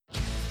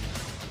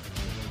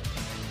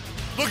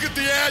Look at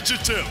the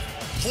adjective.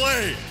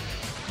 Play.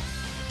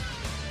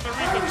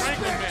 Aretha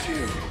Franklin,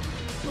 man.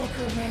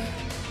 Booker, man.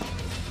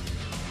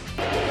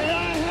 And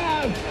I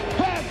have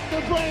half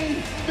the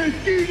brain that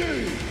you do.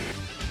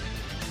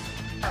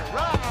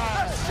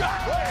 Right.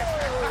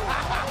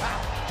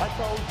 I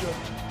told you.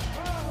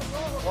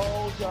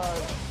 Oh,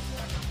 God.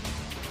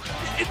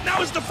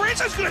 Now is the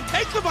franchise going to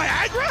take the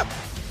Viagra?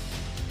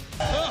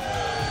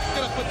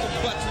 Gonna put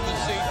some butts in the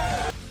seat.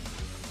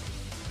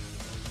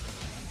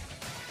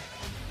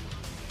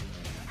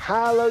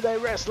 Hello there,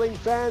 wrestling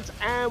fans,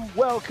 and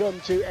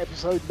welcome to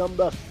episode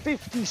number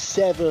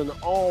 57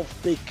 of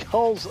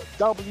Because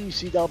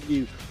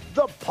WCW,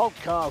 the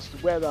podcast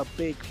where the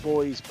big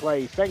boys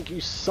play. Thank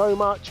you so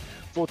much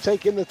for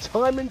taking the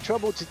time and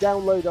trouble to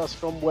download us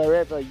from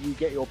wherever you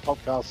get your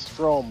podcasts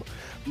from.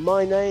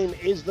 My name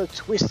is the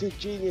Twisted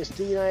Genius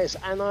Dinas,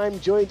 and I'm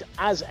joined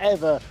as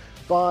ever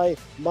by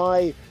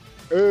my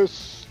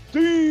esteemed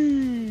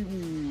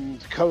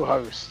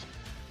co-host,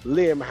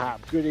 Liam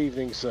Happ. Good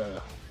evening,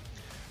 sir.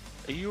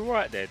 Are you all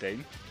right there,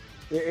 Dean?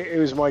 It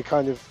was my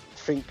kind of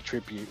think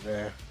tribute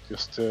there,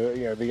 just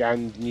to, the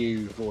and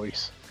new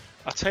voice.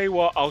 I'll tell you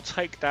what, I'll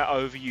take that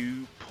over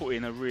you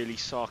putting a really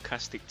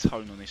sarcastic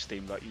tone on this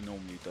theme like you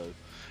normally do.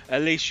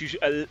 At least you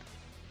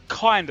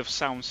kind of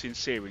sound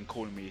sincere in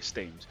calling me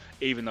esteemed,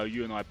 even though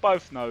you and I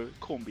both know it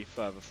couldn't be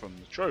further from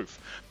the truth.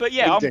 But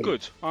yeah,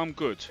 Indeed. I'm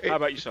good. How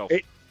about yourself?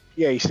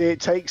 You see,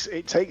 it takes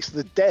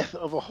the death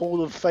of a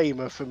Hall of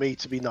Famer for me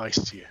to be nice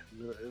to you.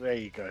 There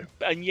you go.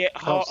 And yet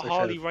Can't say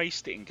Harley further.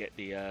 Race didn't get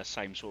the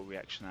same sort of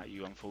reaction out of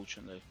you,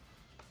 unfortunately.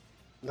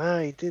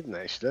 No, he didn't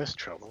actually. That's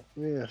trouble.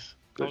 Yes.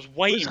 I was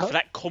waiting Was for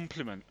that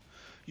compliment.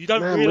 You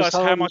don't Man, realise was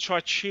how Harley- much I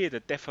cheer the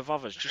death of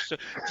others. Just to,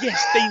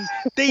 yes,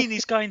 Dean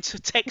is going to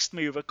text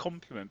me with a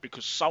compliment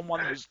because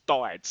someone has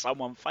died.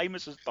 Someone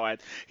famous has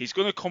died. He's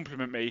going to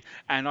compliment me,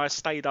 and I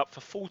stayed up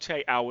for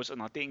 48 hours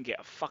and I didn't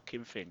get a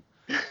fucking thing.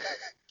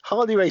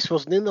 Harley Race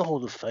wasn't in the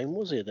Hall of Fame,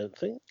 was he? I don't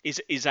think.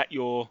 Is that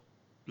your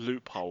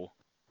loophole?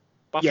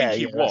 But I Yeah, think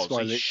he yeah, that's was.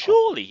 my He loophole.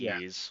 surely Yeah.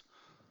 he is.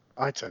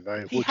 I don't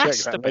know. He We'll check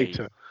has to that be.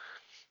 later.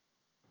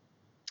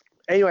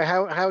 Anyway,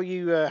 how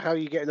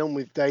you getting on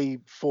with day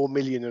 4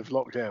 million of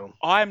lockdown?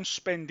 I'm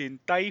spending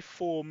day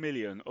 4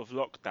 million of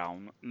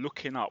lockdown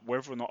looking up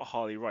whether or not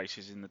Harley Race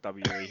is in the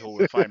WWE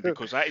Hall of Fame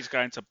because that is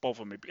going to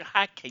bother me. But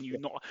how can you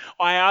not?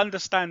 I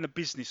understand the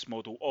business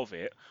model of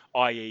it,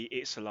 i.e.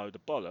 it's a load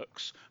of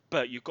bollocks,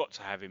 but you've got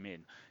to have him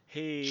in.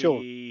 He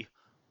Sure.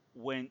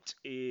 went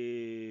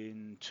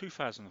in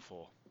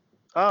 2004.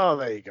 Oh,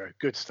 there you go.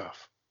 Good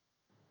stuff.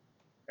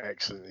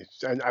 Excellent.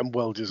 And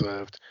well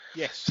deserved.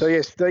 Yes. So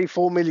yes, day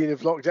 4 million of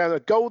lockdown, a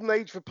golden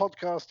age for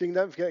podcasting.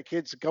 Don't forget,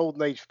 kids, a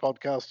golden age for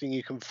podcasting.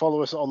 You can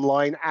follow us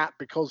online at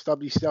Because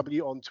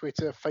WCW on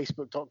Twitter,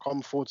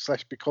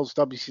 facebook.com/Because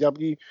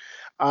WCW.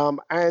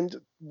 And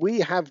we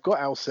have got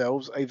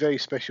ourselves a very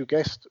special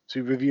guest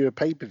to review a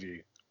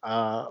pay-per-view.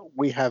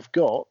 We have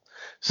got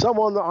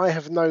someone that I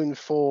have known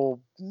for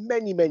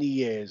many, many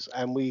years,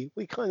 and we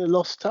kind of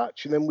lost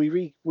touch, and then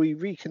we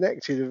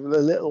reconnected a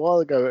little while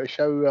ago at a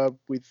show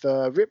with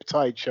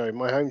Riptide Show in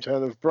my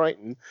hometown of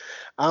Brighton,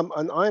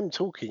 and I'm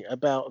talking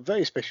about a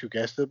very special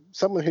guest,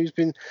 someone who's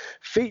been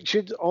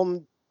featured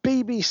on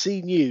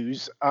BBC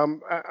News,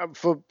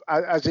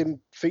 as in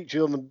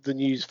featured on the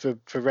news for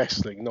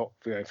wrestling, not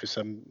for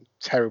some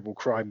terrible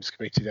crimes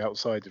committed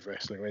outside of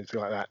wrestling or anything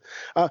like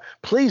that.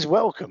 Please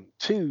welcome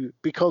to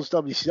Because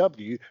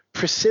WCW,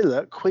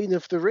 Priscilla, Queen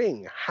of the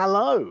Ring.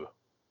 Hello.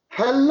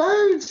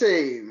 Hello,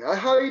 team.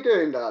 How are you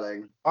doing,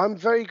 darling? I'm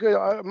very good.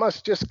 I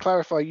must just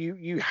clarify,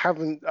 you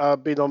haven't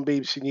been on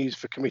BBC News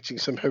for committing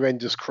some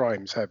horrendous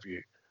crimes, have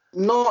you?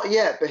 Not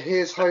yet, but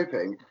here's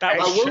hoping. I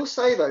will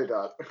say,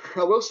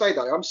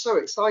 darling, I'm so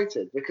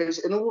excited because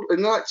in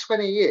like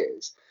 20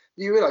 years,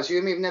 you realise you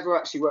and me have never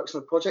actually worked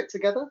on a project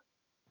together.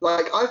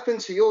 Like, I've been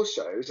to your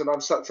shows and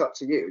I've sucked up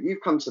to you.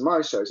 You've come to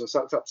my shows and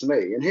sucked up to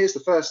me. And here's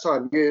the first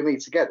time you and me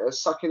together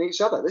sucking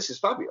each other. This is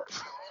fabulous.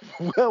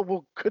 Well, we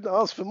couldn't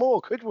ask for more,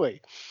 could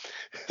we?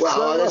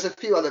 Well, there's a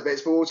few other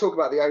bits, but we'll talk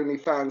about the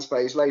OnlyFans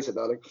page later,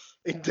 darling.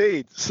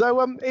 Indeed. So,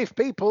 if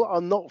people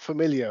are not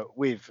familiar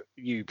with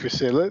you,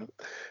 Priscilla,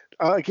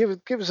 give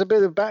us a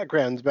bit of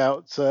background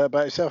about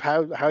yourself,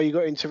 how you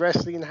got into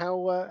wrestling, and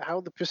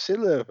how the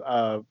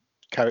Priscilla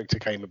character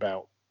came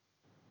about.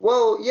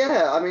 Well,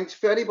 yeah, I mean,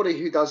 for anybody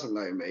who doesn't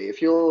know me,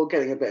 if you're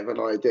getting a bit of an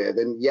idea,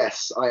 then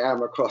yes, I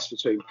am a cross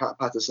between Pat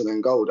Patterson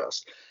and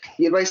Goldust.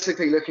 You're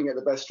basically looking at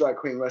the best drag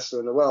queen wrestler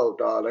in the world,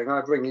 darling.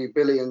 I bring you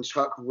Billy and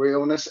Chuck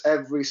realness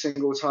every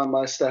single time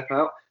I step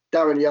out.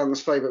 Darren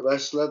Young's favourite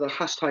wrestler, the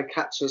hashtag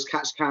Catchers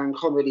Catch Can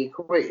comedy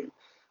queen.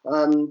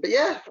 But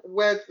yeah,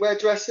 wear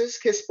dresses,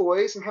 kiss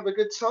boys, and have a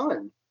good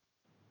time.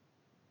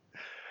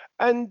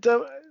 And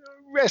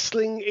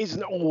wrestling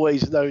isn't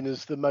always known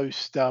as the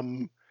most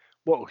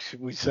what should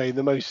we say,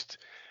 the most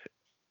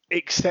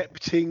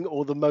accepting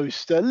or the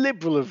most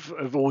liberal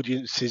of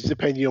audiences,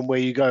 depending on where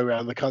you go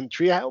around the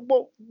country.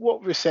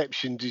 What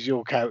reception does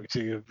your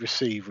character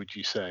receive, would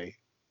you say?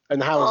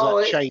 And how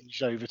has that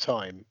changed over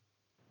time?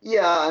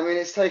 Yeah, I mean,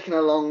 it's taken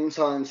a long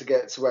time to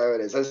get to where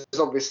it is. There's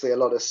obviously a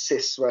lot of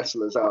cis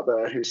wrestlers out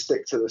there who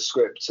stick to the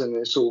script, and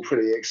it's all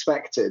pretty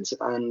expected.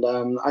 And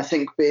I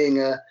think being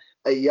a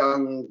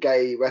young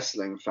gay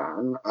wrestling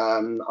fan,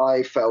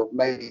 I felt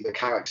maybe the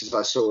characters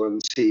I saw on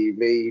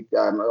TV,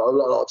 a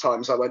lot of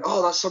times I went,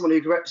 oh, that's someone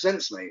who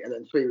represents me. And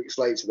then 3 weeks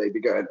later, they'd be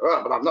going,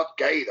 oh, but I'm not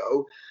gay,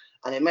 though.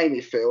 And it made me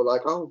feel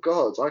like, oh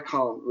God, I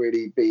can't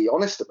really be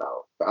honest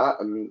about that.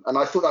 And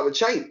I thought that would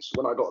change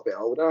when I got a bit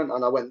older, and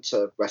I went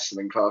to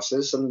wrestling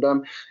classes. And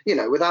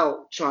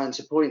without trying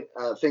to point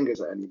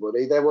fingers at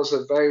anybody, there was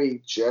a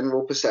very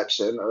general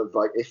perception of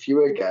like, if you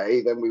were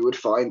gay, then we would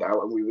find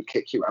out and we would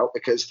kick you out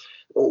because,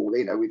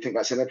 we think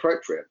that's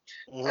inappropriate.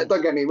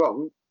 Don't get me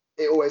wrong.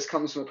 It always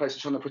comes from a place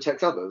of trying to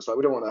protect others. Like,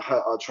 we don't want to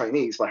hurt our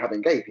trainees by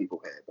having gay people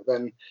here. But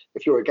then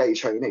if you're a gay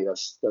trainee,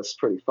 that's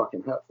pretty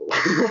fucking hurtful.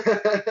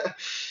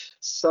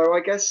 So I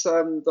guess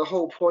the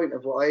whole point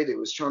of what I did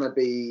was trying to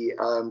be,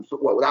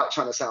 without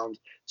trying to sound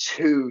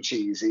too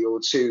cheesy or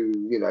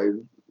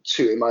too,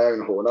 too in my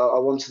own horn, I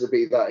wanted to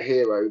be that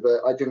hero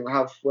that I didn't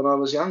have when I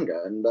was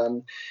younger.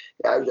 And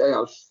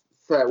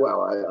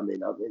farewell. I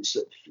mean, I've been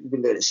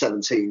doing it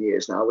 17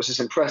 years now, which is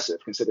impressive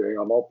considering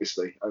I'm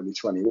obviously only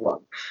 21.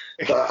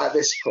 But at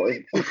this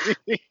point,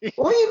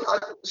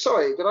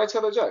 sorry, did I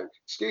tell a joke?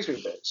 Excuse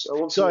me,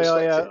 bitch. Sorry,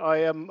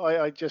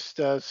 I just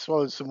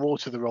swallowed some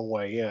water the wrong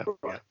way. Yeah.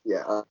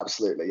 Yeah,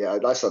 absolutely. Yeah,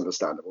 that's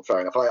understandable.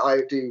 Fair enough.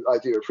 I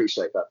do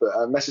appreciate that.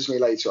 But message me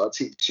later. I'll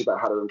teach you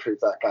about how to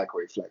improve that gag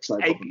reflex. No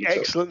problem.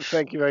 Excellent.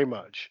 Thank you very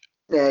much.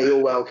 Yeah,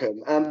 you're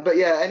welcome. But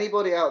yeah,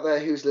 anybody out there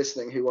who's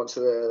listening who wants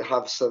to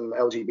have some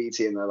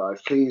LGBT in their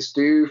life, please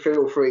do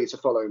feel free to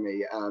follow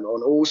me on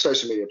all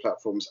social media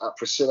platforms at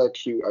Priscilla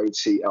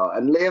QOTR.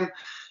 And Liam,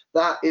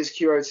 that is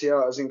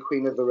QOTR as in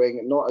Queen of the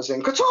Ring, not as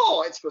in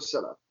Couture. It's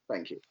Priscilla.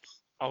 Thank you.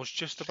 I was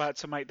just about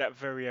to make that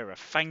very error.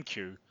 Thank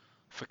you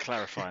for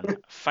clarifying that.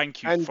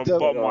 Thank you from the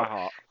bottom of my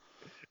heart.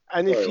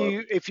 And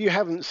if you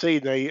haven't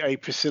seen a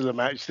Priscilla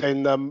match,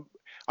 then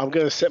I'm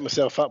going to set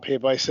myself up here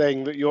by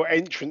saying that your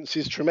entrance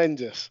is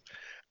tremendous,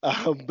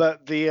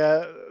 but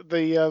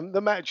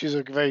the matches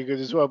are very good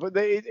as well. But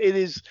it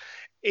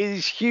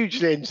is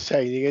hugely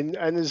entertaining,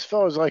 and as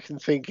far as I can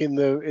think, in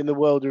the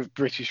world of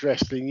British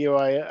wrestling, you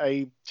are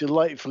a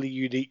delightfully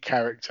unique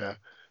character.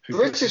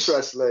 British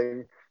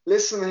wrestling.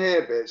 Listen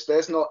here, bitch.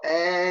 There's not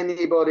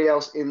anybody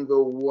else in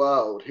the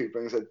world who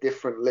brings a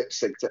different lip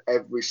sync to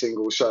every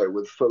single show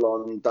with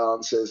full-on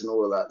dancers and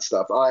all of that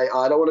stuff. I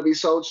don't want to be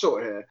sold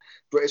short here.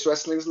 British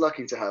wrestling's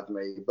lucky to have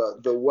me,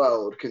 but the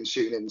world can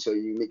tune into a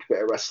unique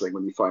bit of wrestling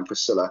when you find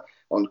Priscilla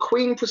on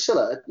Queen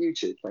Priscilla at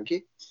YouTube. Thank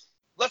you.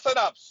 Listen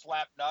up,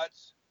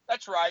 slapnuts.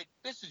 That's right.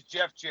 This is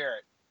Jeff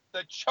Jarrett,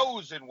 the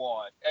chosen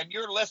one, and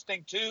you're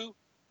listening to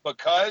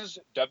Because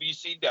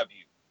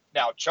WCW.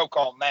 Now choke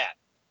on that.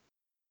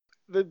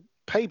 The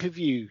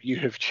pay-per-view you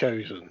have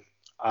chosen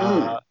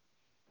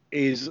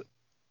is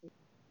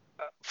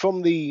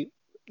from the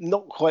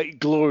not quite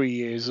glory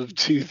years of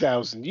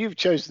 2000. You've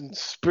chosen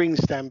Spring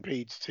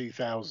Stampede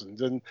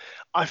 2000, and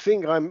I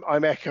think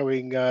I'm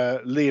echoing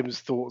Liam's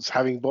thoughts,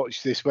 having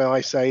watched this, when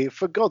I say,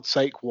 for God's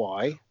sake,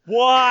 why?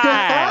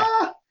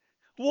 Why?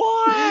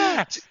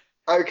 Why?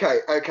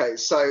 Okay.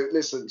 So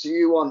listen, do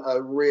you want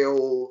a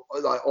real,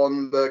 like,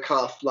 on the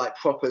cuff, like,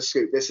 proper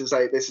scoop? This is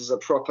a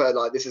proper,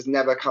 like, this has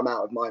never come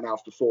out of my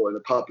mouth before in the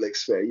public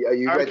sphere. Are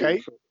you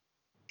ready?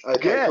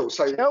 Okay, yeah, cool.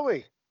 So tell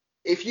me.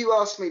 If you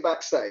ask me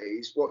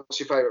backstage, what's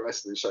your favourite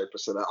wrestling show,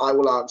 Priscilla, I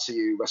will answer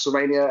you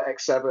WrestleMania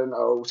X7.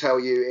 I will tell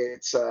you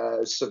it's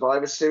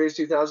Survivor Series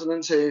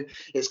 2002.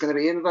 It's going to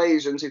be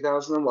Invasion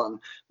 2001.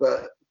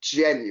 But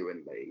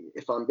genuinely,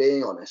 if I'm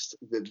being honest,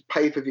 the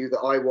pay-per-view that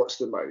I watched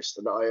the most,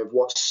 and that I have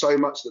watched so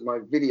much that my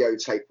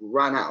videotape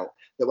ran out,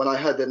 that when I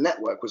heard the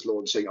network was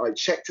launching, I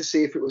checked to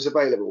see if it was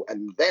available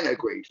and then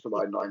agreed for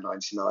my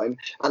 $9.99.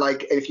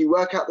 And if you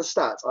work out the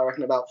stats, I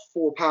reckon about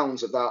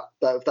 £4 of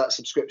that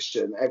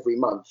subscription every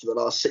month for the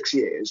last 6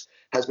 years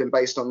has been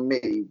based on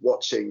me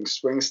watching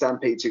Spring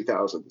Stampede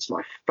 2000. It's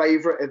my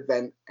favourite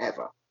event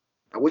ever.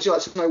 And would you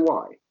like to know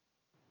why?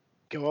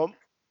 Go on.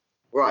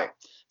 Right.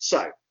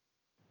 So,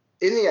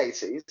 in the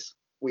 80s,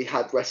 we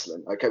had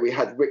wrestling, okay? We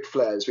had Ric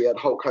Flairs, we had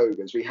Hulk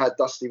Hogan's, we had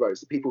Dusty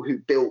Rhodes, the people who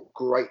built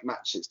great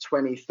matches,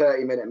 20,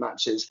 30-minute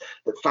matches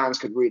that fans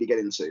could really get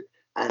into.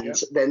 And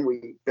then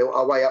we built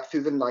our way up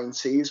through the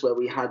 90s, where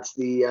we had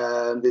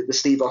the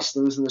Steve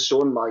Austins and the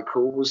Shawn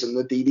Michaels and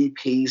the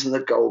DDPs and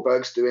the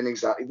Goldbergs doing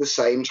exactly the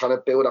same, trying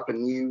to build up a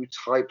new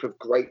type of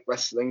great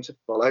wrestling to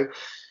follow.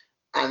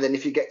 And then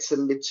if you get to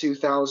the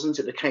mid-2000s,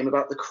 it became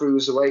about the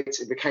cruiserweights.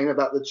 It became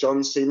about the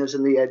John Cenas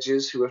and the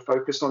Edges, who were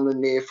focused on the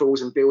near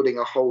falls and building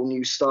a whole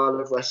new style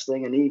of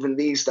wrestling. And even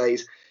these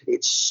days,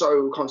 it's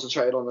so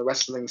concentrated on the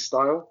wrestling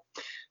style.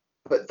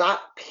 But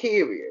that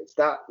period,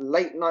 that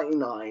late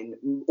 99,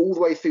 all the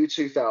way through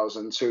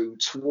 2000 to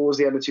towards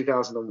the end of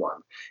 2001,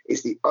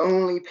 is the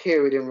only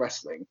period in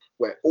wrestling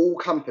where all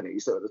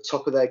companies that are at the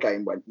top of their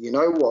game went, you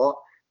know what?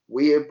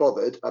 we are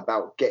bothered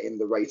about getting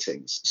the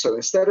ratings. So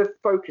instead of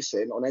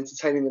focusing on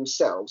entertaining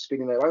themselves,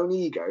 feeding their own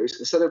egos,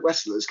 instead of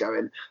wrestlers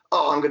going,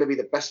 oh, I'm going to be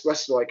the best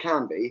wrestler I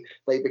can be,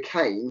 they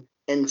became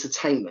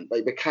entertainment.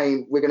 They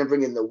became, we're going to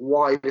bring in the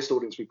widest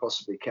audience we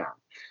possibly can.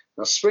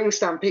 Now, Spring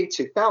Stampede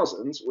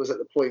 2000 was at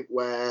the point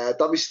where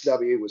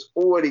WCW was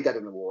already dead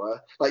in the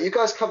water. Like, you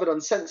guys covered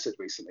Uncensored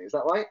recently, is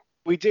that right?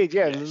 We did,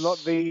 yeah.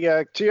 Yes.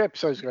 The 2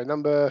 episodes ago,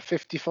 number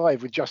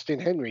 55 with Justin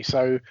Henry.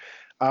 So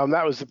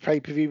that was the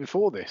pay-per-view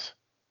before this.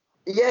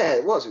 Yeah,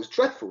 it was. It was a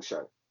dreadful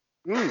show.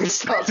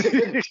 Start to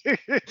finish.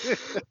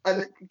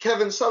 And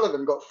Kevin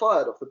Sullivan got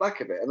fired off the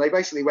back of it. And they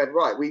basically went,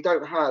 right, we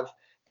don't have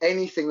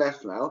anything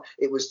left now.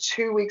 It was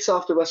 2 weeks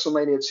after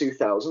WrestleMania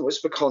 2000, which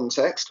for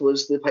context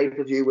was the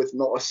pay-per-view with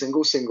not a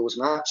single singles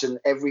match, and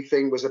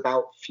everything was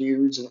about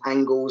feuds and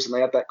angles, and they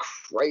had that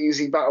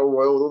crazy battle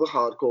royal with all the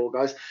hardcore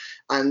guys,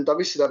 and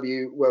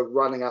WCW were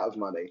running out of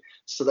money.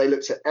 So they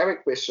looked at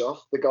Eric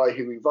Bischoff, the guy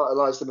who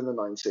revitalized them in the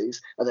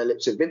 90s, and they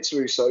looked at Vince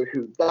Russo,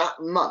 who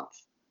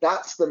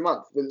that's the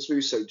month Vince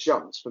Russo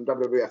jumped from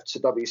WWF to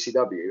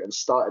WCW and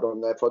started on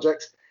their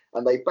project.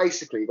 And they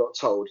basically got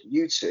told,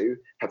 you two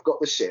have got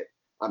the shit.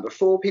 And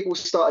before people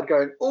started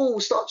going, oh,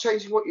 start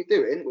changing what you're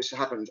doing, which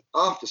happened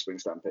after Spring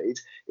Stampede,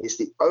 it's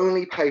the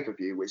only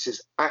pay-per-view which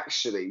is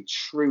actually,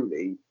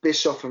 truly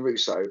Bischoff and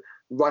Russo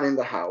running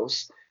the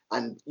house.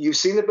 And you've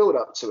seen the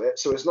build-up to it.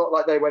 So it's not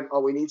like they went,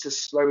 oh, we need to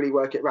slowly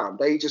work it around.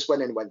 They just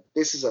went in and went,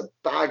 this is a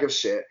bag of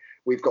shit.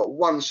 We've got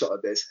one shot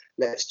at this.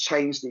 Let's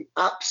change the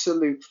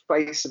absolute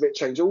face of it,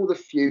 change all the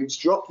feuds,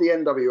 drop the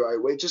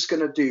NWO. We're just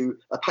going to do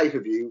a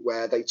pay-per-view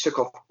where they took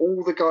off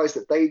all the guys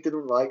that they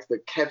didn't like, the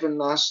Kevin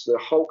Nash, the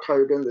Hulk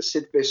Hogan, the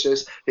Sid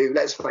Vicious, who,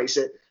 let's face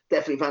it,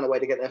 definitely found a way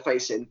to get their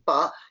face in.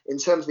 But in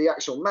terms of the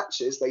actual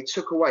matches, they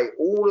took away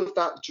all of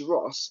that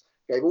dross,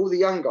 gave all the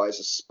young guys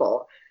a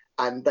spot,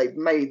 and they've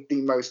made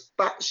the most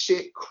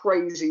batshit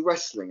crazy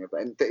wrestling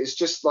event that is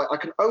just like, I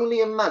can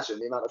only imagine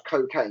the amount of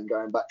cocaine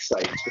going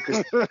backstage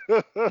because,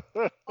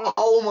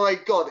 oh my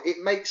God, it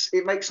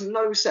makes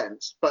no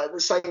sense. But at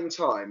the same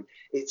time,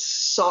 it's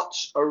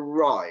such a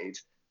ride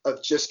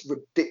of just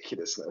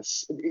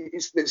ridiculousness.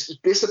 It's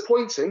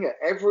disappointing at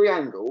every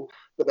angle,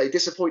 but they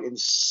disappoint in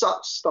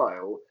such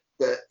style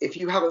that if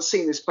you haven't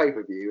seen this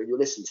pay-per-view and you're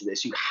listening to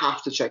this, you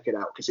have to check it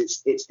out because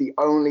it's the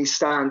only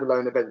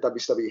standalone event in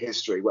WCW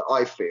history where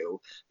I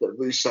feel that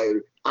Russo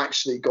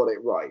actually got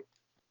it right.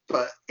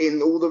 But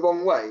in all the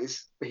wrong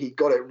ways, he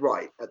got it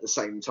right at the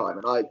same time.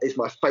 And it's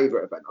my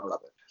favourite event. I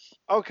love it.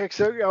 Okay,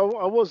 so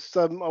I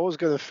was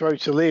going to throw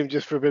to Liam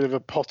just for a bit of a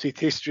potted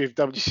history of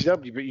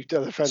WCW, but you've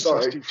done a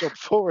fantastic job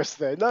for us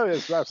there. No,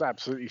 that's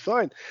absolutely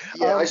fine.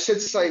 Yeah, I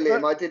should say,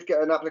 Liam, I did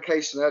get an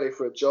application earlier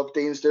for a job.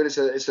 Dean's doing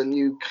it's a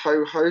new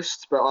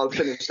co-host, but I'll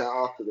finish that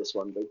after this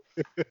one, Dean.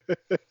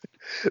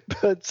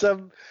 But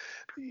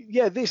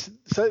yeah, this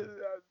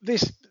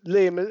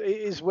Liam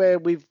is where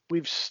we've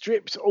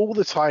stripped all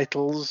the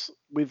titles.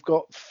 We've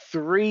got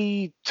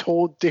 3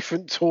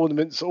 different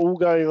tournaments all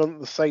going on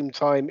at the same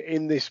time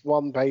in this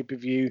one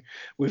pay-per-view.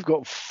 We've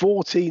got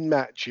 14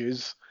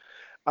 matches.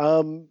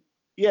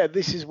 Yeah,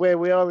 this is where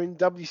we are in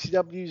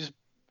WCW's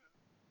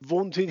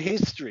vaunted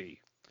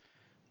history.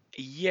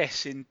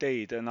 Yes,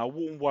 indeed, and I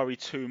wouldn't worry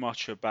too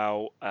much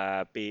about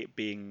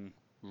being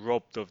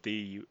robbed of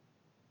the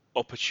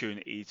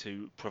opportunity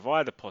to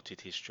provide a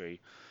potted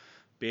history,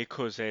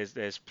 because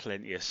there's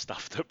plenty of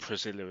stuff that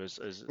Priscilla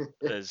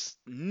has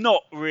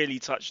not really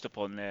touched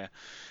upon there,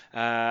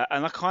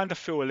 and I kind of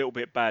feel a little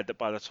bit bad that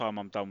by the time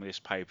I'm done with this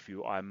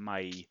pay-per-view, I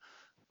may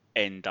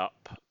end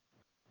up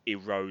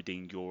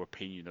eroding your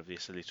opinion of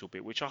this a little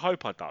bit, which I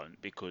hope I don't,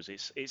 because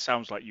it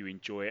sounds like you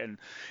enjoy it, and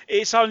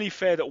it's only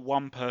fair that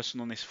one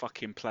person on this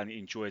fucking planet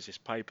enjoys this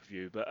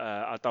pay-per-view, but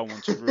I don't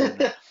want to ruin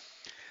it.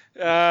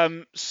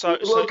 So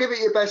give it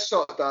your best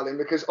shot, darling,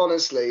 because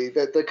honestly,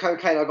 the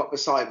cocaine I got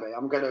beside me,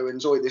 I'm going to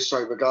enjoy this show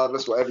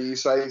regardless, whatever you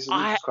say, so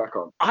you just crack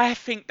on. I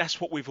think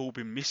that's what we've all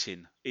been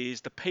missing,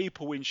 is the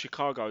people in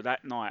Chicago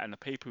that night and the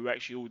people who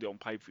actually ordered it on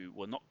pay-per-view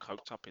were not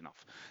coked up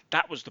enough.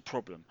 That was the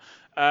problem.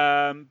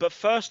 But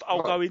first,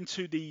 I'll go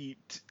into the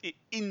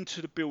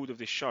build of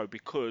this show,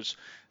 because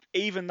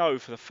even though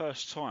for the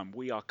first time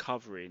we are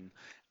covering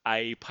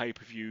a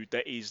pay-per-view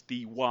that is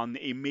the one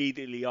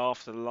immediately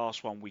after the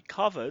last one we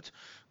covered,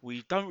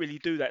 we don't really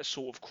do that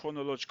sort of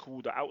chronological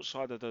order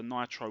outside of the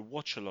Nitro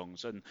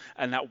watch-alongs,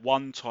 and that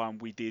one time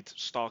we did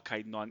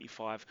Starrcade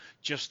 95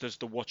 just as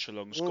the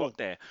watch-alongs got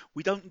there.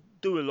 We don't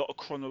do a lot of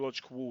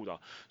chronological order.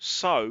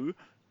 So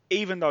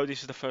even though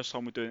this is the first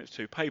time we're doing it for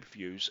 2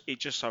 pay-per-views, it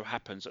just so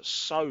happens that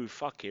so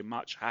fucking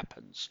much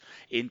happens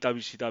in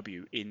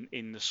WCW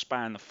in the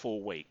span of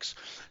 4 weeks.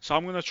 So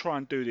I'm going to try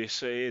and do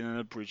this in an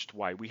abridged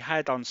way. We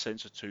had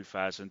Uncensored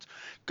 2000.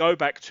 Go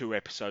back 2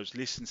 episodes,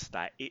 listen to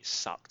that. It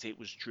sucked. It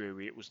was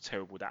dreary. It was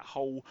terrible. That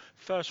whole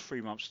first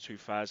 3 months of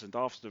 2000,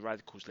 after the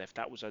Radicals left,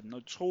 that was a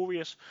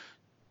notorious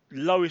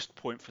lowest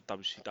point for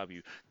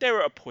WCW.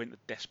 They're at a point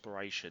of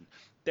desperation.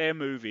 Their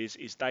move is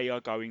they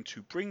are going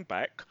to bring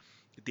back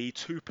the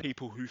two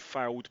people who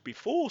failed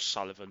before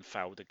Sullivan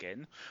failed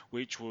again,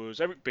 which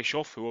was Eric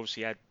Bischoff, who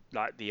obviously had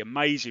like the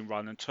amazing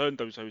run and turned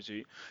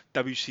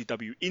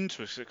WCW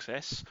into a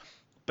success,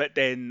 but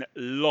then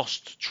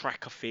lost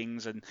track of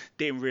things and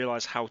didn't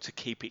realise how to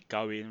keep it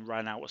going,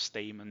 ran out of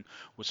steam and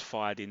was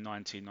fired in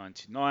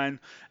 1999.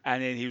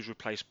 And then he was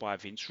replaced by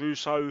Vince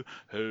Russo,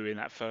 who in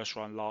that first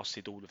run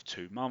lasted all of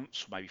 2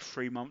 months, maybe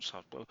 3 months.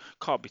 I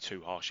can't be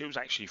too harsh. It was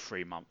actually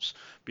 3 months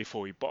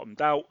before he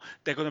bottomed out.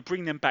 They're going to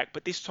bring them back,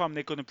 but this time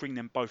they're going to bring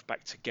them both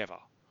back together.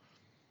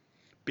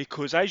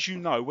 Because as you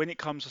know, when it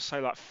comes to say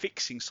like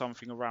fixing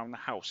something around the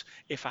house,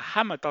 if a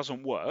hammer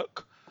doesn't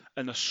work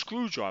and a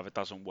screwdriver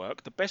doesn't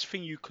work, the best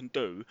thing you can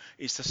do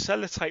is to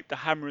sellotape the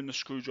hammer and the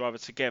screwdriver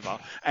together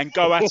and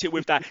go at it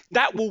with that.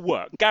 That will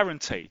work,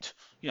 guaranteed.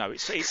 You know,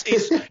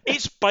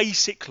 it's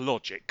basic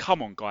logic.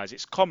 Come on, guys,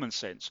 it's common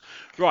sense,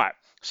 right?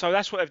 So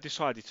that's what they've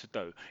decided to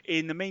do.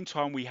 In the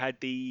meantime, we had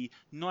the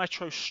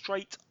Nitro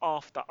straight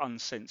after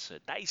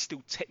Uncensored. That is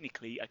still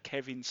technically a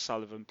Kevin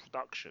Sullivan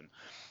production.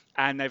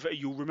 And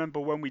you'll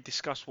remember when we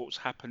discussed what was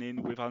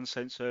happening with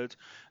Uncensored,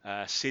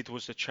 Sid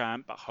was the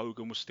champ, but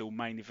Hogan was still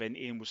main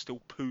eventing, was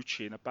still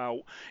pooching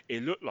about.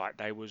 It looked like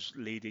they was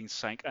leading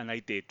Sank, and they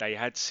did. They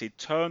had Sid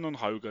turn on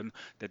Hogan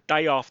the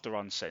day after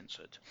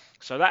Uncensored.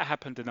 So that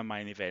happened in the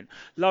main event.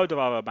 Load of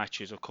other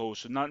matches, of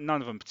course, none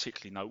of them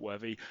particularly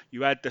noteworthy.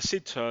 You had the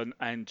Sid turn,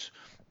 and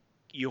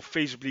you'll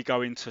feasibly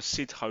go into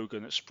Sid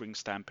Hogan at Spring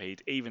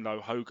Stampede, even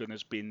though Hogan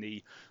has been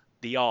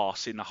the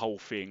arse in the whole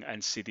thing,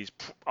 and Sid is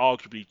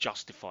arguably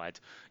justified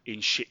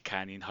in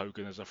shit-canning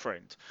Hogan as a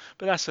friend.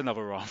 But that's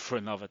another run for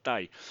another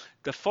day.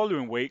 The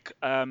following week,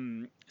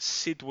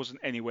 Sid wasn't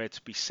anywhere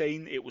to be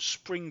seen. It was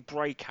Spring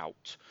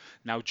Breakout.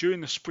 Now,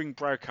 during the Spring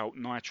Breakout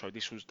Nitro,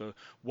 this was the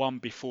one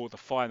before the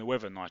final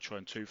ever Nitro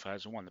in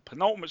 2001, the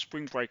penultimate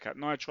Spring Breakout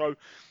Nitro.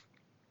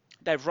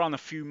 They've run a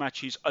few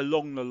matches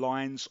along the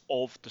lines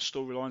of the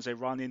storylines they're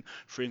running.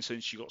 For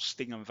instance, you've got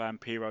Sting and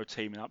Vampiro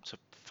teaming up to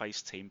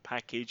face Team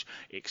Package,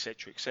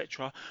 etc.,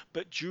 etc.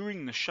 But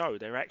during the show,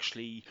 they're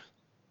actually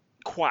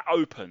quite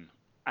open,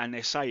 and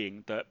they're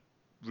saying that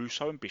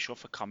Russo and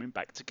Bischoff are coming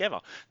back together.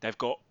 They've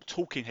got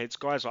talking heads,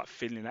 guys like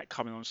Finlay, that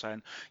coming on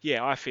saying,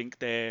 yeah, I think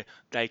they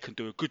can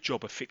do a good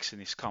job of fixing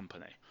this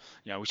company.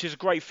 You know, which is a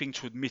great thing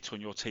to admit on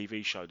your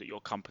TV show, that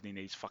your company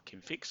needs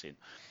fucking fixing.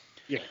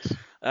 Yes.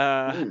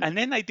 And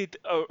then they did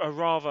a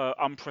rather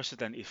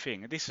unprecedented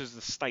thing. This is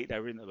the state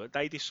they're in. But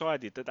they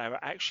decided that they were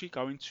actually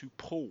going to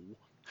pull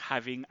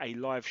having a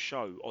live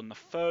show on the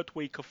third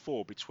week of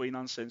 4 between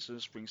Uncensored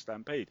and Spring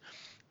Stampede.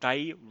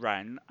 They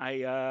ran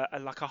a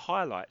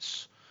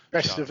highlights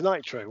Best show. of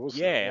Nitro,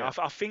 wasn't it? Yeah,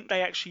 I think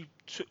they actually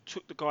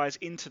took the guys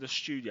into the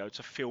studio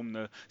to film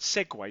the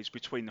segues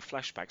between the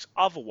flashbacks.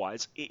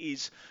 Otherwise, it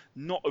is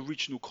not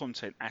original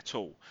content at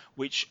all,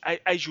 which,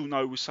 as you'll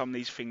know, with some of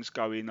these things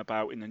going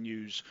about in the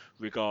news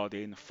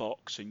regarding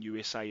Fox and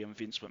USA and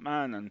Vince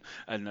McMahon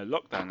and the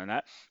lockdown and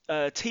that,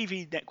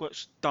 TV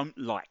networks don't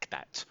like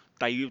that.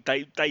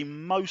 They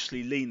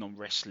mostly lean on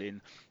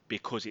wrestling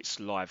because it's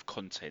live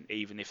content,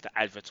 even if the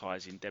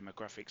advertising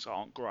demographics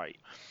aren't great.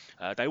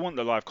 They want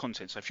the live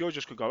content. So if you're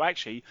just going to go,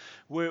 actually,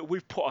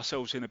 we've put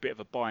ourselves in a bit of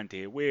a bind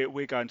here.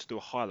 We're going to do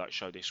a highlight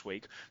show this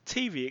week.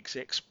 TV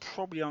execs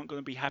probably aren't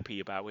going to be happy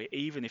about it,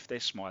 even if they're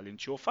smiling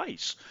to your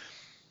face.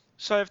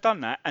 So they've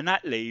done that, and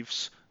that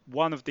leaves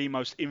one of the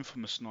most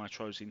infamous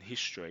Nitros in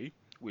history,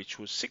 which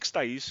was 6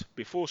 days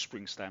before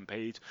Spring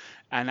Stampede,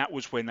 and that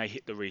was when they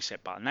hit the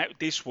reset button.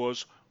 This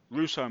was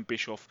Russo and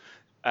Bischoff.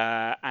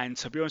 And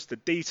to be honest, the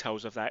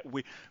details of that,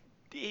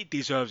 it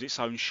deserves its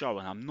own show,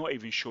 and I'm not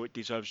even sure it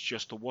deserves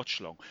just a watch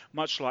along.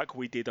 Much like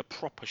we did a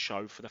proper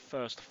show for the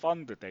first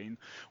Thunderdine,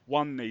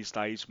 one these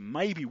days,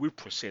 maybe with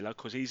Priscilla,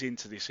 because he's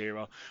into this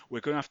era, we're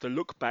going to have to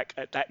look back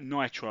at that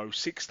Nitro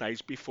 6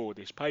 days before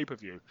this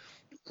pay-per-view.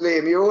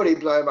 Liam, you're already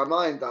blowing my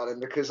mind, darling,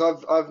 because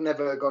I've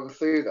never gone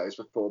through those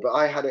before, but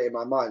I had it in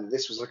my mind that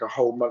this was like a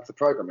whole month of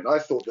programming. I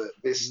thought that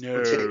this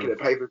particular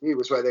pay-per-view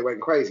was where they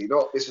went crazy,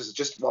 not this was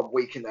just 1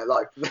 week in their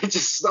life. They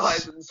just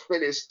started and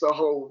finished the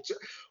whole...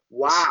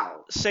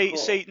 Wow.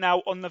 See,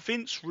 now on the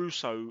Vince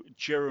Russo,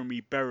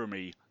 Jeremy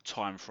Beremy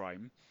time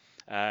frame,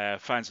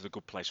 fans of The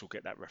Good Place will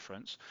get that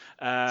reference.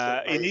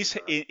 In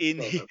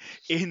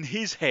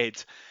his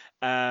head,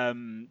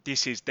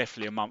 this is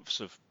definitely a month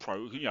of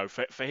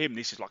for him,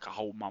 this is like a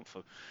whole month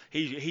of.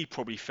 He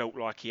probably felt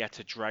like he had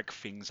to drag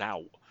things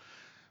out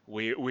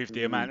with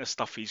the amount of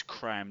stuff he's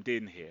crammed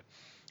in here.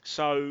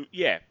 So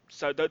yeah,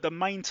 so the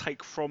main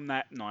take from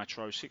that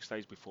Nitro 6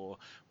 days before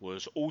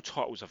was all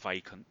titles are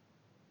vacant,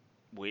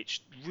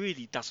 which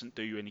really doesn't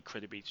do you any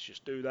credibility to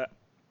just do that.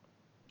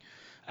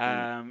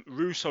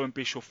 Russo and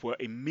Bischoff were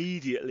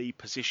immediately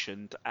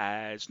positioned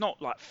as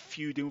not like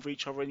feuding with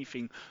each other or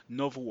anything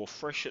novel or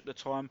fresh at the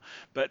time,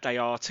 but they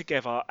are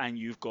together, and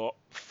you've got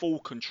full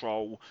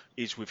control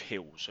is with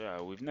heels.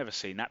 We've never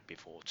seen that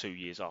before 2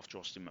 years after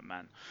Austin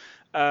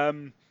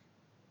McMahon.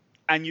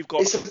 And you've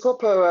got it's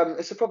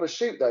a proper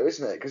shoot though,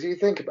 isn't it? Because you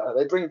think about it,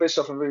 they bring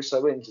Bischoff and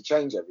Russo in to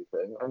change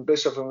everything, and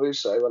Bischoff and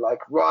Russo are like,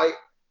 right,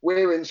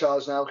 we're in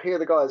charge now. Here are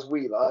the guys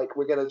we like.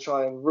 We're going to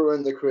try and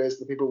ruin the careers of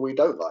the people we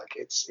don't like.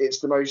 It's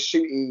the most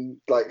shooty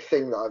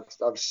thing that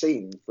I've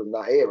seen from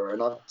that era,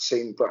 and I've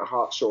seen Bret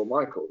Hart, Shawn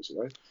Michaels.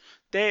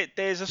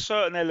 There's a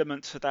certain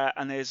element to that,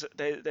 and there's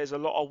a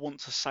lot I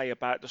want to say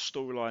about the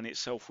storyline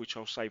itself, which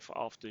I'll save for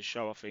after the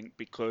show, I think,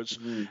 because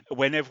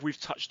whenever we've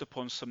touched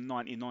upon some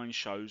 99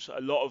 shows,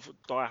 a lot of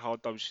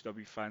diehard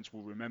WCW fans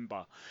will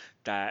remember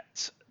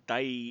that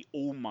they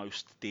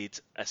almost did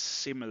a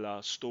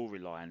similar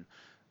storyline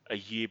a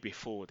year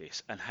before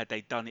this, and had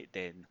they done it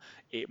then,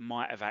 it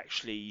might have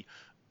actually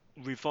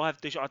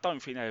revived this. I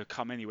don't think they would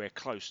come anywhere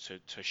close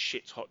to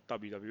shit hot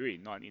WWE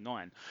in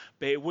 '99,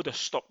 but it would have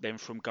stopped them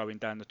from going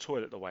down the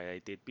toilet the way they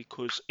did,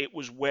 because it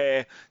was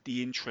where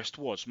the interest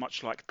was.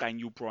 Much like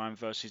Daniel Bryan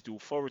versus The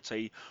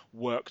Authority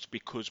worked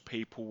because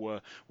people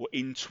were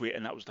into it,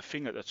 and that was the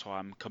thing at the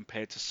time,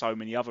 compared to so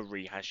many other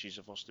rehashes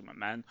of Austin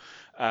McMahon.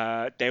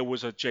 There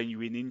was a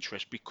genuine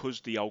interest because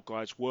the old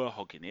guys were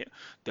hogging it,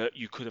 that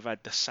you could have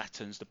had the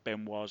Saturns, the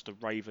Benoits, the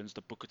Ravens,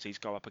 the Booker T's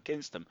go up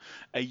against them.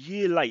 A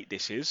year late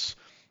this is,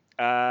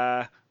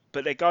 but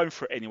they're going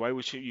for it anyway,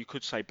 which you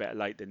could say better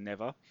late than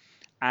never.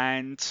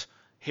 And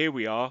here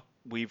we are.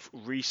 We've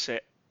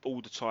reset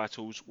all the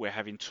titles. We're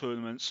having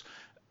tournaments.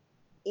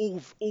 All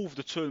of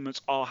the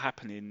tournaments are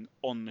happening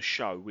on the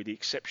show, with the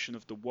exception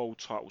of the world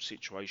title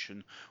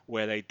situation,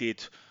 where they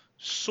did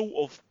sort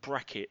of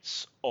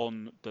brackets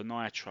on the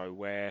Nitro,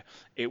 where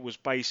it was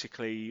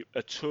basically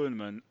a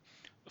tournament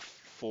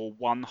for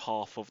one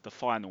half of the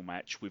final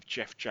match, with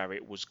Jeff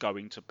Jarrett was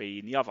going to be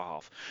in the other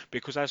half,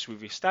 because as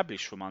we've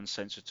established from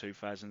Uncensored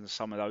 2000 and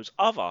some of those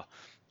other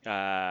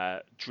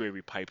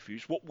dreary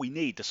pay-per-views, what we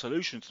need, the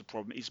solution to the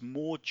problem, is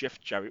more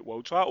Jeff Jarrett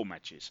world title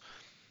matches.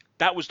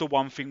 That was the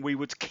one thing we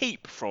would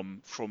keep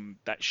from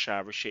that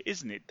shower of shit,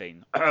 isn't it,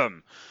 Dean?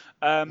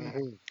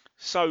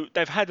 So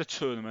they've had a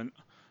tournament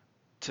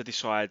to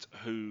decide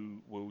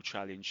who will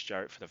challenge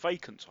Jarrett for the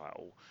vacant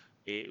title.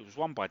 It was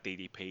won by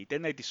DDP.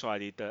 Then they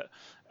decided that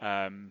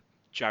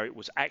Jarrett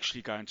was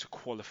actually going to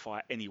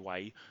qualify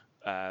anyway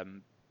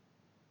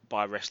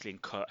by wrestling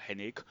Kurt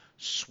Hennig.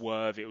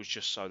 Swerve, it was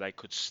just so they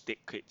could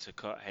stick it to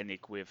Kurt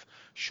Hennig with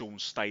Sean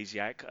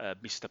Stasiak,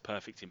 Mr.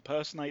 Perfect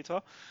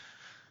impersonator.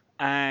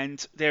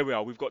 And there we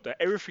are. We've got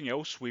everything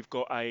else. We've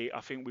got I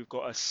think we've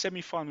got a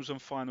semi-finals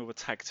and final of a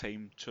tag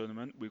team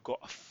tournament. We've got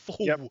a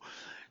full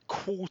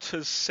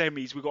quarters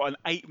semis. We've got an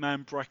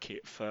 8-man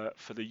bracket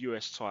for the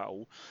US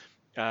title.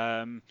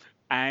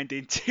 And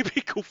in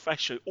typical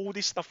fashion, all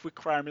this stuff we're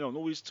cramming on,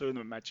 all these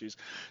tournament matches,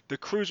 the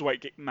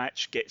cruiserweight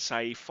match gets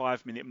a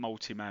 5-minute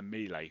multi-man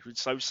melee.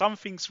 So some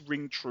things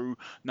ring true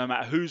no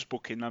matter who's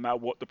booking, no matter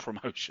what the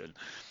promotion.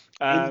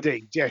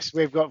 Indeed, yes.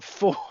 We've got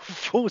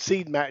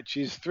 14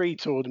 matches, 3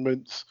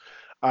 tournaments.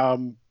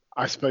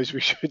 I suppose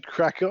we should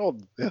crack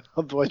on.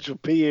 Otherwise, we'll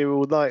be here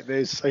all night.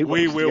 There's so much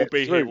we to will get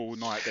be through. here all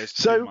night. There's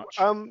too much.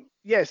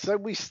 So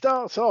we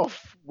start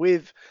off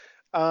with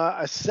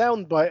a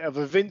soundbite of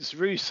a Vince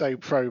Russo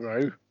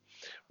promo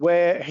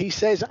where he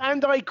says,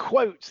 and I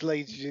quote,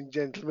 ladies and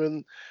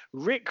gentlemen,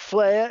 "Ric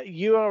Flair,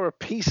 you are a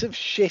piece of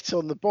shit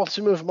on the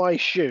bottom of my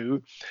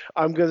shoe.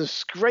 I'm going to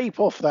scrape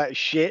off that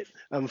shit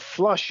and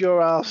flush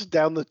your ass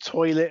down the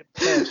toilet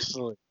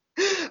personally."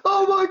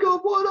 Oh my God,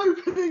 what an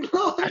opening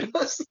line!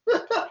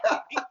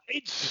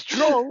 It's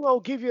strong, I'll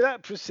give you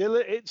that,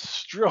 Priscilla. It's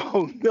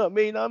strong. I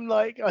mean,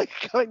 I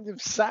kind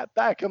of sat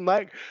back. I'm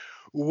like,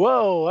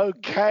 whoa,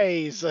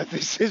 okay, so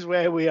this is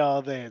where we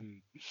are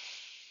then.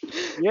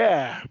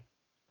 Yeah.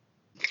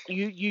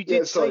 You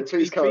did say to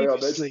me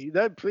previously.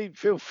 No, please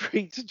feel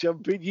free to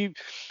jump in.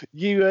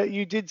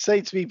 You did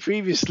say to me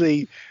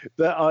previously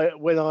that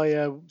when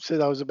I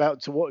said I was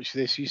about to watch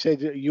this, you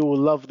said you'll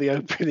love the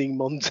opening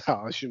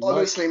montage.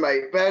 Honestly,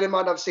 mate, bear in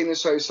mind I've seen the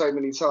show so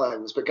many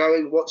times, but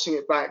watching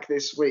it back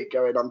this week,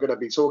 I'm going to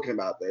be talking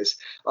about this.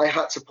 I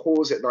had to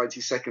pause it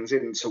 90 seconds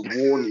in to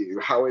warn you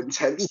how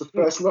intense the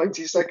first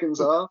 90 seconds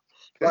are.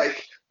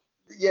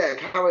 Yeah,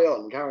 carry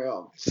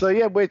on. So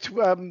yeah,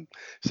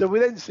 so we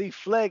then see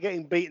Flair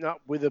getting beaten up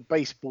with a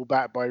baseball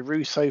bat by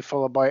Russo,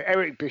 followed by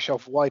Eric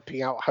Bischoff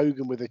wiping out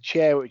Hogan with a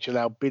chair, which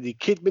allowed Billy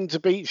Kidman to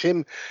beat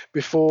him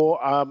before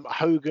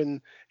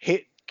Hogan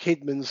hit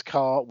Kidman's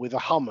car with a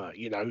Hummer,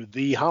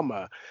 the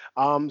Hummer.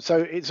 So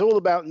it's all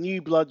about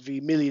New Blood v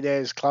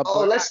Millionaires Club.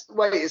 Oh, let's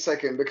wait a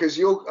second, because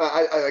you're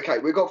okay.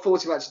 We've got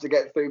 40 matches to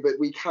get through, but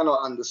we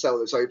cannot undersell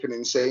this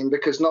opening scene,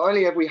 because not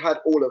only have we had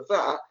all of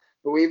that,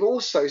 but we've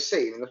also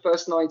seen in the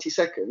first 90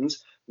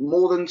 seconds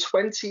more than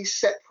 20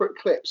 separate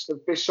clips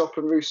of Bischoff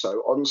and Russo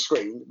on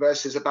screen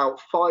versus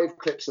about 5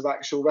 clips of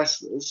actual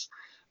wrestlers.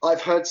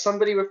 I've heard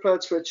somebody refer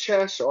to a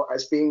chair shot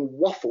as being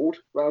waffled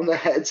round the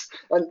head.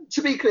 And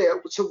to be clear,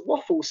 to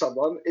waffle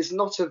someone is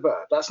not a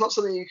verb. That's not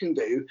something you can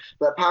do.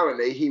 But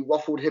apparently he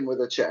waffled him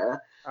with a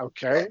chair.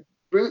 Okay.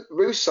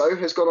 Russo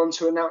has gone on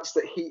to announce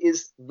that he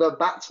is the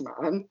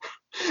Batman,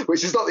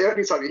 which is not the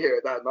only time you hear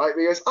it that night.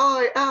 He goes,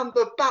 "I am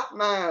the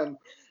Batman."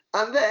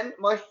 And then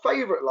my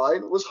favourite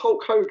line was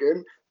Hulk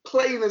Hogan,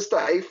 plain as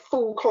day,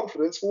 full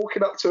confidence,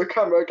 walking up to a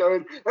camera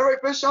going,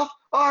 "Eric Bischoff,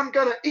 I'm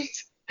going to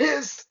eat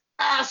his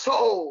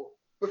asshole,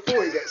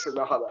 before he gets in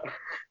the Hunter.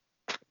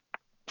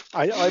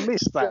 I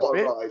missed that What a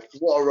bit. ride.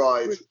 What a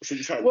ride. It's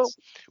intense.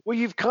 Well,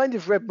 you've kind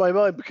of read my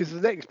mind, because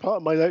the next part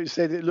of my note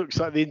said it looks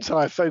like the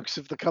entire focus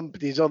of the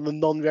company is on the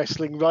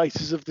non-wrestling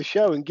writers of the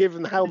show. And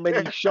given how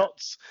many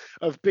shots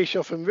of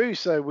Bischoff and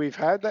Russo we've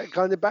had, that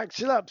kind of backs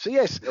it up. So,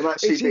 yes, I'm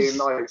actually it being is.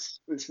 nice.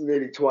 It's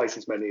nearly twice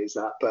as many as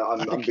that, but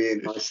I'm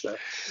being nice there.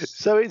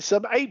 So it's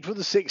April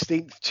the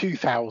 16th,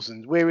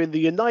 2000. We're in the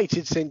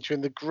United Center in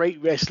the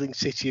great wrestling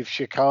city of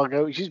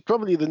Chicago, which is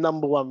probably the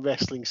number one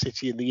wrestling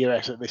city in the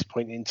US at this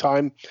point in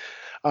time.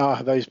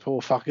 Those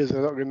poor fuckers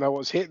are not going to know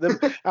what's hit them.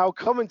 Our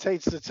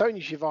commentators are Tony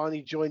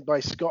Schiavone, joined by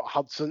Scott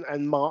Hudson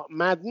and Mark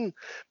Madden.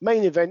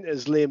 Main event,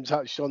 as Liam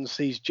touched on,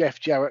 sees Jeff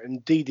Jarrett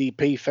and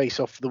DDP face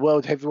off for the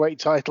World Heavyweight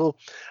title.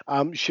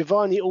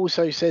 Schiavone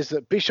also says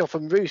that Bischoff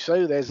and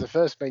Russo, there's the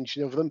first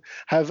mention of them,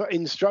 have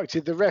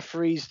instructed the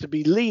referees to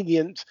be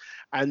lenient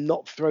and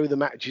not throw the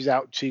matches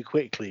out too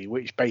quickly,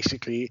 which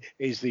basically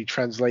is the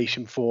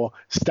translation for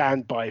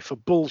stand by for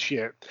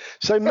bullshit.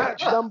 So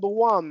match number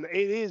one,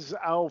 it is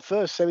our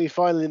first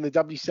semi-final in the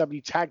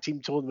WCW Tag Team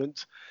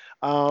Tournament.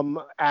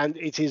 And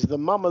it is the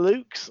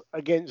Mamalukes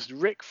against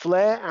Ric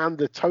Flair and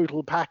the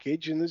Total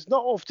Package. And it's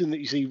not often that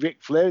you see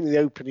Ric Flair in the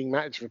opening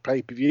match of a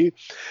pay-per-view.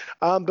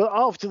 But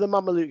after the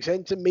Mamalukes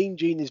enter, Mean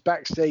Gene is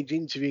backstage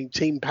interviewing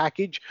Team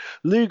Package.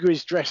 Luger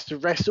is dressed to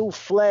wrestle.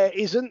 Flair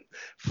isn't.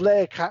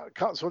 Flair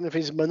cuts one of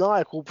his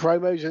maniacal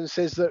promos and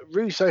says that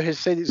Russo has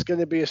said it's going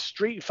to be a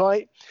street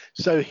fight,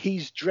 so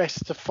he's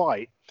dressed to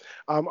fight.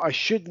 I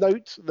should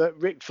note that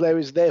Ric Flair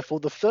is therefore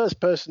the first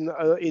person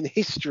in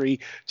history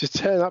to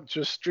turn up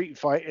to a street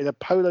fight in a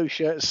polo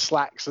shirt,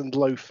 slacks, and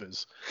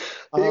loafers.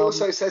 He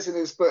also says in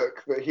his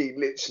book that he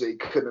literally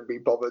couldn't be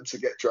bothered to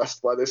get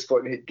dressed by this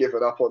point. He'd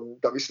given up on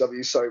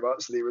WCW so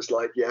much that he was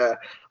like, yeah,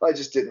 I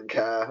just didn't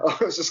care. I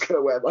was just going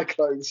to wear my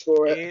clothes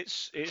for it.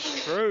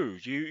 It's true.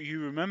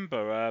 You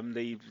remember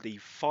the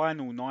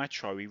final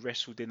Nitro, he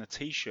wrestled in a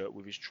T-shirt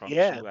with his trunks.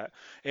 Yeah. All that.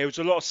 There was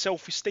a lot of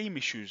self-esteem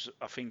issues,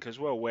 I think, as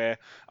well, where,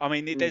 I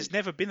mean, there's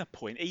never been a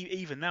point,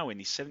 even now in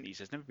his 70s,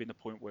 there's never been a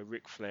point where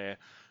Ric Flair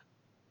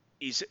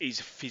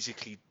is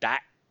physically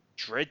that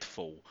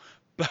dreadful,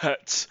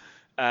 but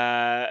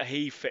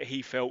he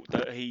felt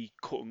that he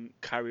couldn't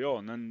carry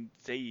on, and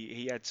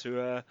he had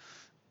to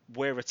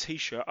wear a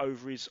T-shirt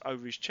over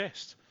his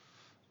chest.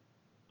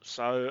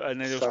 So, and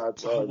then there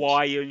was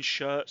Hawaiian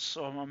shirts.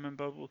 I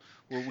remember.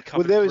 We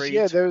covered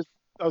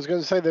I was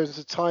going to say there was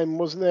a time,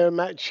 wasn't there, a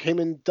match, him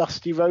and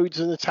Dusty Rhodes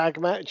in a tag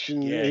match,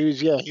 and he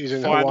was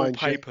in final Hawaiian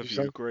pay-per-view.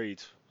 shirt.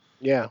 Agreed.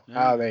 Yeah.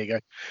 There you go.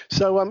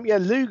 So,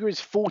 Luger is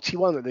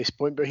 41 at this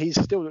point, but he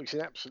still looks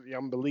in absolutely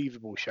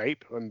unbelievable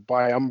shape. And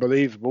by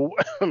unbelievable,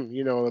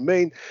 you know what I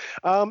mean.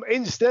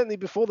 Incidentally,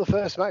 before the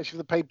first match of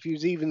the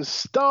pay-per-views even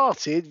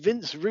started,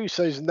 Vince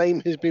Russo's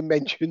name has been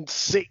mentioned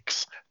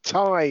 6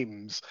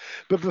 times.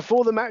 But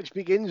before the match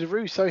begins,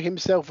 Russo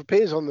himself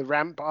appears on the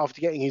ramp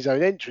after getting his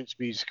own entrance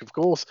music, of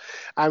course.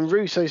 And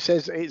Russo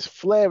says it's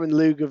Flair and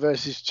Luger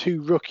versus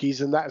 2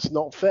 rookies, and that's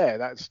not fair.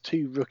 That's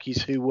 2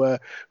 rookies who were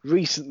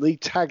recently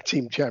tag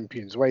team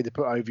champions. Way to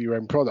put over your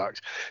own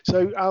product.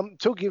 So,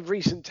 talking of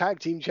recent tag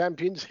team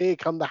champions, here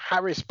come the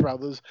Harris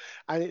brothers,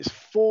 and it's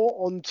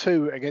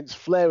 4-on-2 against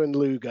Flair and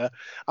Luger.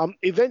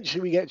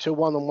 Eventually, we get to a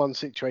 1-on-1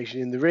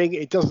 situation in the ring.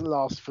 It doesn't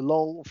last for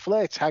long.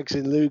 Flair tags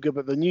in Luger,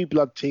 but the New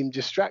Blood team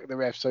distract the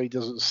ref so he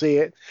doesn't see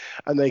it,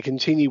 and they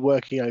continue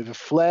working over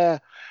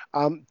Flair.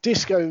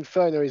 Disco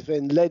Inferno is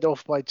then led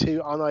off by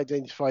 2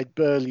 unidentified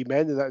burly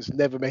men, and that's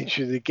never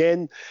mentioned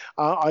again.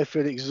 I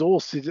feel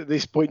exhausted at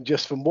this point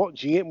just from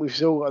watching it. We've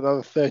still got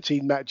another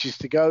 13 matches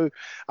to go.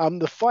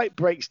 The fight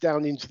breaks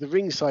down into the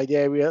ringside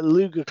area.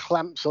 Luger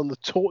clamps on the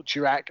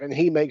torture rack, and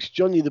he makes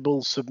Johnny the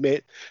Bull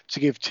submit to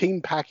give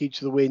Team Package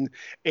the win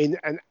in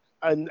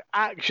an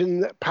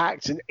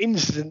action-packed and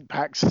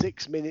incident-packed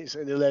 6 minutes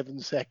and 11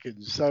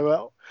 seconds.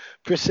 So,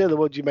 Priscilla,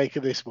 what do you make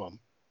of this one?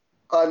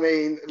 I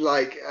mean,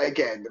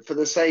 again, for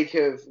the sake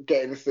of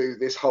getting through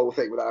this whole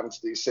thing without having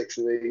to do 6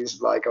 of these,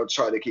 I'll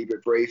try to keep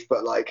it brief.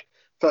 But,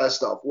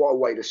 first off, what a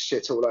way to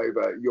shit all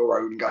over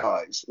your own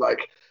guys.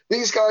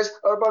 These guys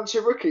are a bunch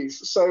of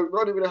rookies. So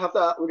not only going to have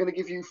that, we're going to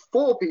give you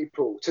 4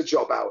 people to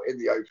job out in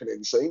the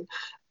opening scene.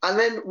 And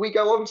then we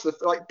go on to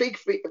the, Big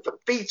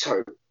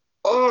Vito.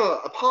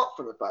 Apart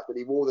from the fact that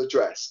he wore the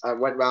dress and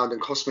went round and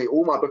cost me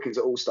all my bookings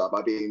at All-Star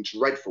by being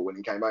dreadful when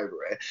he came over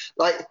here,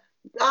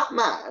 that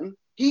man,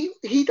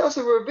 he does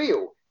a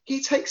reveal.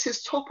 He takes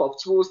his top off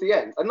towards the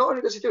end. And not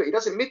only does he do it, he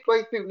does it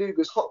midway through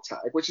Luger's hot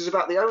tag, which is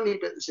about the only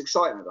bit that's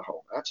exciting of the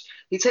whole match.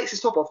 He takes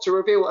his top off to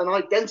reveal an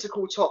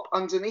identical top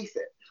underneath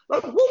it.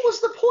 What was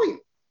the point?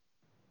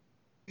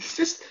 It's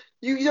just,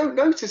 you don't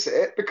notice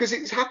it because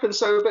it's happened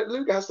so, but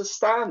Luger has to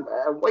stand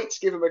there and wait to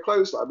give him a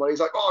clothesline when he's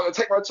like, I'm going to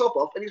take my top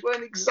off, and he's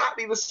wearing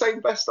exactly the same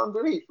vest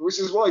underneath, which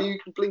is why you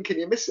can blink and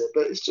you miss it,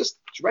 but it's just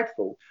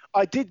dreadful.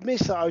 I did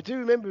miss that. I do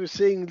remember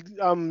seeing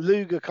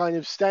Luger kind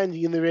of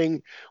standing in the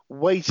ring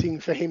waiting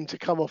for him to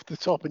come off the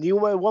top, and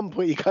at one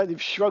point he kind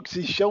of shrugs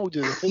his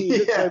shoulders. I think he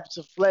looks over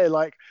to Flair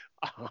like,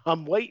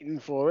 I'm waiting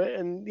for it,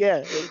 and yeah,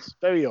 it's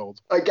very odd.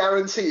 I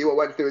guarantee you what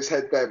went through his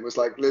head then was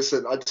like,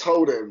 listen, I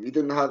told him he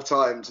didn't have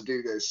time to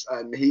do this,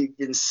 and he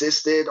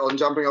insisted on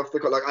jumping off the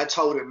court. Like, I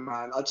told him,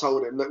 man, I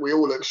told him, look, we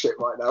all look shit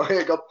right now.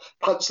 Here, got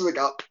punch to the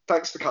gut.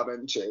 Thanks for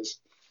coming. Cheers.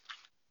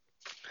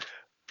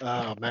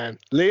 Oh, man.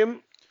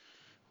 Liam?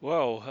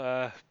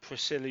 Well,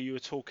 Priscilla, you were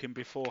talking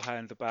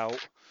beforehand about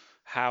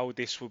how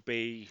this would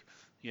be,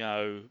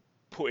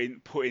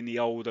 putting the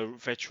older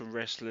veteran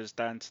wrestlers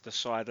down to the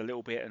side a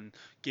little bit and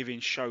giving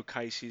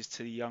showcases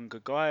to the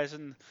younger guys.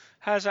 And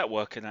how's that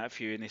working out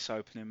for you in this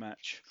opening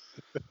match?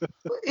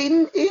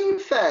 In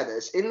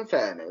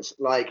fairness,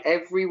 like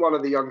every one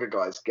of the younger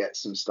guys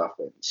gets some stuff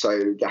in.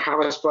 So the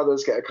Harris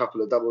brothers get a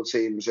couple of double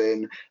teams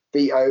in.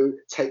 Vito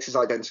takes his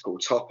identical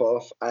top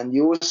off, and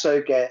you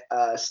also get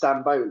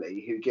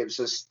Stamboli, who gives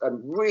us a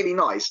really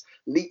nice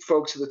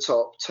leapfrog to the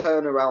top,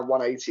 turn around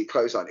 180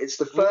 clothesline. It's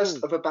the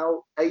first of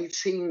about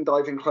 18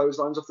 diving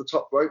clotheslines off the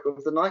top rope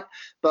of the night,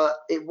 but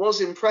it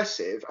was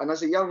impressive. And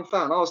as a young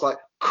fan, I was like,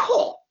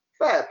 "Cool,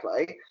 fair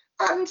play."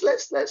 And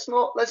let's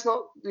not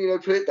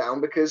put it down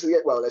because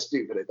let's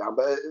do put it down.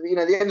 But at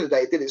the end of the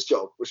day, it did its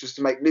job, which was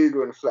to make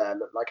Luger and Flair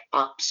look like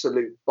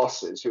absolute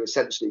bosses who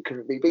essentially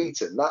couldn't be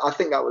beaten. I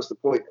think that was the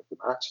point of the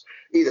match.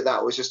 Either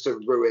that was just to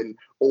ruin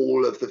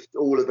all of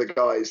the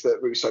guys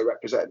that Russo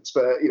represents.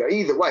 But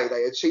either way,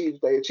 they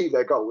achieved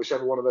their goal,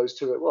 whichever one of those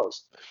two it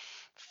was.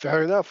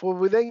 Fair enough. Well,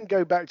 we then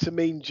go back to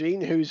Mean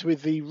Gene, who's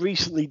with the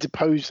recently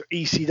deposed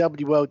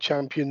ECW World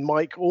Champion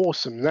Mike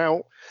Awesome.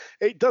 Now,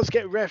 it does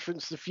get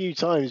referenced a few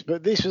times,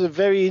 but this was a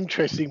very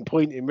interesting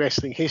point in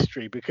wrestling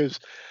history because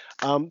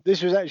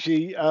this was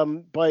actually,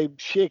 by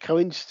sheer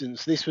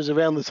coincidence, this was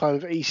around the time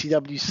of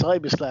ECW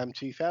CyberSlam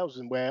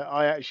 2000, where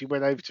I actually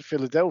went over to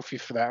Philadelphia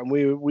for that, and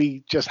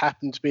we just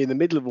happened to be in the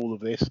middle of all of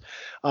this.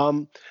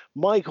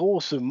 Mike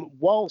Awesome,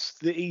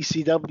 whilst the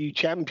ECW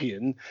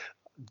champion,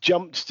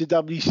 jumped to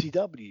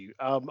WCW.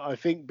 I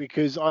think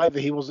because either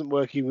he wasn't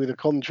working with a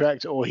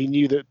contract or he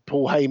knew that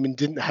Paul Heyman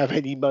didn't have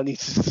any money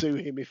to sue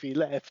him if he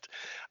left.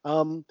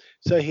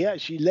 So he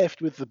actually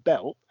left with the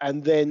belt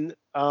and then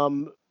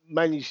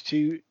managed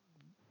to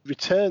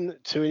return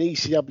to an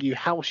ECW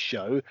house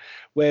show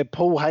where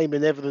Paul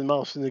Heyman, ever the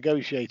master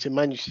negotiator,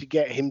 managed to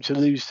get him to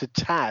lose to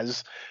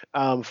Taz,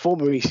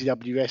 former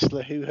ECW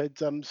wrestler who had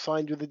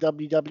signed with the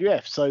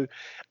WWF. So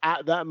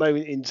at that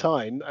moment in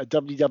time, a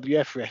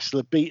WWF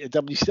wrestler beat a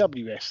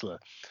WCW wrestler.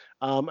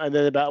 And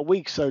then about a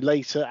week or so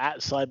later at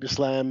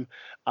CyberSlam,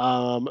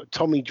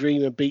 Tommy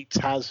Dreamer beat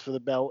Taz for the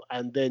belt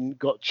and then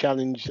got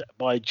challenged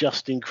by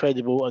Just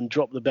Incredible and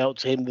dropped the belt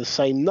to him the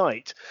same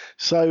night.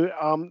 So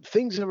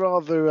things are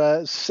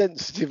rather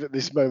sensitive at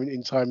this moment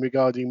in time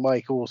regarding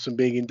Mike Awesome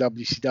being in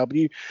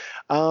WCW.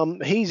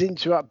 He's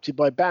interrupted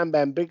by Bam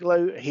Bam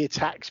Bigelow. He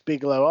attacks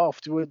Bigelow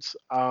afterwards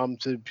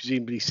to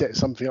presumably set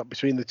something up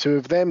between the two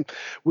of them.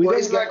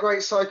 Isn't that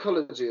great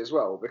psychology as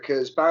well?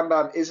 Because Bam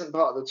Bam isn't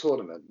part of the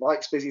tournament.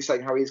 Mike's busy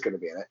saying how he's going to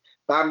be in it.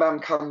 Bam Bam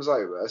comes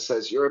over,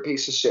 says, "You're a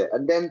piece of shit,"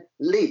 and then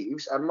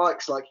leaves. And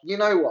Mike's like, "You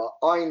know what?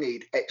 I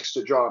need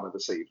extra drama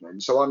this evening,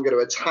 so I'm going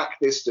to attack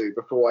this dude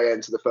before I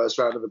enter the first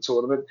round of the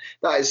tournament."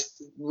 That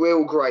is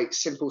real great,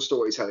 simple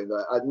storytelling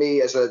that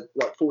me as a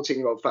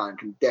 14-year-old fan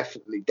can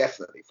definitely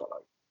follow.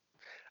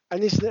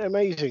 And isn't it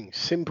amazing?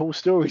 Simple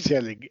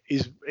storytelling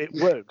it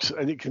works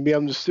and it can be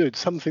understood.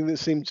 Something that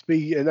seems to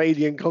be an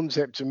alien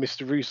concept to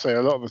Mr.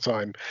 Russo a lot of the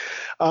time.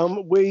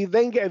 We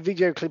then get a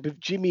video clip of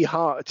Jimmy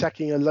Hart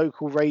attacking a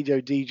local radio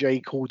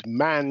DJ called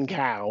Man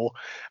Cow,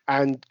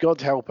 and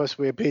God help us,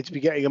 we appear to be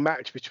getting a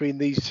match between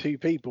these two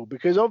people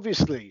because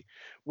obviously,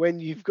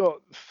 when you've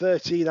got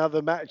 13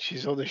 other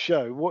matches on the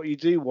show, what you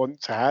do want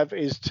to have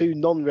is two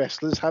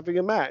non-wrestlers having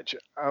a match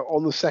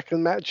on the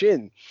second match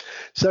in.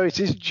 So it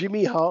is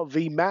Jimmy Hart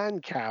v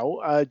Man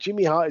Cow.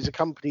 Jimmy Hart is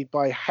accompanied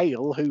by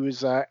Hale, who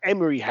is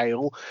Emery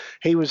Hale.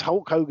 He was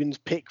Hulk Hogan's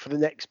pick for the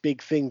next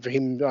big thing for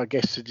him, I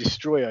guess, to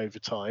destroy over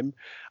time.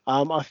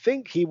 I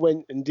think he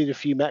went and did a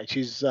few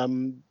matches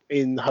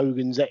in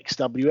Hogan's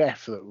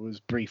XWF that was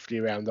briefly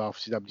around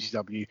after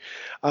WCW.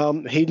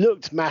 He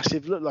looked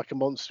massive, looked like a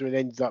monster, and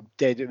ended up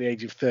dead at the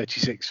age of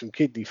 36 from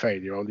kidney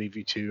failure. I'll leave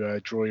you to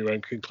draw your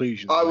own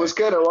conclusions. I was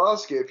going to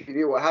ask you if you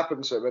knew what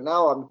happened to him, and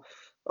now I'm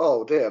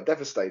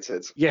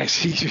devastated. Yes,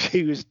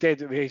 he was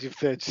dead at the age of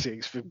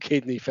 36 from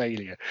kidney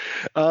failure.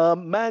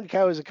 Man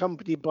Cow is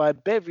accompanied by a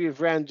bevy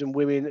of random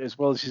women as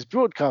well as his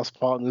broadcast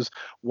partners,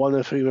 one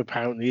of whom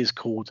apparently is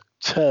called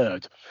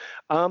Turd.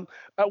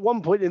 At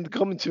one point in the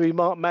commentary,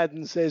 Mark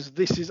Madden says,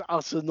 "This is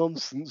utter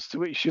nonsense," to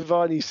which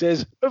Shivani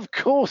says, "Of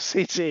course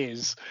it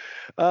is."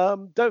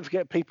 Don't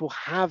forget, people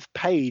have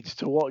paid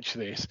to watch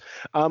this.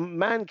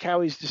 Man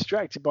Cow is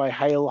distracted by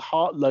Hale.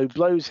 Hart low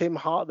blows him.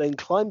 Hart then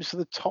climbs to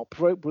the top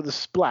rope with a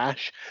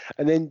splash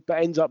and then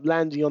ends up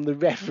landing on the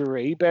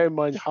referee. Bear in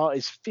mind, Hart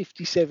is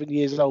 57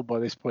 years old by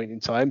this point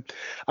in time.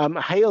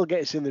 Hale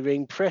gets in the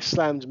ring, press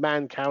slams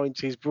Man Cow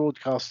into his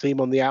broadcast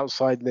team on the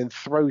outside and then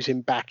throws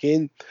him back in.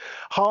 in.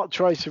 Hart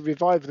tries to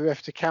revive the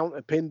ref to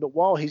counter pin, but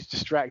while he's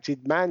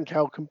distracted,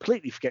 Mancow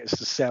completely forgets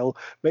to sell,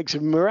 makes a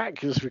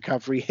miraculous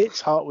recovery,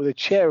 hits Hart with a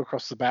chair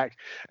across the back,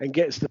 and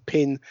gets the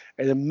pin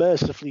in a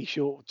mercifully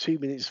short 2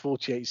 minutes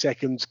 48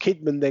 seconds.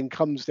 Kidman then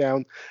comes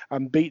down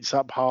and beats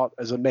up Hart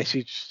as a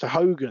message to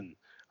Hogan,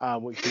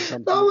 which is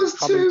something That was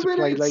that's coming 2 to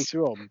play minutes.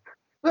 later on.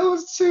 That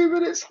was 2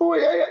 minutes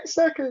 48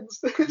 seconds.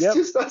 It's Yep.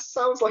 just, that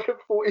sounds like a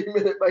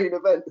 40-minute main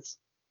event.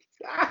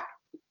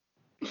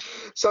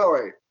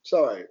 Sorry.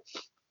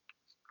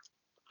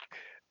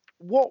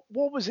 What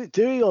was it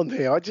doing on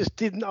here? I just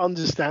didn't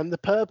understand the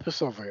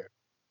purpose of it.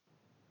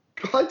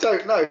 I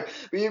don't know,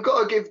 but you've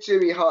got to give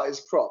Jimmy Hart his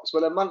props.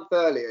 When a month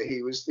earlier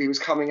he was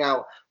coming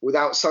out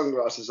without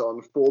sunglasses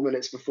on 4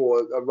 minutes before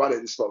a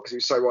run-in spot because he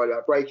was so worried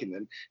about breaking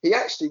them, he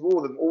actually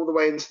wore them all the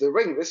way into the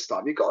ring this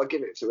time. You've got to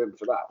give it to him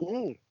for that.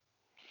 Mm.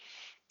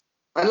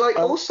 And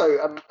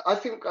also, I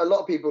think a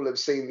lot of people have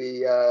seen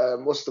the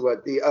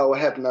the Earl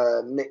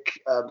Hebner Nick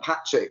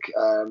Patrick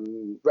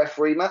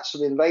referee match for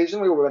the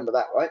Invasion. We all remember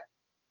that, right?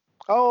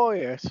 Oh,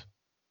 yes.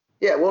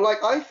 Yeah, well,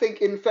 I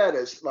think in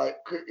fairness,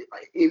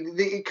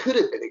 it could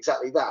have been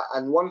exactly that.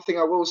 And one thing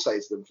I will say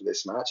to them for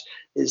this match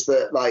is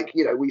that,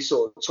 we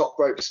saw top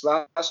rope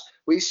splash.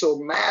 We saw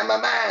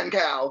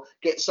Mancow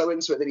get so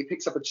into it that he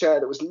picks up a chair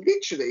that was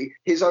literally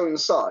his own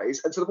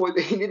size, and to the point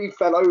that he nearly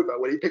fell over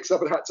when he picks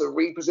up and had to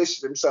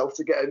reposition himself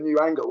to get a new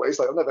angle where he's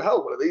like, I've never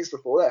held one of these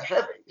before. They're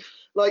heavy.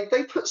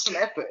 They put some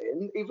effort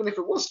in, even if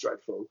it was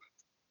dreadful.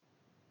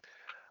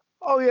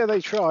 Oh, yeah, they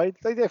tried.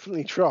 They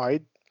definitely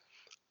tried.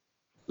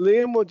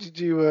 Liam, what did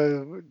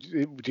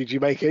you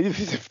make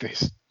anything of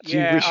this? Do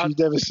you wish you'd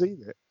never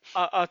seen it?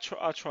 I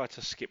try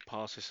to skip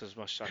past this as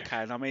much as I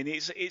can. I mean,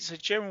 it's a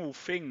general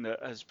thing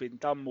that has been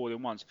done more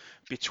than once.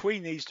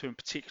 Between these two in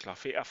particular,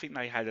 I think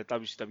they had a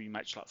WCW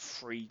match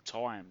 3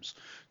 times.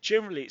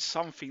 Generally, it's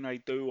something they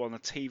do on a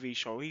TV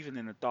show, even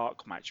in a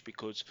dark match,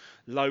 because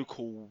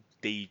local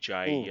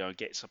DJ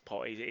gets a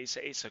pot.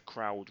 It's a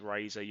crowd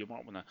raiser. You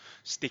might want to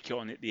stick it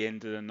on at the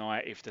end of the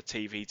night if the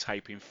TV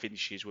taping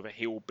finishes with a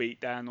heel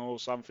beatdown or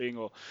something.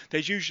 Or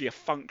there's usually a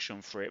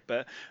function for it,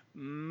 but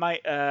an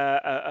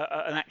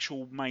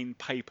actual main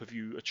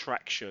pay-per-view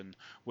attraction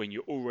when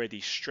you're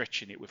already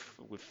stretching it with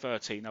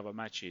 13 other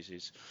matches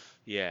is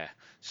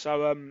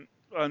so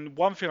and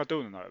one thing I do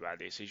want to know about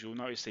this is you'll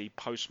notice the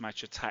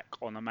post-match attack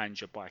on a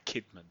manager by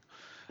Kidman.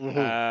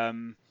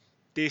 Mm-hmm.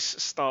 This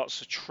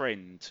starts a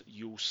trend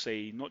you'll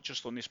see not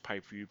just on this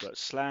pay-per-view but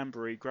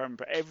Slamboree,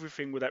 but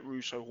everything with that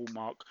Russo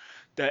hallmark,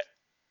 that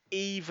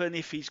even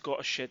if he's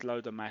got a shed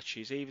load of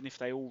matches, even if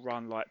they all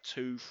run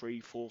 2, 3,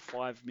 4,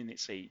 5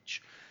 minutes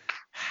each,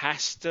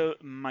 has to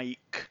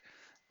make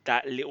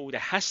that there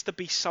has to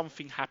be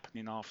something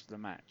happening after the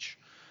match.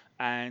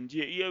 And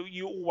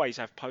you always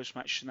have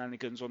post-match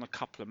shenanigans on a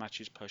couple of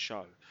matches per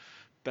show.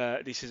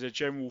 But this is a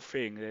general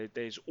thing.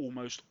 There's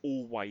almost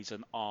always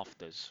an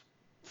afters.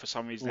 For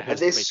some reason, there has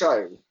to be. This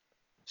show,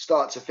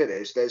 start to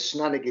finish, there's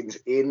shenanigans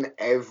in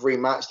every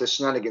match. There's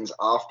shenanigans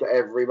after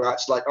every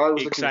match. I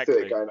was looking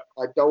through it going,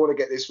 I don't want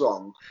to get this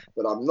wrong,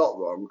 but I'm not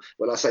wrong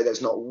when I say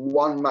there's not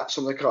one match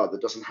on the card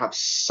that doesn't have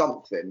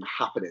something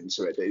happening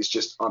to it that is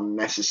just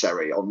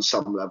unnecessary on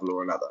some level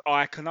or another.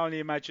 I can only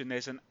imagine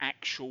there's an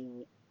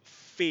actual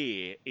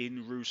fear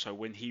in Russo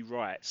when he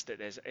writes that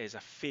there's a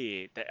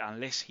fear that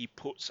unless he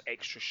puts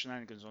extra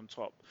shenanigans on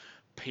top,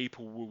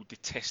 people will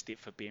detest it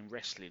for being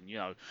wrestling.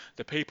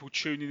 The people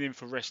tuning in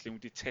for wrestling will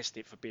detest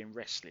it for being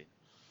wrestling.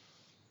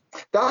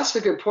 That's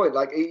a good point.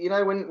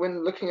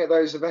 When looking at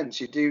those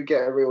events, you do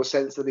get a real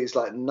sense that he's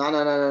like,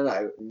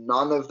 no,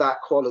 none of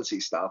that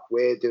quality stuff.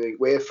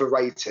 We're for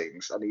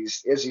ratings. And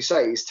he's, as you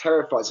say, he's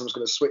terrified someone's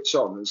going to switch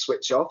on and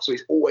switch off. So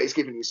he's always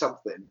giving you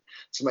something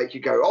to make you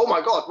go, oh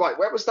my God, right,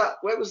 where was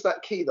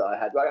that key that I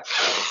had?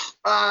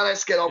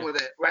 Let's get on with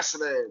it,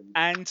 wrestling.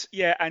 And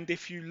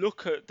if you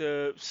look at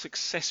the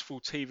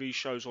successful TV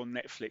shows on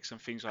Netflix and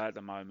things like that at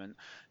the moment,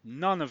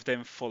 none of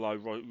them follow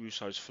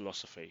Russo's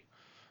philosophy.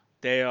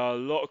 There are a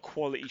lot of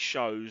quality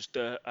shows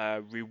that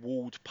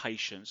reward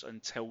patience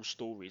and tell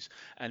stories,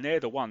 and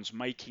they're the ones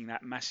making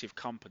that massive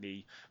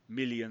company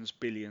millions,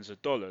 billions of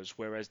dollars,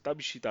 whereas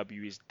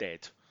WCW is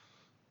dead.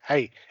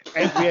 Hey,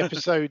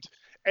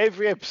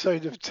 every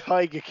episode of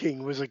Tiger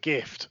King was a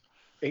gift.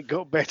 It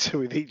got better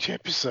with each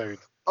episode.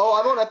 Oh,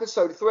 I'm on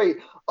episode 3.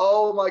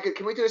 Oh my God,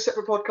 can we do a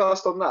separate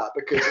podcast on that?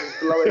 Because it's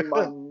blowing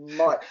my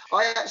mind.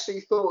 I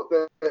actually thought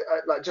that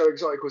Joe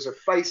Exotic was a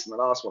face in the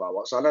last one I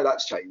watched. So I know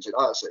that's changed.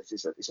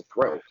 It's a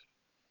thrill.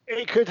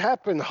 It could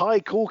happen. Hi,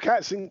 cool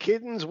cats and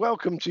kittens.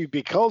 Welcome to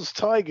Because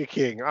Tiger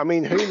King. I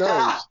mean, who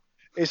knows?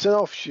 It's an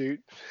offshoot.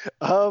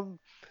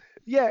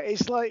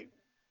 It's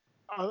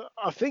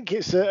I think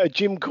it's a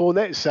Jim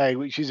Cornette saying,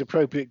 which is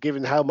appropriate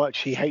given how much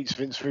he hates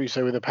Vince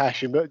Russo with a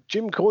passion. But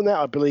Jim Cornette,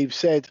 I believe,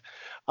 said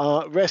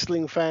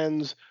wrestling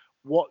fans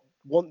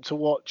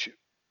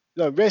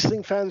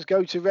wrestling fans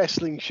go to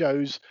wrestling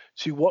shows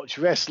to watch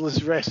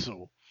wrestlers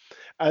wrestle.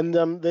 And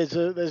there's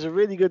a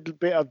really good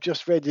bit I've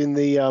just read in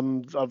the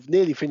I've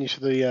nearly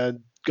finished the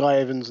Guy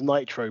Evans'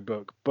 Nitro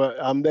book, but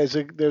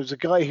there was a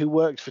guy who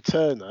worked for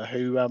Turner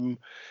who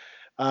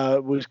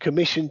was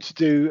commissioned to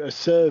do a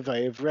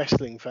survey of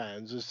wrestling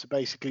fans as to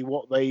basically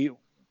what they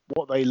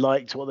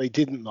liked, what they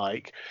didn't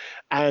like,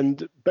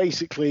 and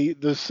basically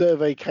the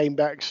survey came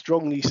back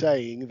strongly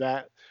saying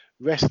that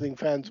wrestling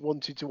fans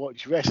wanted to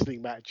watch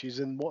wrestling matches,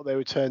 and what they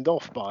were turned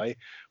off by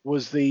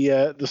was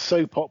the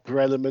soap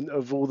opera element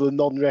of all the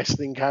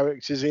non-wrestling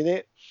characters in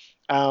it,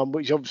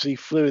 which obviously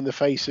flew in the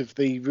face of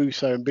the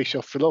Russo and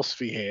Bischoff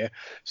philosophy here.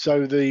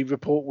 So the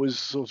report was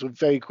sort of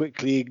very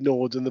quickly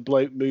ignored, and the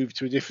bloke moved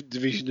to a different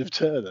division of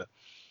Turner.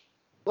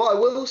 Well, I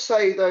will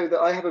say, though, that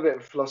I have a bit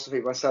of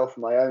philosophy myself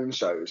in my own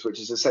shows, which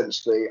is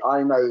essentially,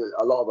 I know that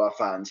a lot of our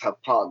fans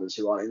have partners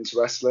who aren't into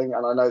wrestling,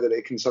 and I know that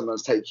it can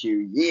sometimes take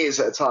you years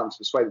at a time to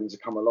persuade them to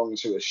come along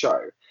to a show.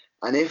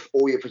 And if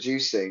all you're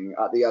producing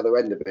at the other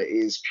end of it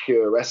is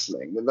pure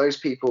wrestling, then those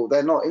people,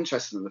 they're not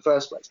interested in the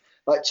first place.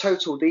 Like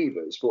Total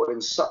Divas brought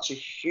in such a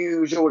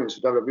huge audience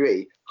for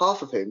WWE,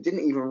 half of whom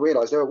didn't even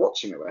realise they were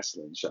watching a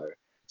wrestling show.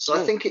 So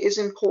I think it is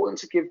important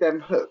to give them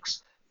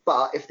hooks.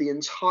 But if the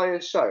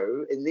entire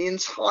show, in the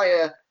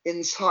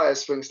entire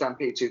Spring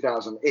Stampede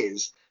 2000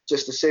 is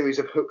just a series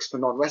of hooks for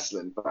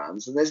non-wrestling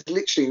fans, then there's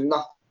literally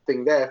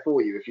nothing there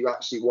for you if you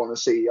actually want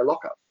to see a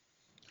lockup.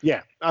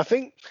 Yeah, I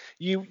think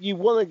you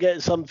want to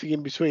get something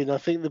in between. I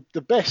think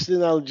the best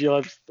analogy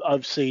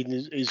I've seen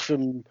is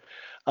from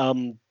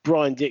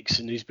Brian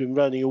Dixon, who's been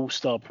running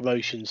All-Star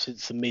Promotions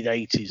since the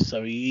mid-'80s,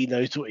 so he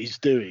knows what he's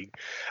doing,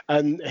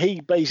 and he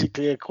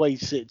basically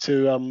equates it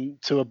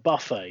to a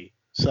buffet.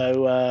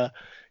 So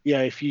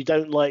if you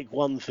don't like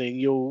one thing,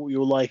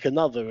 you'll like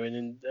another,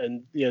 and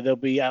there'll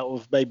be out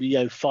of maybe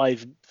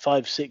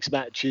 5-6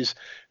 matches,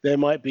 there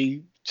might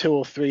be 2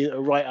 or 3 that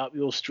are right up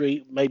your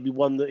street, maybe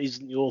one that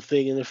isn't your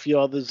thing, and a few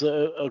others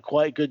that are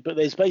quite good. But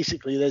there's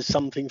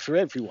something for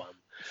everyone.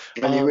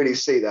 And you really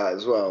see that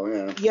as well,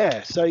 yeah.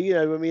 Yeah, so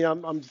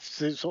I'm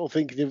sort of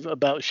thinking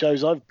about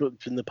shows I've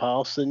booked in the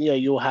past, and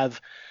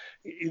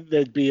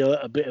there'd be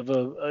a bit of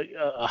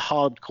a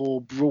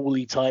hardcore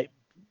brawly type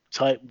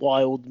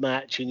wild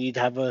match, and you'd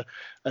have a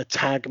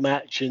tag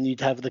match, and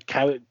you'd have the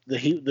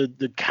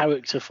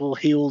characterful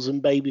heels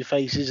and baby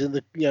faces,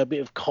 and a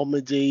bit of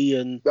comedy.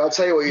 And I'll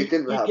tell you what you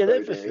didn't have. Get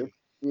everything.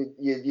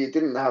 You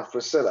didn't have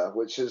Priscilla,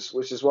 which is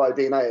why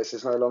Dean Ayers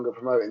is no longer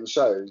promoting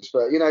shows.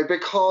 But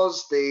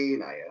because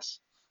Dean Ayers.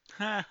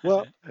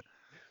 Well,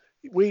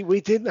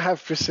 we didn't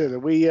have Priscilla.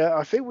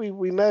 I think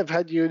we may have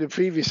had you in a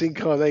previous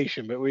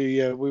incarnation, but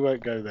we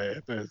won't go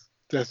there.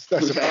 That's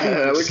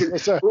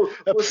a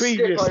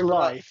previous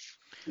life.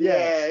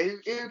 Yeah,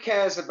 who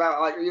cares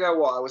about, you know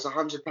what, I was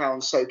 100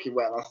 pounds soaking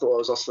wet and I thought I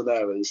was Austin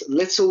Aries.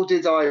 Little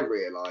did I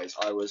realise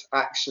I was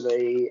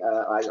actually,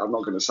 I'm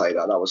not going to say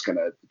that, that was going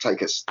to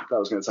take us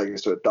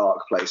to a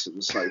dark place with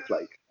the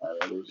snowflake.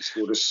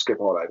 We'll just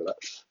skip on over that.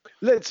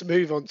 Let's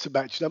move on to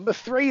match number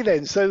 3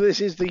 then. So this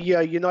is the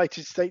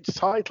United States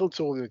title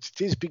tournament.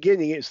 It is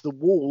beginning. It's the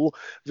Wall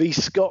v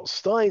Scott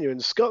Steiner.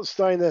 And Scott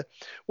Steiner,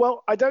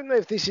 well, I don't know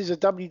if this is a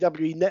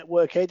WWE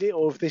Network edit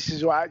or if this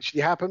is what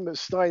actually happened, but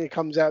Steiner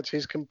comes out to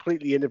his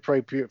completely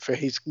inappropriate for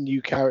his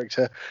new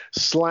character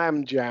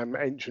Slam Jam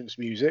entrance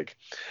music.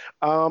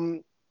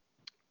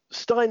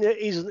 Steiner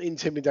isn't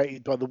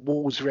intimidated by the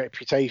Wall's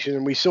reputation,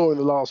 and we saw in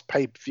the last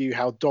pay-per-view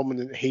how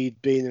dominant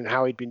he'd been and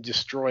how he'd been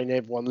destroying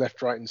everyone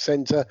left, right, and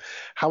centre.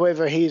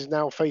 However, he is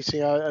now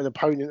facing an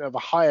opponent of a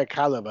higher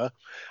calibre.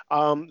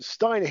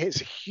 Steiner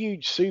hits a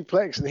huge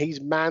suplex, and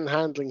he's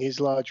manhandling his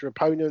larger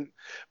opponent,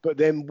 but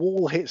then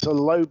Wall hits a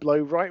low blow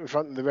right in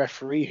front of the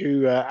referee,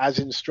 who, as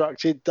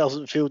instructed,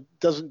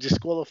 doesn't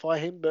disqualify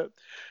him, but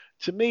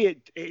to me,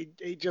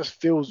 it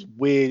just feels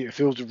weird. It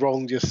feels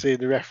wrong just seeing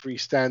the referee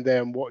stand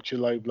there and watch a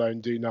low blow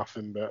and do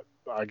nothing. But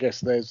I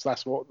guess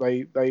that's what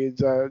they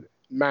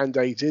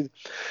mandated.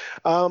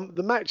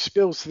 The match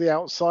spills to the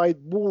outside.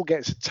 Wall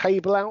gets a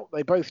table out.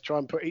 They both try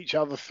and put each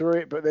other through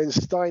it, but then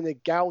Steiner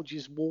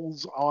gouges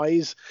Wall's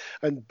eyes,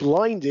 and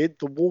blinded,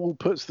 the Wall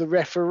puts the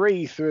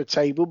referee through a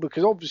table,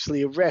 because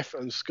obviously a ref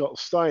and Scott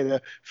Steiner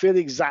feel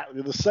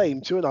exactly the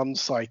same to an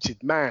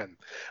unsighted man.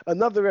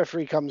 Another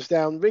referee comes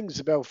down, rings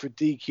the bell for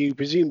DQ,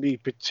 presumably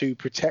to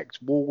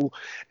protect Wall,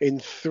 in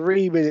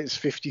 3 minutes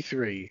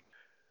 53.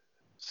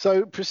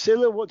 So,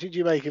 Priscilla, what did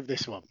you make of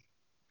this one?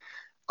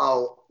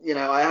 Oh,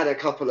 I had a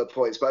couple of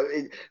points, but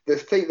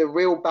the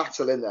real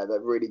battle in there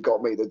that really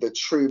got me, the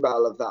true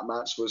battle of that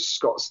match, was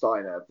Scott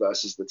Steiner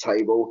versus the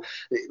table.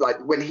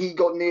 Like, when he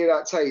got near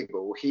that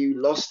table, he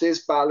lost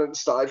his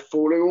balance, started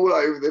falling all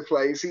over the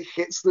place. He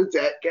hits the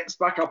deck, gets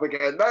back up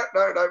again. No,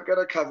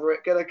 gonna cover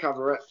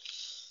it.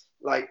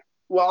 Like,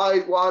 what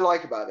I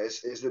like about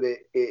this is that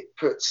it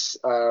puts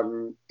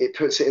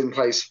it in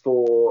place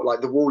for,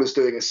 like, the Wall is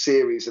doing a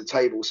series of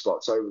table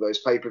spots over those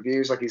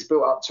pay-per-views. Like, he's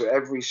built up to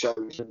every show,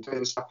 he's been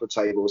doing stuff for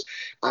tables,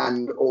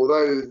 and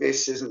although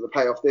this isn't the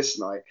payoff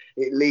this night,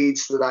 it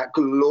leads to that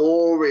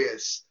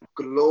glorious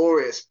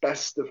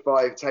best of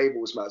 5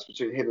 tables match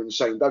between him and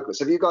Shane Douglas.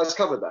 Have you guys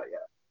covered that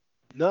yet?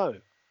 No.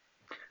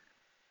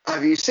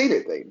 Have you seen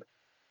it, Dean?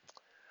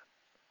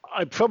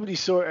 I probably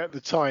saw it at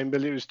the time,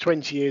 but it was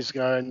 20 years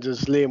ago, and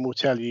as Liam will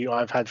tell you,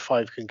 I've had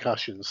 5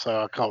 concussions,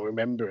 so I can't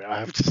remember it, I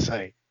have to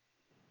say.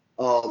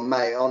 Oh,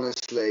 mate,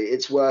 honestly,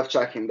 it's worth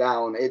tracking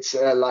down. It's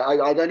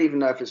I don't even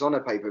know if it's on a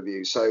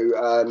pay-per-view.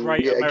 So,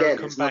 Great yeah, again,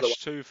 American it's another Bash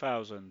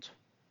 2000.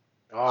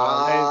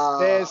 Oh,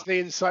 there's the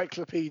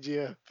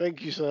encyclopedia.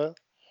 Thank you, sir.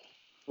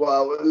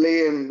 Well,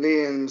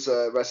 Liam's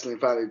a wrestling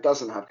fan who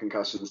doesn't have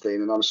concussions,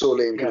 Dean, and I'm sure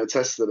Liam can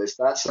attest to this.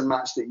 That's a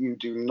match that you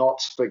do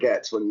not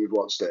forget when you've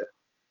watched it.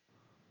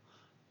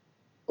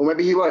 Or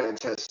maybe he won't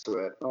attest to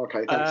it.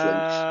 Okay, thanks,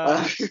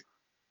 Liam.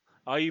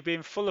 Are you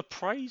being full of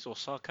praise or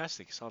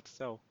sarcastic? It's hard to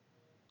tell.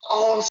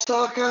 Oh,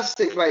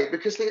 sarcastic, mate.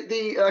 Because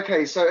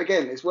okay, so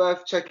again, it's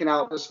worth checking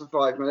out just for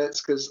 5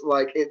 minutes because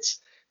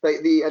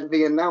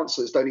the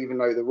announcers don't even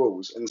know the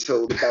rules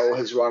until the bell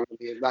has rung and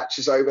the match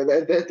is over.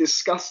 They're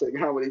discussing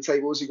how many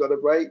tables you got to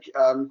break.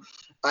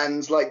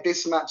 And like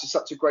this match is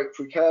such a great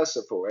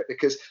precursor for it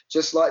because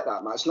just like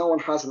that match, no one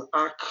has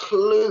a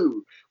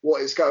clue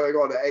what is going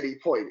on at any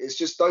point. It's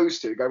just those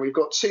two going, we've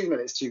got 2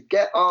 minutes to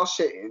get our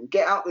shit in,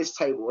 get out this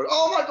table. And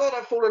oh my God,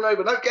 I've fallen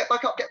over. No, get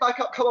back up.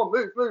 Come on,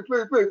 move.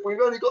 We've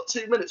only got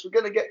 2 minutes. We're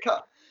going to get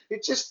cut.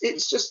 It's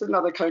just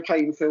another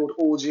cocaine-filled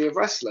orgy of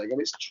wrestling,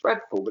 and it's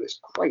dreadful, but it's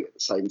great at the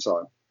same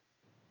time.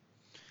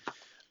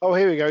 Oh,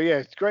 here we go.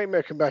 Yeah, Great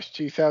American Bash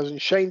 2000.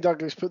 Shane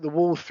Douglas put the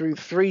wall through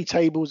 3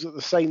 tables at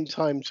the same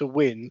time to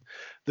win.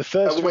 The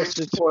first At which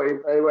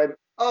point they went,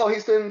 oh,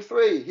 he's doing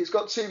 3. He's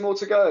got 2 more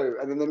to go,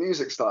 and then the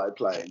music started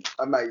playing.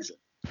 Amazing.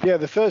 Yeah,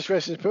 the first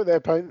wrestlers put their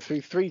opponent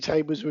through 3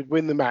 tables would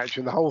win the match,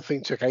 and the whole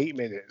thing took 8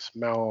 minutes.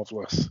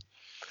 Marvelous.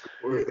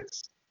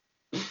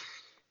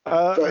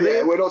 But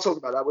yeah, we're not talking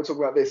about that. We're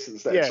talking about this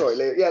instead. Yes. Sorry,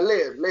 Liam. Yeah,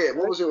 Liam,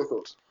 what was your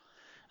thoughts?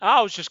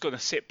 I was just going to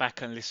sit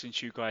back and listen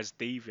to you guys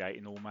deviate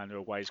in all manner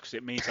of ways because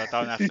it means I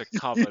don't have to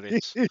cover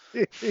this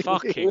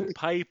fucking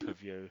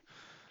pay-per-view.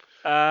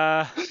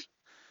 The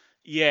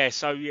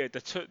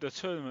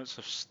tournaments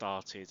have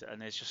started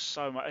and there's just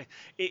so much.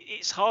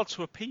 It's hard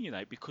to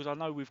opinionate because I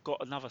know we've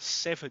got another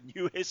 7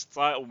 US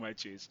title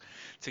matches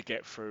to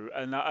get through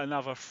and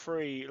another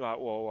 3,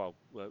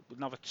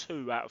 another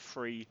 2 out of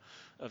 3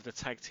 of the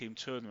tag team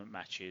tournament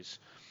matches.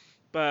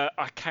 But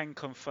I can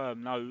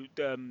confirm,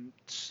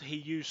 he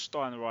used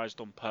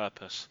Steinerized on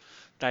purpose.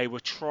 They were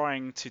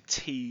trying to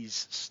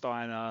tease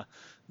Steiner,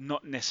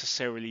 not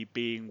necessarily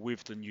being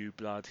with the New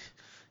Blood.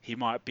 He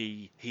might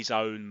be his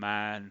own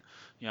man,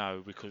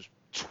 because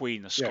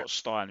tweener Scott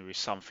Steiner is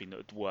something that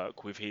would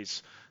work with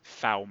his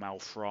foul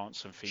mouth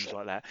France and things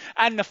like that.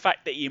 And the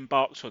fact that he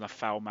embarked on a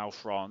foul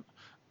mouth rant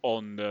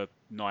on the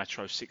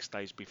Nitro 6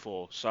 days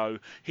before. So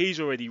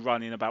he's already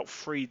running about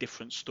 3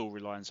 different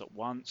storylines at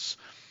once.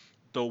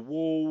 The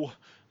Wall,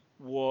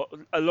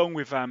 along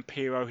with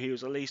Vampiro, he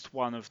was at least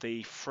one of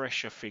the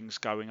fresher things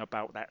going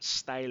about that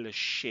stale as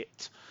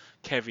shit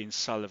Kevin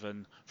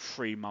Sullivan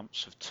 3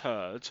 months of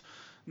turd.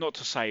 Not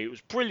to say it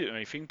was brilliant or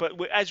anything, but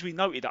as we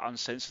noted at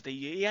Uncensored,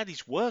 he had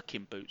his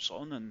working boots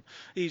on, and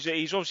he's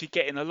obviously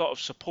getting a lot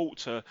of support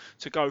to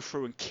go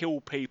through and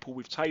kill people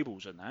with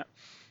tables and that.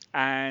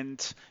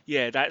 And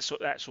yeah, that's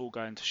all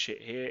going to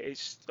shit here.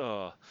 It's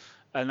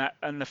And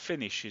the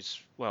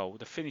finish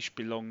the finish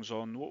belongs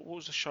on what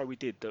was the show we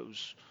did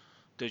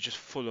they're just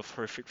full of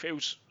horrific. It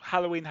was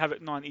Halloween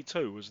Havoc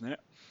 92, wasn't it?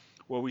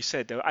 Where we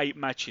said there were 8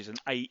 matches and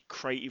 8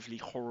 creatively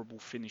horrible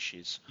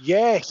finishes.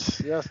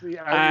 Yes,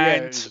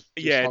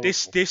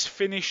 this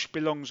finish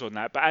belongs on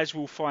that. But as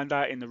we'll find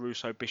out in the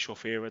Russo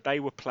Bischoff era, they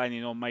were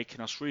planning on making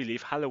us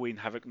relive Halloween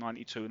Havoc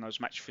 92 and those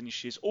match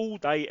finishes all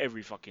day,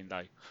 every fucking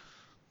day.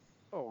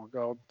 Oh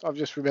God, I've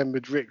just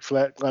remembered Rick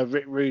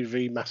Rude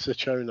v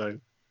Masachono.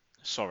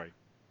 Sorry.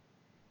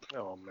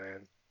 Oh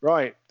man.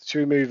 Right, should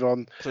we move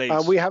on?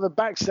 Please. We have a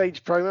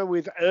backstage promo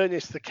with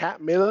Ernest the Cat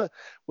Miller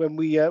when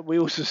we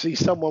also see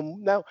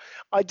someone. Now,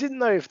 I didn't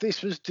know if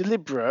this was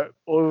deliberate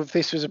or if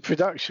this was a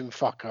production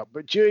fuck up,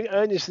 but during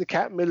Ernest the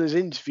Cat Miller's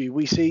interview,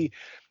 we see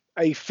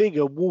a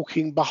figure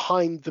walking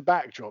behind the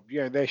backdrop,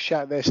 their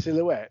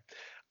silhouette,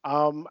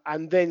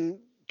 and then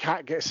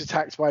Cat gets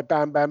attacked by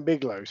Bam Bam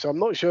Bigelow. So I'm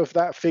not sure if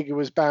that figure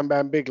was Bam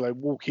Bam Bigelow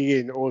walking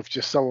in or if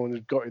just someone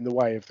had got in the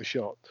way of the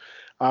shot.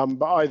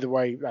 But either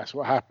way, that's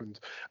what happened.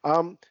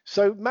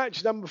 So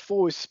match number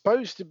 4 is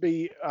supposed to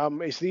be,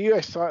 it's the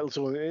US title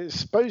tournament. It's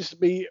supposed to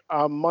be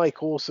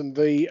Mike Awesome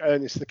v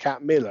Ernest the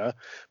Cat Miller,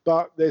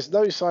 but there's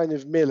no sign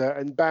of Miller,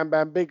 and Bam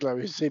Bam Bigelow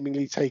has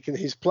seemingly taken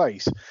his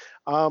place.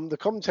 The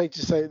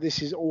commentators say that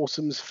this is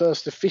Awesome's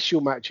first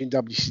official match in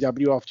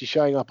WCW after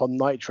showing up on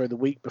Nitro the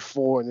week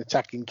before and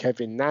attacking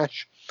Kevin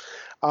Nash.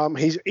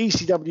 His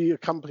ECW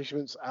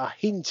accomplishments are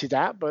hinted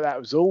at, but that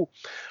was all.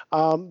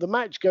 The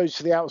match goes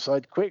to the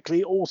outside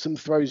quickly. Awesome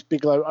throws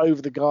Bigelow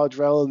over the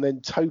guardrail and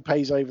then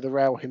topes over the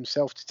rail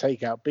himself to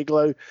take out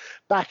Bigelow.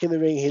 Back in the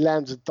ring, he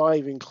lands a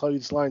diving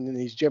clothesline and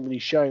is generally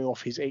showing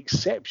off his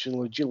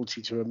exceptional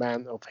agility to a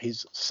man of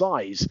his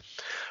size.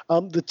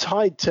 The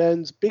tide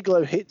turns.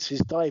 Bigelow hits his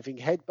diving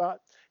headbutt.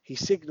 He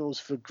signals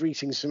for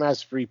greetings from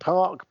Asbury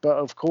Park, but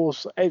of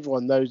course,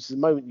 everyone knows the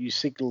moment you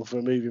signal for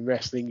a move in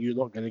wrestling, you're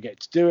not going to get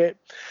to do it.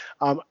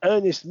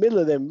 Ernest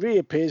Miller then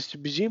reappears to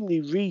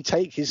presumably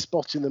retake his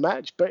spot in the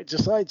match, but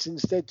decides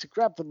instead to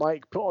grab the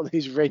mic, put on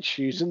his red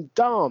shoes, and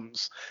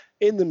dance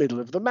in the middle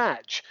of the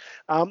match.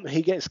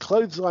 He gets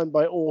clotheslined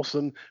by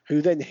Awesome,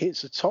 who then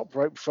hits a top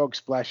rope frog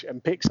splash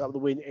and picks up the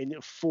win in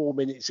 4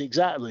 minutes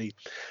exactly.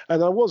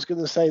 And I was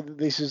going to say that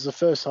this is the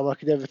first time I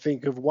could ever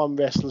think of one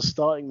wrestler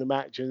starting the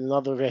match and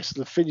another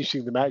wrestler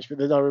finishing the match, but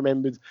then I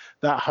remembered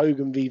that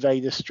Hogan v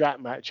Vader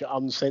strap match at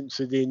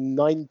Uncensored in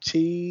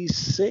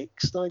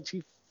 96,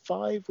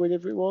 95,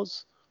 whatever it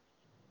was.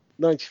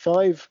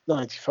 95.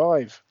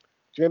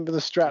 Do you remember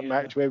the strap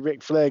match where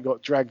Ric Flair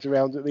got dragged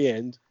around at the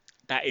end?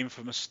 That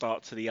infamous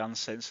start to the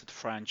Uncensored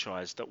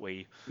franchise that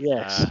we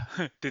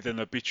did an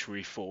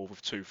obituary for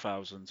with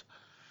 2000.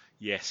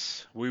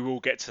 Yes, we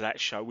will get to that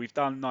show. We've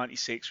done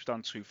 96, we've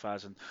done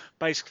 2000.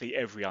 Basically,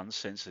 every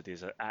Uncensored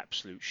is an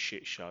absolute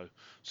shit show.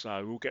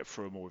 So we'll get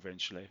through them all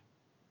eventually.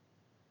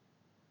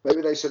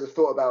 Maybe they should have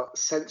thought about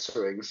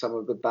censoring some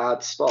of the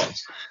bad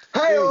spots.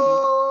 Hey,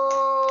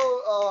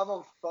 I'm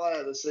on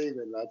fire this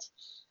evening, lads.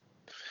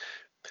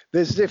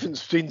 There's a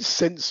difference between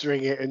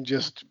censoring it and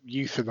just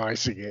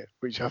euthanizing it,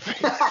 which I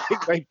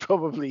think they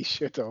probably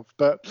should have.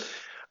 But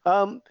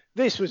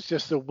this was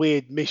just a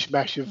weird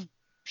mishmash of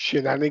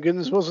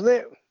shenanigans, wasn't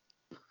it?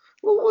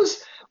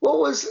 What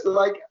was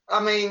like,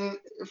 I mean,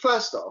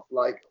 first off,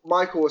 like,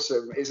 Mike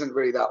Awesome isn't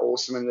really that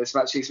awesome in this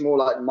match. He's more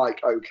like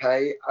Mike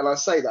Okay. And I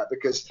say that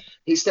because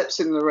he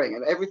steps in the ring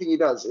and everything he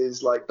does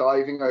is like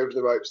diving over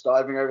the ropes,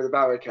 diving over the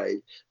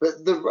barricade.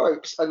 But the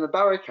ropes and the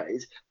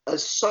barricades are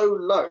so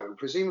low,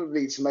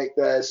 presumably to make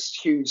their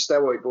huge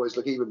steroid boys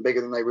look even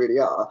bigger than they really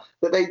are,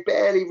 that they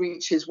barely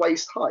reach his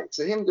waist height.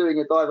 So him doing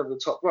a dive over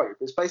the top rope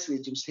is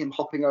basically just him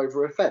hopping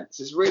over a fence.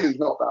 It's really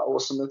not that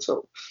awesome at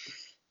all.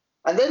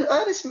 And then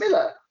Ernest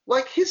Miller,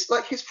 like his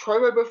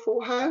promo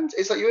beforehand,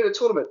 it's like, you're in a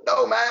tournament.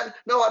 No, man,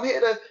 no, I'm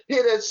here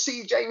to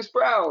see James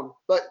Brown.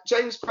 But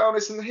James Brown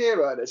isn't here,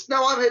 Ernest.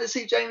 No, I'm here to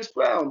see James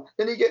Brown.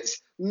 Then he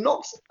gets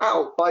knocked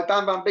out by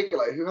Bam Bam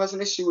Bigelow, who has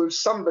an issue with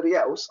somebody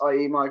else,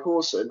 i.e. Mike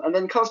Awesome, and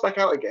then comes back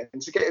out again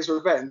to get his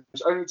revenge,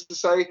 only to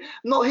say, I'm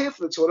not here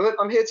for the tournament.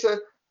 I'm here to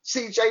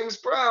see James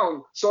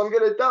Brown, so I'm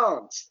going to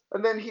dance.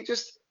 And then he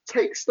just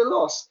takes the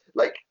loss.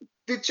 Like,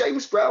 did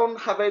James Brown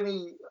have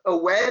any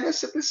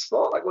awareness of this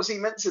spot? Like, was he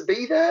meant to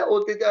be there,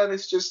 or did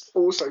Ernest just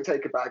also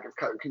take a bag of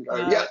coke and go,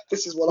 yeah,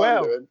 this is what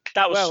I'm doing?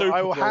 That was Super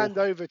I will Bowl. hand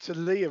over to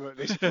Liam at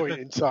this point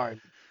in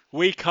time.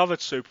 We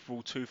covered Super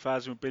Bowl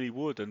 2000 with Billy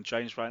Wood, and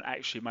James Brown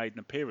actually made an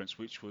appearance,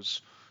 which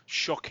was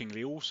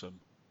shockingly awesome.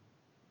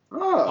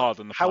 Oh.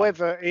 Pardon the pun.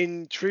 However,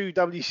 in true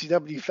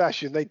WCW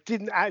fashion, they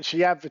didn't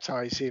actually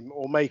advertise him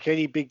or make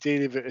any big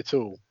deal of it at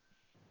all.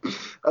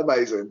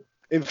 Amazing.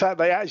 In fact,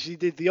 they actually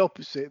did the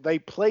opposite. They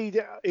played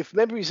it, if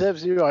memory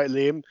serves me right,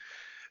 Liam,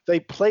 they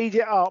played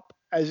it up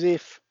as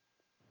if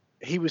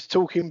he was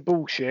talking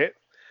bullshit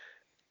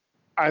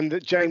and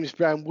that James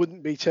Brown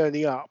wouldn't be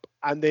turning up.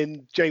 And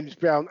then James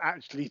Brown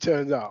actually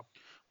turned up.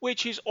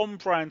 Which is on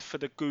brand for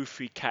the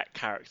goofy Cat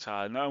character,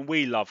 and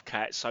we love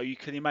Cat, so you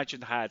can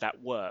imagine how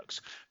that works.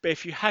 But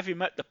if you have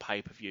him at the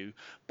pay-per-view,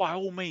 by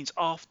all means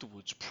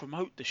afterwards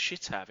promote the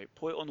shit out of it,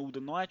 put it on all the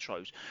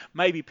nitros.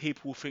 Maybe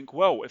people will think,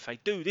 well, if they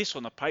do this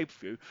on a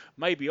pay-per-view,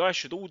 maybe I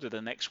should order the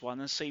next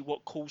one and see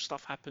what cool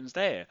stuff happens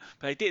there.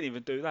 But they didn't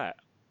even do that.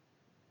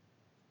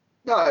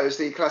 No, it was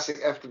the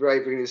classic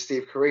FWA bringing in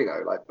Steve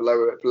Corino, like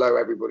below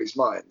everybody's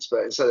minds.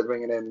 But instead of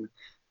bringing in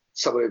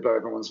somebody blow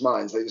everyone's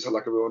minds, they just had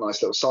like a real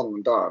nice little song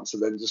and dance,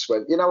 and then just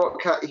went, you know what,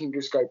 Kat, you can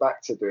just go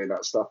back to doing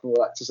that stuff, and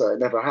we'll act as though it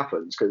never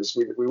happens, because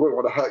we wouldn't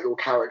want to hurt your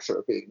character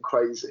of being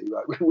crazy.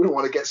 Like, we wouldn't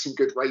want to get some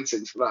good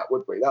ratings for that,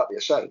 would we? That'd be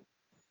a shame.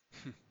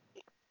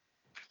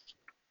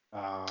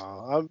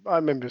 I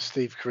remember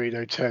Steve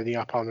Corino turning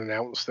up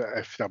unannounced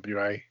at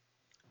FWA.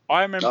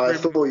 I remember. I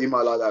thought you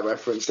might like that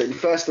reference. Then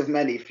first of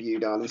many for you,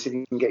 darling, so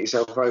you can get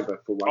yourself over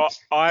for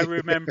once. I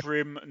remember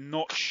him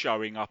not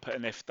showing up at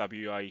an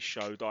FWA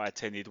show that I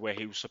attended where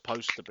he was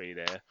supposed to be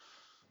there.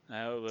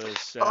 That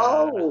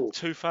was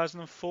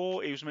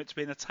 2004. He was meant to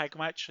be in a tag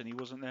match and he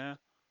wasn't there.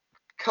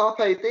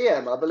 Carpe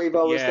Diem, I believe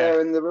I was there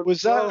in the room.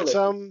 Was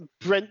that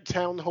Brent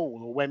Town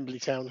Hall or Wembley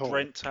Town Hall?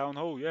 Brent Town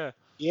Hall, yeah.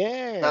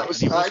 Yeah. That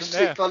was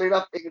actually, funny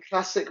enough, in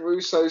classic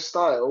Russo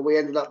style, we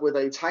ended up with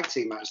a tag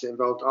team match that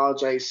involved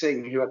RJ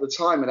Singh, who at the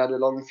time had a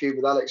long feud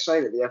with Alex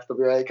Shane at the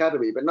FWA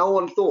Academy. But no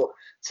one thought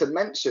to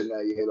mention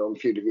their year-long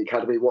feud with the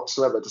Academy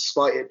whatsoever,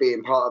 despite it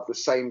being part of the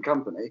same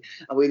company.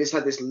 And we just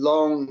had this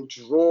long,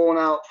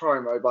 drawn-out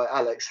promo by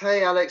Alex.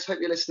 Hey, Alex, hope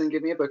you're listening.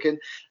 Give me a booking.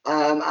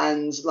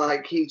 And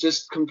like, he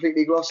just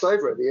completely glossed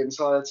over it the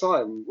entire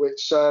time,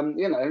 which,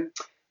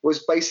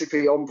 was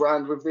basically on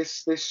brand with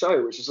this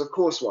show, which is, of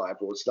course, why I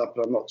brought it up,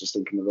 but I'm not just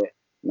thinking of it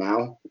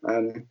now.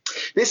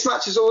 This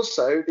match is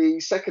also the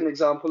second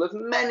example of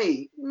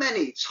many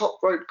top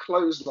rope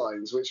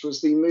clotheslines, which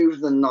was the move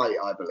of the night,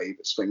 I believe,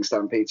 at Spring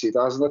Stampede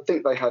 2000. I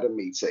think they had a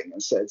meeting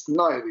and said,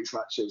 none of these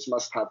matches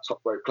must have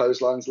top rope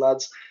clotheslines,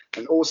 lads.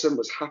 And Awesome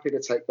was happy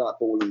to take that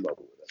ball and roll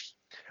with it.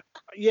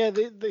 Yeah,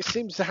 this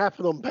seems to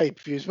happen on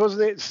pay-per-views,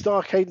 wasn't it?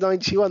 Starcade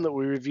 '91 that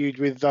we reviewed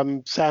with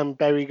Sam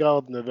Berry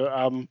Gardner.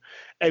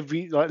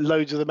 That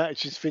loads of the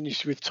matches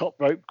finished with top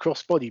rope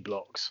crossbody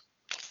blocks.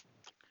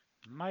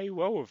 May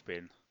well have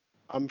been.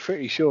 I'm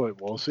pretty sure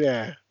it was.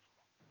 Yeah.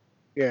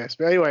 Yes,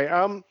 but anyway,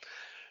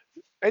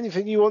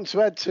 anything you want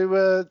to add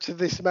to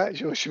this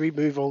match, or should we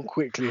move on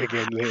quickly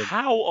again, Liam?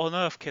 How on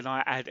earth can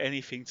I add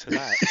anything to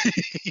that?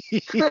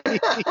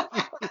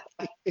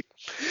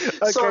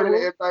 Okay, sorry,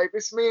 Liam, mate.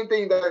 It's me and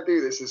Dean don't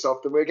do this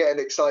often. We're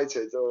getting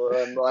excited, or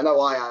I know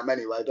I am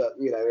anyway. But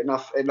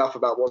enough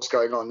about what's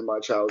going on in my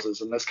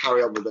trousers, and let's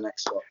carry on with the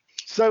next spot.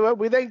 So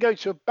we then go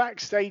to a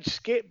backstage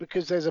skit,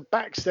 because there's a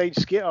backstage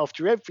skit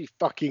after every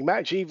fucking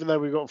match, even though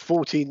we've got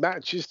 14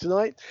 matches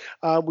tonight,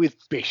 with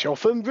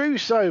Bischoff and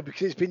Russo,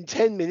 because it's been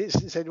 10 minutes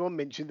since anyone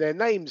mentioned their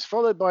names,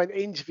 followed by an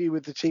interview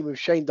with the team of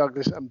Shane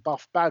Douglas and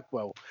Buff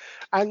Bagwell.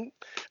 And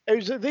it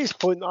was at this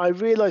point that I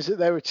realised that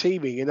they were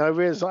teaming, and I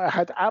realised that I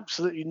had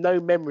absolutely no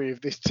memory of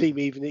this team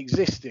even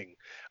existing.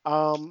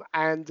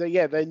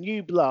 They're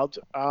new blood,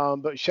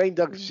 but Shane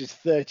Douglas is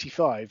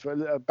 35.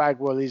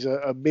 Bagwell is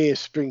a mere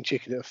spring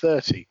chicken at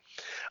 30.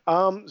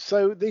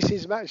 So this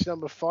is match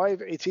number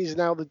 5. It is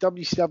now the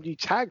WCW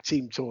Tag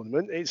Team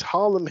Tournament. It's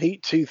Harlem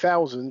Heat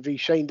 2000 v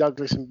Shane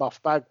Douglas and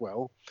Buff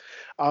Bagwell.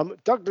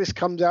 Douglas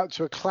comes out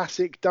to a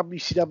classic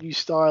WCW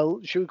style,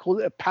 should we call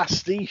it a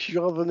pastiche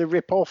rather than a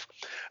rip-off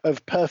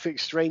of Perfect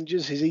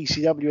Strangers, his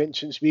ECW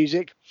entrance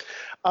music.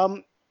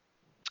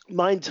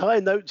 My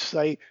entire notes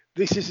say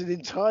this is an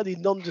entirely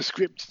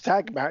nondescript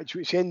tag match,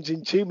 which ends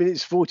in 2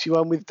 minutes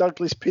 41 with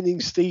Douglas pinning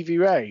Stevie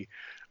Ray.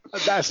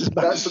 That's as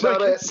much as I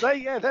can say.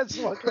 Yeah, that's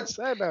what I can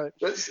say about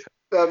it.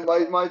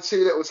 My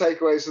two little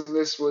takeaways from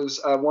this was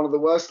one of the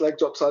worst leg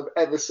drops I've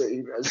ever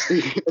seen,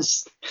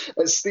 as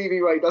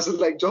Stevie Ray does a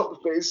leg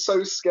drop, but is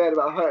so scared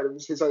about hurting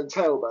his own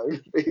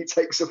tailbone that he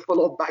takes a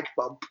full-on back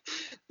bump,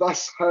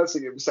 thus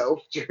hurting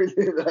himself during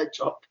the leg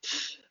drop.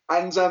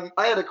 And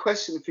I had a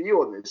question for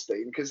you on this,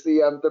 Dean, because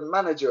the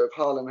manager of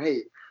Harlem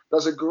Heat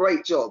does a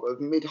great job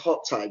of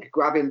mid-hot tag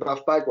grabbing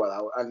Buff Bagwell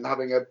out and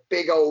having a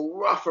big old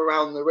rough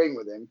around the ring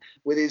with him,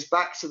 with his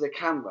back to the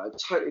camera,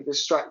 totally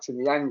distracting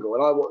the angle.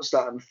 And I watched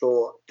that and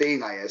thought,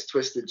 Dean Ayers,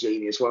 Twisted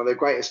Genius, one of the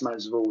greatest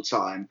managers of all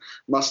time,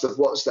 must have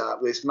watched that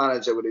with his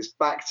manager with his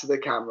back to the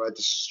camera,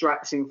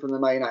 distracting from the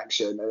main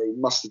action, and he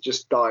must have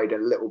just died a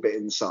little bit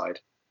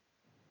inside.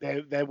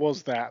 There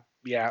was that,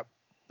 yeah.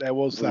 There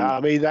was that.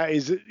 I mean, that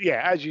is,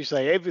 yeah, as you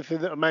say, everything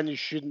that a manager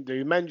shouldn't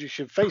do. Manager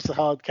should face the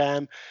hard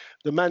cam.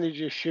 The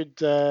manager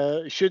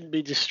shouldn't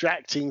be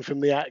distracting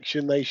from the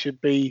action. They should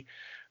be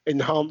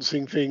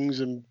enhancing things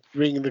and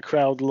bringing the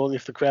crowd along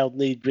if the crowd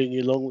need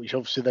bringing along, which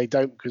obviously they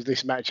don't, because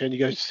this match only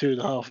goes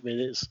 2.5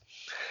 minutes.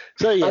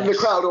 So yeah, and the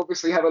crowd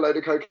obviously have a load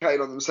of cocaine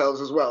on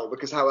themselves as well,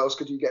 because how else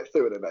could you get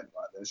through an event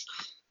like this?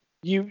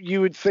 You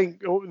would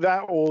think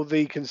that, or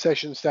the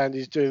concession stand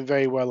is doing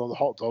very well on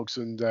hot dogs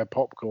and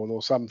popcorn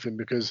or something,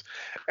 because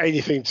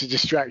anything to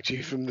distract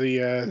you from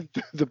the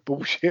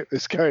bullshit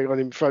that's going on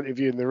in front of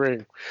you in the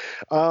ring.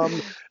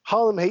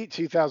 Harlem Heat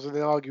 2000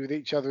 then argue with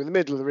each other in the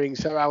middle of the ring.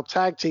 So our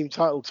tag team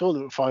title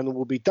tournament final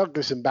will be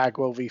Douglas and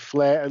Bagwell v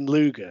Flair and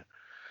Luger.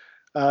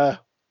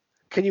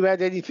 Can you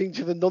add anything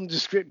to the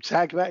nondescript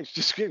tag match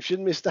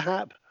description, Mr.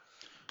 Happ?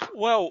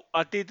 Well,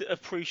 I did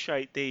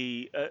appreciate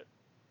the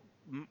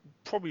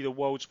probably the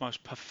world's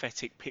most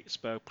pathetic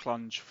Pittsburgh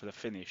plunge for the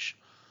finish,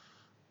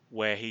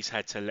 where he's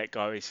had to let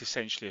go. It's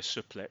essentially a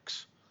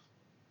suplex.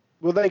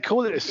 Well, they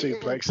call it a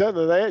suplex, don't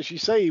they? They actually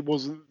say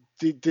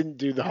he didn't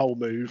do the whole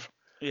move.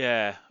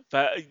 Yeah,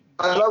 but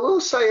and I will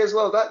say as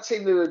well, that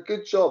team did a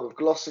good job of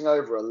glossing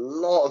over a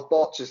lot of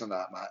botches in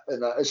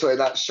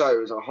that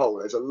show as a whole.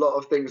 There's a lot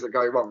of things that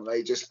go wrong.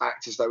 They just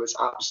act as though it's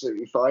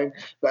absolutely fine.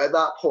 But at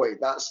that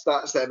point, that's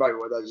their moment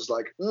where they're just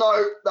like,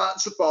 no,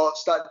 that's a botch.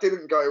 That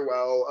didn't go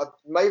well.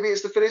 Maybe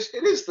it's the finish.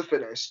 It is the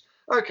finish.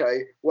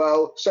 Okay,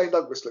 well, Shane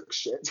Douglas looks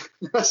shit.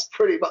 That's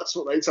pretty much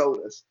what they told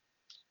us.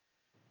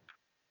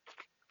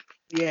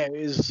 Yeah, it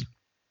is.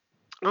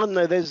 I don't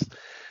know.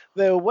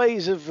 There are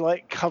ways of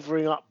like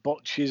covering up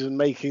botches and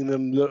making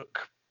them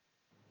look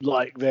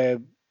like they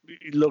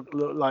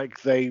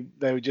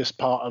were just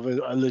part of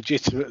a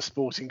legitimate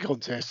sporting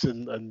contest,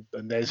 and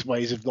there's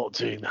ways of not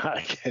doing that,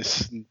 I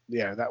guess. And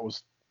yeah, that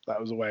was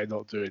a way of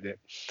not doing it.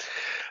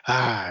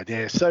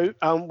 Dear. So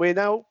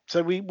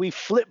we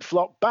flip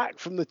flop back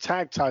from the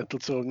tag title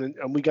tournament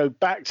and we go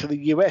back to the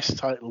US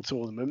title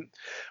tournament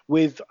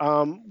with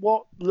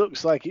what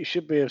looks like it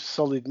should be a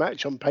solid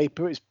match on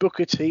paper. It's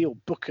Booker T, or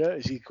Booker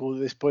as he called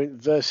at this point,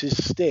 versus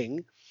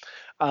Sting.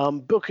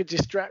 Booker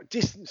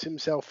distanced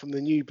himself from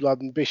the New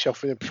Blood and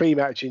Bischoff in a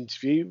pre-match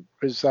interview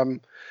because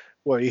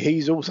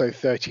he's also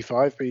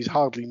 35, but he's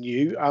hardly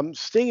new.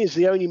 Sting is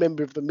the only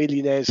member of the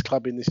Millionaires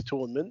Club in this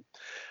tournament.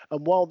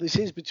 And while this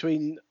is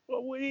between,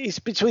 it's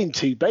between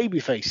two baby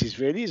faces,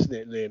 really, isn't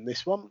it, Liam?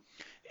 This one.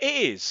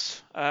 It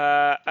is,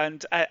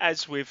 and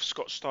as with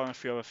Scott Steiner and a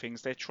few other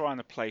things, they're trying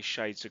to play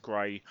shades of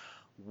grey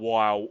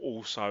while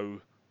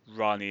also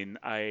running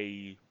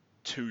a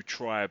two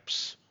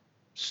tribes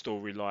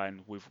storyline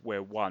with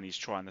where one is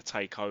trying to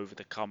take over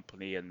the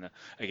company and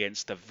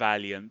against the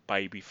valiant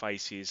baby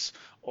faces,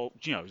 or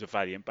the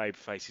valiant baby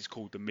faces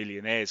called the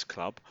Millionaires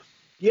Club.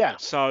 Yeah.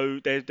 So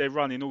they're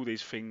running all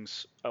these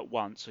things at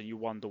once, and you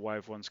wonder why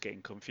everyone's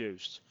getting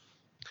confused.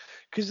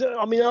 Because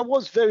I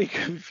was very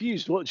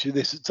confused watching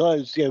this at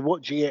times.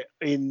 Watching it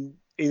in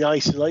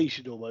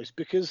isolation almost,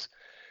 because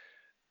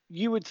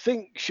you would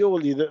think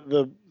surely that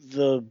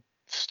the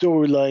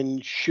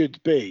storyline should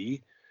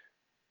be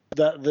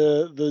that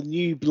the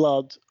new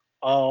blood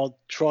are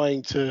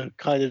trying to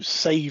kind of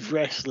save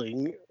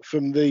wrestling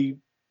from the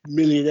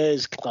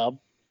Millionaires Club.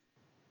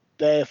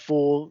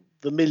 Therefore,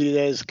 the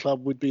Millionaires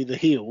Club would be the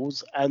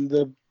heels, and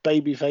the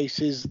baby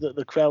faces that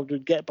the crowd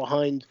would get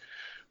behind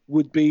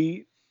would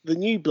be the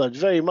new blood.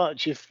 Very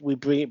much, if we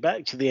bring it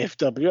back to the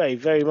FWA,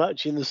 very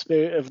much in the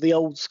spirit of the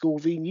old school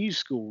v new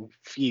school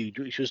feud,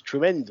 which was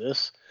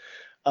tremendous,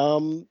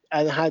 and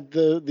had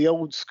the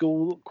old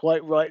school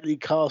quite rightly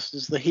cast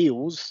as the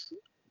heels,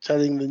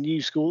 telling the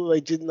new school that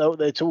they didn't know what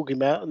they're talking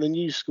about, and the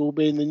new school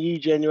being the new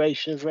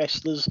generation of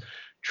wrestlers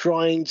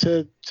trying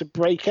to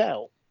break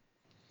out.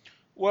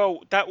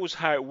 Well, that was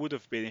how it would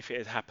have been if it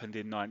had happened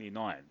in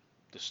 '99.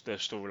 The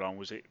storyline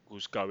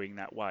was going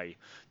that way.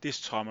 This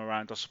time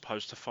around, I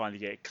suppose, to finally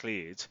get it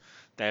cleared,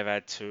 they've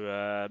had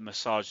to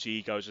massage the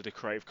egos of the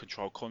creative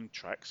control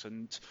contracts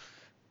and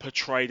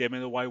portray them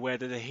in a way where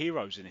they're the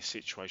heroes in this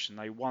situation.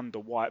 They wonder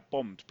why it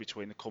bombed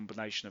between the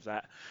combination of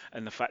that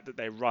and the fact that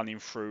they're running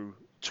through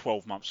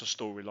 12 months of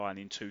storyline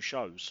in 2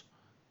 shows.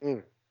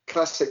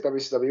 Classic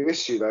WCW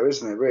issue, though,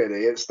 isn't it?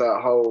 Really, it's that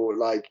whole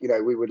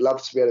we would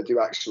love to be able to do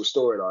actual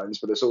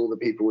storylines, but it's all the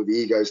people with the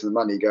egos and the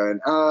money going,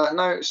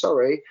 no,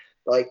 sorry.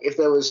 If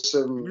there was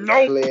some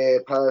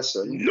clear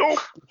person,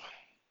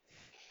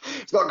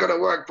 it's not gonna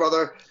work,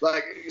 brother.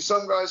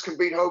 Some guys can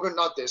beat Hogan,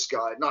 not this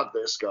guy, not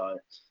this guy.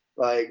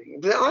 I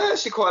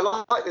actually quite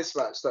like this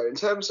match, though. In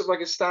terms of a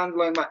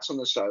standalone match on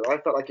the show, I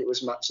felt like it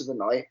was match of the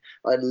night.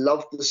 I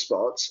loved the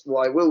spots.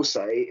 What I will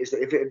say is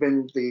that if it had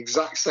been the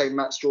exact same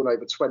match drawn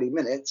over 20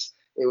 minutes,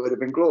 it would have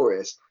been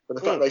glorious. But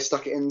the fact they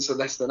stuck it into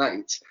less than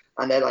 8,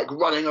 and they're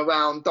running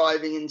around,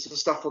 diving into the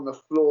stuff on the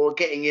floor,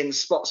 getting in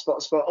spot.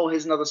 Oh,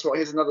 here's another spot,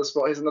 here's another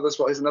spot, here's another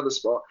spot, here's another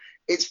spot.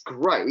 It's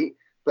great,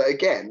 but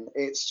again,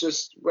 it's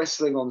just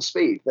wrestling on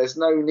speed. There's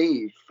no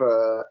need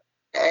for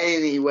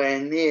anywhere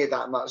near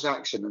that much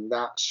action in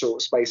that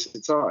short space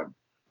of time.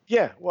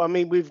 Yeah, well,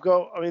 we've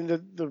got,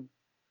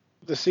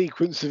 the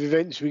sequence of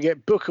events. We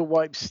get Booker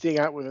wipes Sting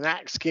out with an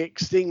axe kick.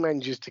 Sting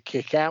manages to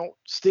kick out.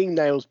 Sting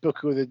nails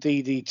Booker with a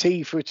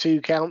DDT for a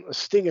 2 count. A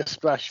Stinger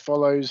splash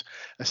follows.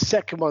 A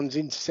second one's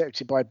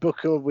intercepted by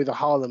Booker with a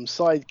Harlem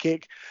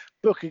sidekick.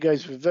 Booker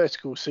goes for a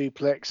vertical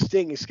suplex.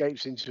 Sting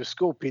escapes into a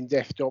Scorpion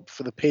Death Drop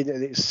for the pin,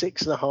 and it's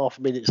 6.5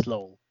 minutes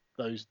long.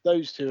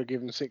 Those two are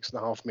given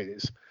 6.5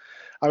 minutes.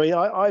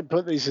 I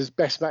put this as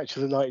best match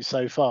of the night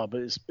so far,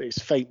 but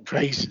it's faint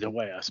praise in a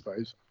way, I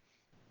suppose.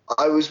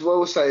 I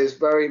will say it's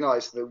very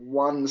nice, the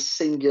one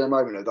singular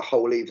moment of the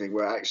whole evening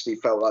where I actually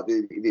felt like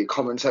the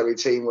commentary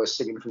team were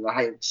singing from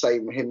the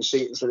same hymn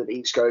sheet instead of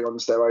each going on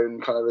to their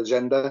own kind of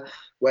agenda,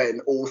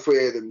 when all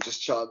 3 of them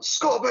just chant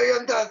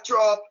Scorpion Death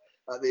Drop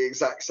at the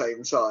exact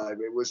same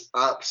time. It was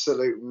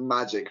absolute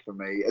magic for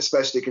me,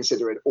 especially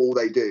considering all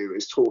they do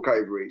is talk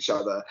over each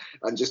other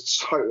and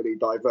just totally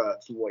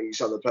divert from what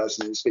each other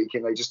person is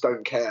speaking. They just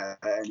don't care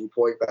at any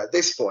point, but at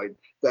this point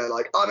they're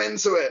like, I'm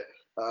into it.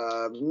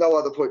 No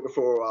other point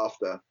before or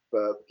after,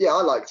 but yeah,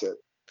 I liked it.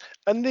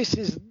 And this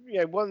is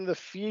one of the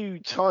few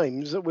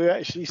times that we're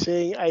actually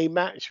seeing a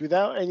match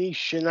without any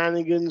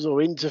shenanigans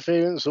or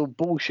interference or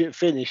bullshit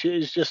finish. It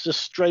is just a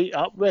straight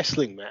up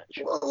wrestling match.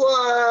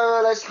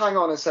 Well, let's hang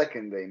on a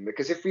second then,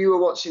 because if you were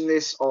watching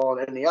this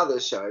on any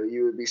other show,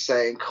 you would be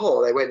saying,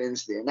 cool, they went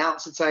into the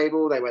announcer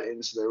table, they went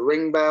into the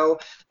ring bell,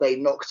 they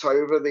knocked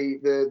over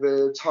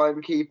the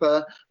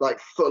timekeeper,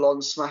 full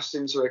on smashed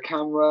into a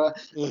camera.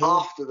 Mm-hmm.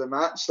 After the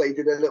match, they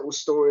did a little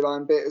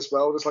storyline bit as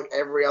well, just like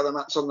every other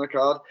match on the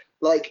card.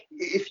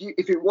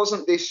 If it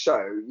wasn't this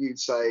show, you'd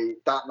say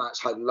that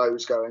match had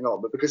loads going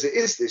on, but because it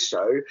is this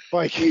show,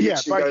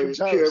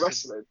 pure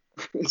wrestling.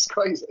 It's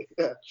crazy.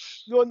 Yeah.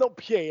 No, not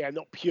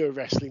pure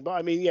wrestling,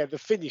 but the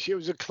finish. It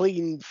was a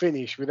clean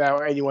finish without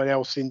anyone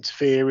else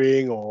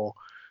interfering or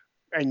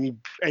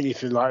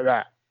anything like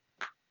that.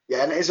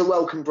 Yeah, and it's a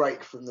welcome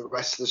break from the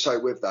rest of the show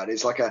with that.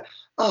 It's like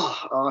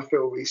I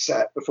feel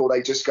reset before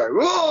they just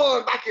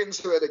go, back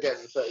into it again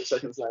 30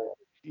 seconds later.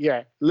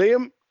 Yeah.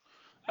 Liam?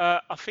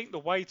 I think the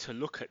way to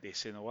look at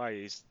this in a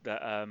way is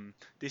that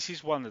this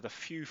is one of the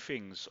few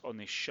things on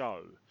this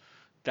show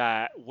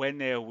that when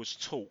there was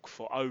talk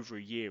for over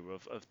a year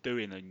of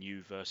doing a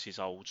new versus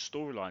old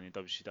storyline in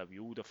WCW,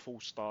 all the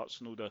false starts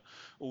and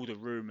all the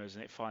rumours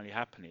and it finally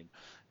happening,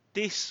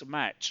 this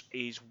match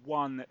is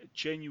one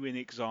genuine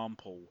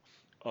example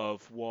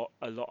of what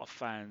a lot of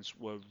fans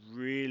were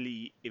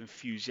really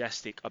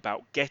enthusiastic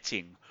about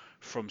getting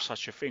from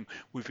such a thing.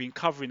 We've been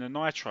covering the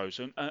Nitros,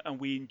 and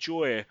we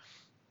enjoy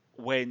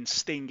when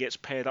Sting gets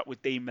paired up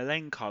with Dean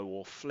Malenko,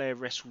 or Flair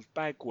wrestles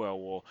Bagwell,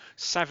 or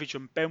Savage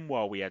and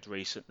Benoit we had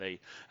recently,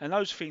 and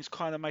those things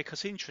kind of make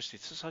us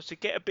interested. So to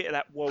get a bit of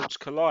that Worlds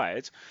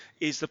Collide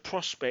is the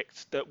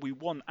prospect that we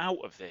want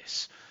out of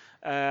this.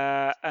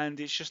 And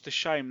it's just a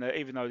shame that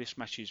even though this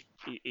match is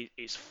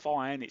it's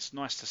fine, it's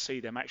nice to see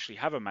them actually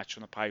have a match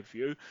on a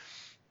pay-per-view.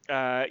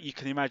 You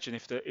can imagine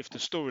if the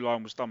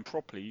storyline was done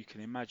properly, you can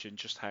imagine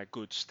just how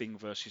good Sting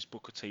versus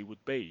Booker T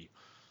would be.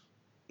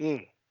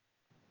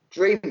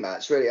 Dream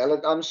match, really.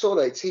 I'm sure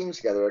they teamed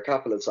together a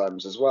couple of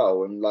times as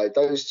well, and like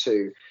those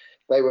two,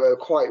 they were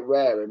quite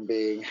rare in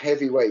being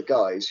heavyweight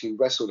guys who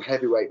wrestled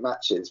heavyweight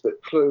matches,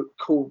 but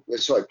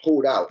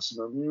pulled out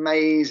some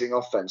amazing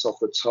offense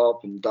off the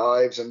top and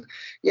dives, and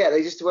yeah,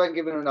 they just weren't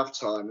given enough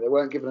time. They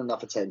weren't given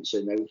enough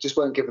attention. They just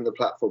weren't given the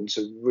platform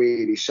to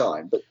really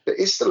shine. But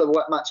it's still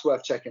a match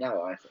worth checking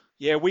out, I think.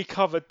 Yeah, we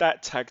covered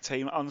that tag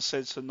team,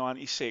 Uncensored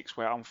 96,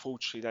 where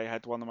unfortunately they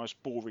had one of the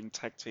most boring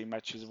tag team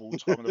matches of all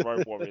time with the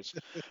Road Warriors.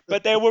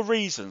 But there were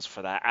reasons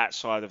for that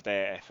outside of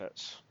their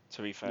efforts,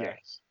 to be fair.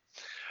 Yes.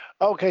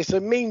 Okay, so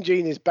Mean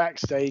Gene is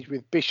backstage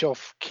with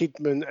Bischoff,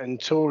 Kidman,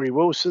 and Tori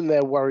Wilson.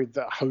 They're worried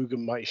that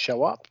Hogan might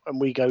show up, and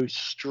we go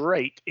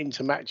straight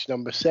into match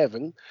number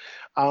 7,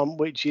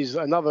 which is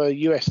another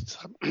US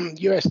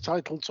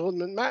title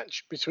tournament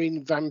match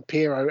between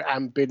Vampiro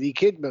and Billy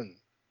Kidman.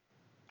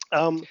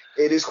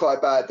 It is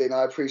quite bad, Dean.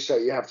 I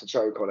appreciate you have to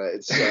choke on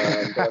it. It's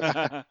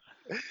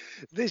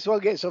This one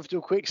gets off to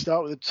a quick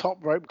start with a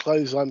top rope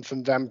clothesline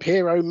from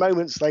Vampiro.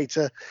 Moments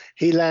later,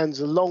 he lands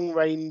a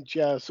long-range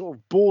sort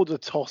of border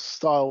toss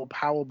style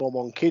powerbomb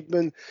on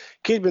Kidman.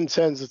 Kidman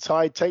turns the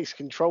tide, takes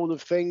control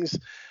of things.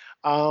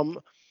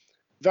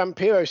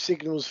 Vampiro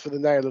signals for the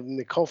nail in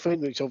the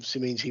coffin, which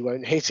obviously means he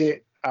won't hit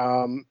it.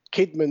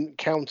 Kidman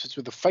counters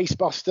with a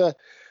facebuster.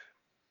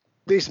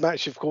 This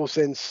match, of course,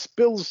 then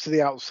spills to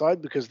the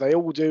outside, because they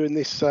all do in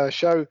this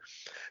show.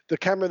 The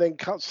camera then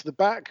cuts to the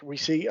back. We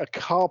see a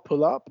car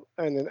pull up,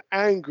 and an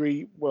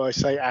angry, well, I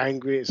say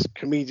angry, it's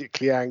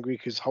comedically angry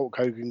because Hulk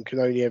Hogan can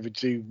only ever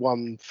do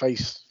one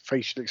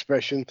facial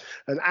expression.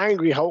 An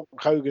angry Hulk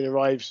Hogan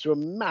arrives to a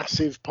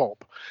massive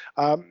pop.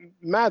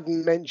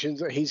 Madden mentions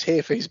that he's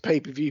here for his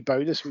pay-per-view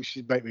bonus, which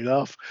should make me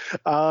laugh.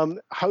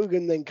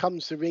 Hogan then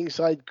comes to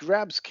ringside,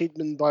 grabs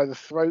Kidman by the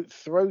throat,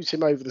 throws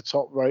him over the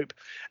top rope,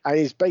 and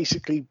is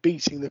basically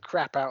beating the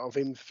crap out of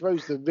him,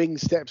 throws the ring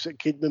steps at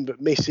Kidman but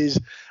misses,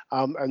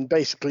 and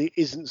basically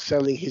isn't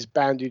selling his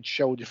bandaged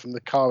shoulder from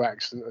the car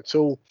accident at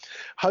all.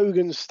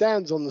 Hogan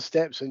stands on the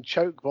steps and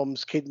choke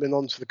bombs Kidman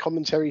onto the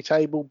commentary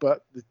table,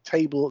 but the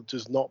table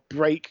does not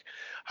break.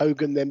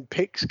 Hogan then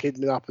picks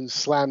Kidman up and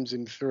slams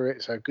him through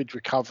it, so good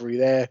recovery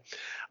there.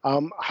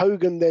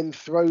 Hogan then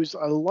throws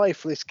a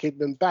lifeless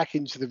Kidman back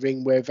into the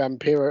ring, where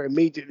Vampiro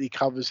immediately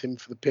covers him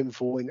for the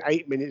pinfall in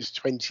 8 minutes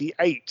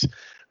 28.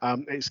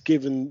 It's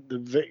given the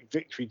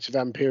victory to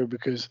Vampiro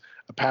because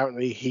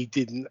apparently he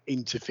didn't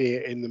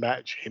interfere in the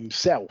match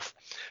himself.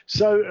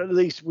 So at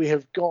least we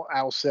have got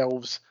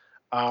ourselves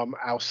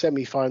our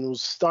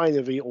semi-finals,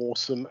 Steiner v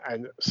Awesome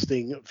and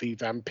Sting v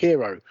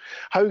Vampiro.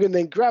 Hogan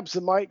then grabs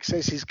the mic,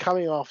 says he's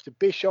coming after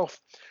Bischoff.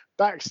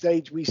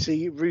 Backstage, we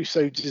see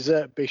Russo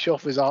desert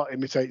Bischoff as art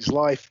imitates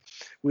life.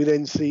 We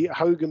then see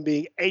Hogan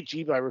being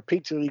edgy by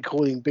repeatedly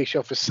calling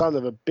Bischoff a son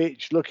of a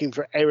bitch, looking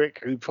for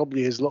Eric, who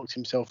probably has locked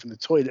himself in the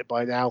toilet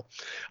by now.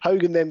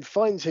 Hogan then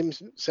finds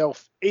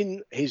himself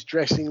in his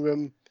dressing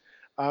room.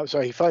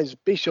 He finds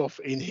Bischoff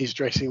in his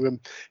dressing room.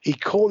 He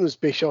corners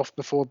Bischoff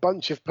before a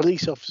bunch of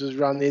police officers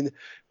run in,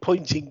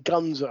 pointing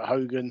guns at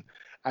Hogan,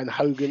 and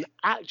Hogan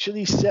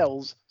actually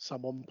sells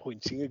someone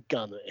pointing a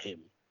gun at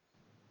him.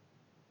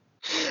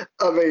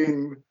 I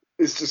mean,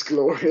 it's just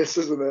glorious,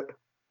 isn't it?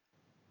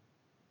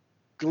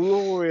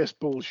 Glorious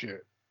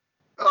bullshit.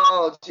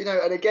 Oh, do you know,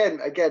 and again,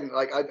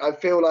 like I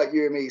feel like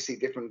you and me see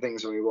different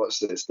things when we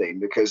watch this thing,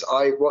 because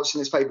I watching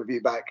this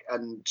pay-per-view back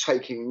and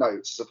taking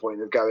notes as a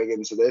point of going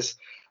into this,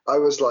 I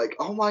was like,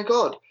 oh my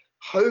God,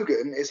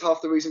 Hogan is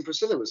half the reason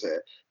Priscilla was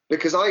here.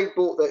 Because I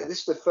bought this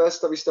is the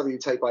first WCW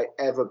tape I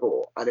ever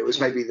bought, and it was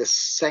maybe the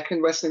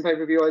second wrestling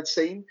pay-per-view I'd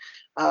seen.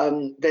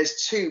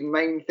 There's two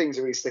main things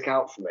that really stick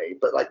out for me,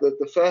 but like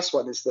the first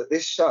one is that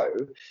this show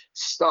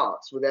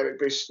starts with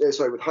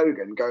with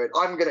Hogan going,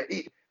 "I'm gonna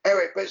eat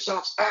Eric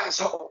Bischoff's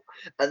asshole,"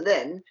 and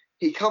then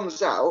he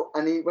comes out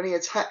and when he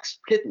attacks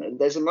Kidman,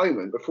 there's a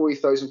moment before he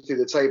throws him through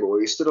the table where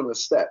he stood on the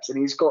steps and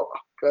he's got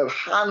a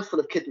handful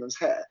of Kidman's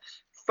hair,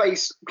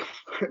 face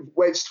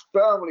wedged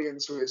firmly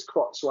into his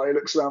crotch, while he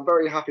looks around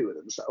very happy with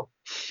himself.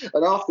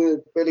 And after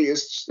Billy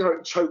is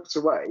choked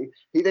away,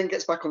 he then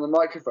gets back on the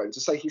microphone to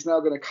say he's now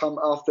going to come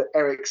after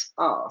Eric's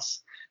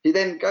ass. He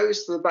then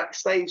goes to the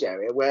backstage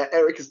area where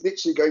Eric is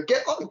literally going,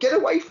 get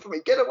away from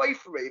me, get away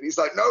from me. And he's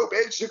like, no,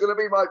 bitch, you're going to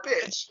be my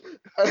bitch.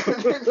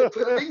 And then the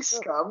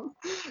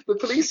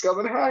police come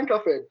and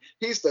handcuff him.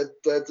 He's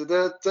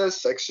the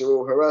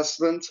sexual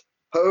harassment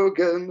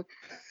Hogan.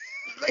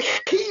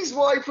 he's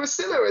why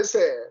Priscilla is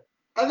here.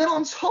 And then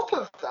on top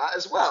of that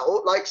as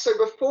well, like, so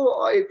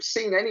before I'd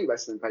seen any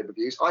wrestling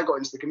pay-per-views, I got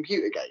into the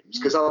computer games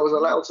because I was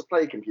allowed to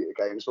play computer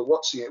games, but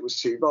watching it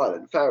was too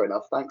violent. Fair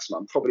enough. Thanks,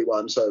 Mum. Probably why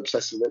I'm so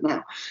obsessed with it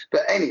now.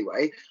 But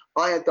anyway,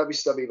 I had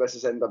WCW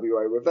versus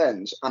NWO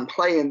Revenge, and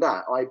playing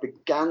that, I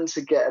began to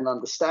get an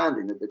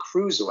understanding that the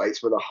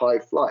cruiserweights were the high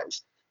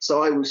flyers.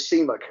 So I was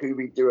seeing like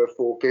Hoovy do a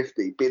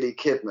 450, Billy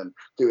Kidman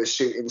do a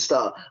shooting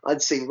star.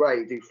 I'd seen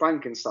Ray do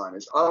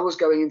Frankensteiners. I was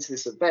going into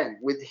this event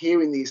with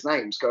hearing these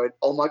names going,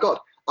 oh my God,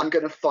 I'm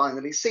going to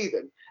finally see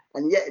them.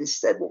 And yet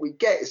instead what we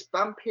get is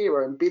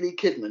Vampiro and Billy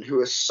Kidman,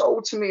 who are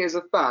sold to me as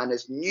a fan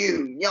as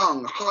new,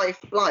 young, high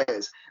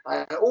flyers.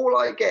 And all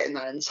I get in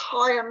that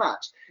entire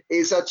match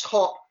is a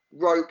top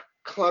rope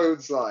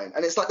clothesline.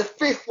 And it's like the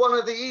fifth one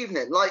of the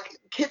evening. Like,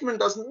 Kidman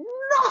does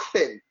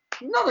nothing.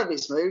 None of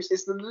his moves.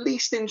 It's the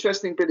least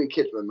interesting Billy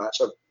Kidman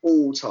match of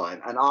all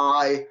time, and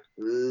I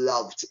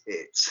loved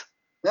it.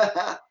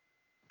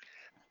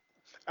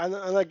 And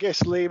I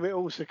guess, Liam, it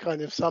also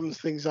kind of sums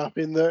things up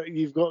in that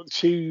you've got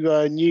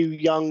two new,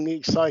 young,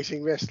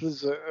 exciting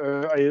wrestlers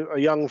that a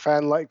young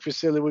fan like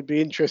Priscilla would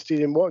be interested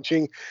in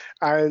watching,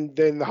 and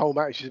then the whole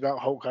match is about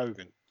Hulk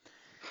Hogan.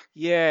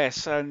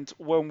 Yes, and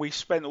when we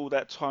spent all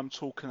that time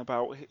talking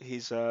about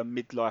his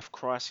midlife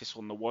crisis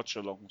on the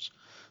watch-alongs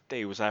that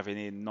he was having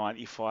in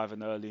 '95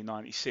 and early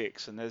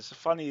 '96, and as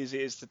funny as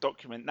it is to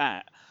document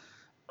that,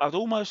 I'd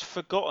almost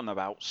forgotten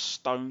about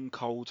Stone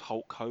Cold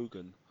Hulk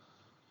Hogan.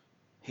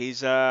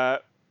 His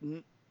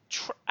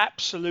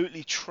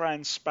absolutely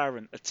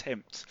transparent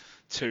attempt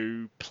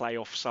to play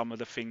off some of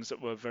the things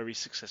that were very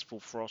successful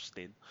for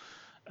Austin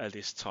at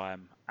this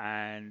time,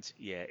 and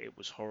yeah, it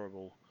was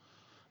horrible.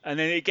 And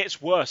then it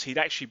gets worse. He'd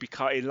actually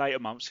become, in later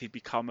months, he'd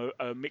become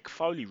a Mick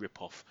Foley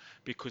ripoff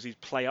because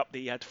he'd play up that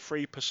he had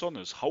three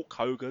personas: Hulk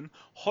Hogan,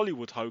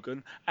 Hollywood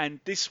Hogan, and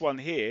this one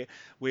here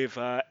with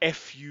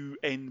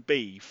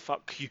FUNB,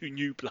 fuck you,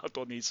 New Blood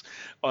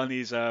on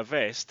his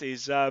vest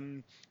is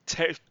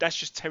that's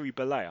just Terry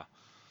Bollea.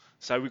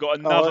 So we got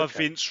another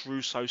Vince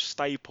Russo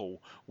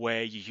staple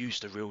where you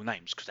use the real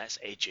names because that's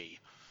edgy.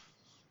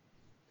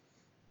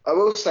 I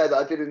will say that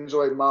I did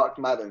enjoy Mark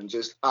Madden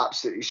just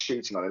absolutely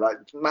shooting on it. Like,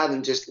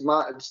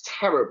 Madden's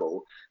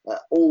terrible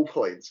at all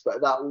points,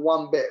 but that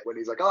one bit when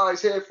he's like, oh,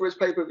 he's here for his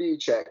pay-per-view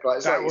check.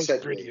 Like, that was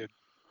brilliant.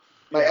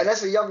 Mate, and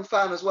as a young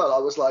fan as well, I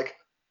was like,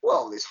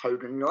 well, this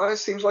Hogan guy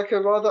seems like a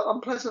rather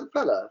unpleasant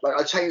fella. Like,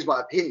 I changed my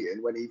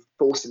opinion when he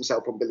forced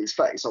himself on Billy's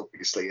face,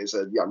 obviously, as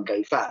a young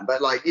gay fan.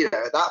 But, like, you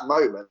know, at that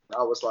moment,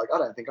 I was like, I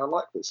don't think I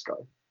like this guy.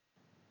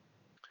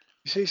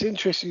 See, it's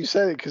interesting you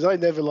said it because I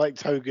never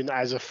liked Hogan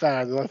as a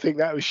fan, and I think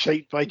that was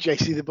shaped by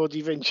JC the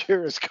Body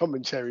Ventura's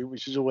commentary,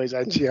 which was always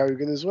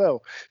anti-Hogan as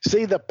well.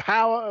 See the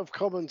power of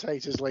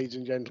commentators, ladies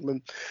and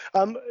gentlemen.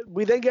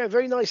 We then get a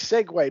very nice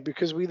segue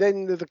because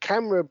the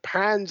camera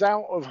pans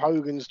out of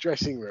Hogan's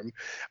dressing room,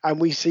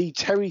 and we see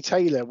Terry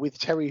Taylor with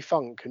Terry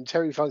Funk, and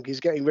Terry Funk is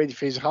getting ready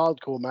for his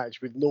hardcore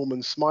match with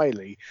Norman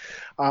Smiley.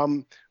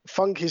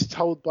 Funk is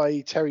told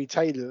by Terry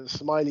Taylor that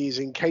Smiley is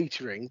in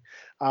catering.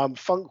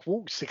 Funk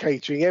walks to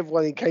catering.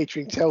 Everyone in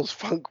catering tells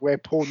Funk where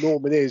poor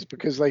Norman is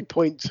because they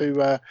point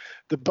to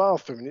the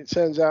bathroom. And it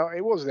turns out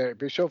it wasn't Eric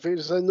Bischoff. It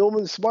was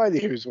Norman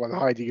Smiley who was the one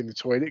hiding in the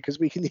toilet because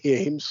we can hear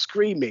him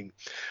screaming.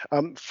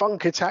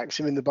 Funk attacks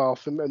him in the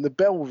bathroom and the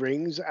bell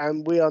rings.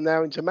 And we are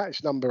now into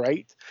match number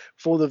 8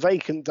 for the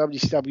vacant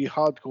WCW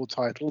Hardcore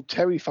title,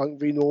 Terry Funk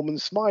v Norman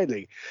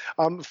Smiley.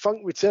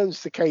 Funk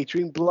returns to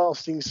catering,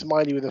 blasting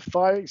Smiley with a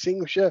fire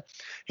extinguisher.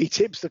 He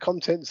tips the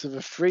contents of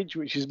a fridge,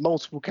 which is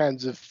multiple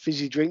cans of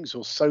fizzy drinks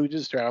or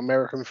sodas to our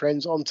American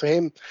friends, onto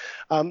him.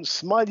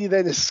 Smiley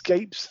then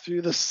escapes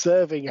through the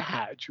serving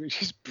hatch,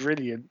 which is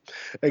brilliant,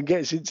 and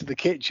gets into the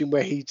kitchen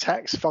where he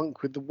attacks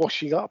Funk with the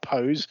washing up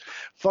hose.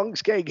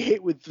 Funk's getting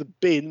hit with the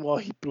bin while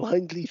he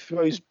blindly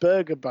throws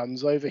burger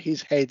buns over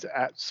his head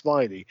at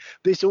Smiley.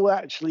 This all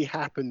actually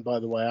happened, by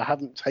the way. I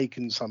haven't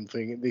taken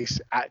something.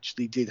 This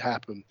actually did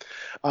happen.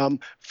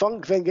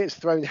 Funk then gets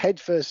thrown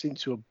headfirst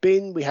into a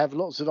bin. We have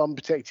lots of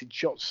unprotected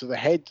shots to the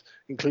head,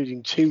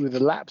 including 2 with a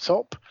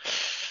laptop,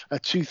 a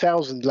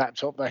 2000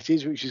 laptop that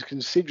is, which is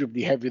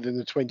considerably heavier than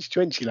the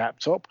 2020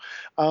 laptop.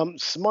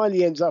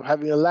 Smiley ends up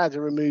having a ladder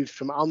removed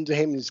from under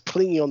him and is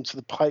clinging onto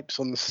the pipes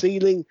on the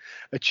ceiling.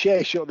 A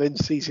chair shot then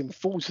sees him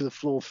fall to the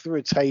floor through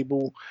a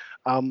table.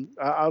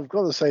 I've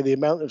got to say the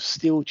amount of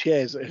steel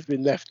chairs that have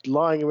been left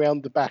lying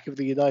around the back of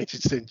the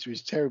United Centre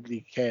is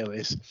terribly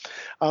careless.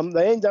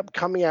 They end up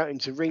coming out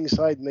into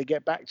ringside and they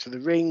get back to the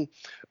ring.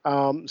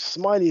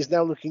 Smiley is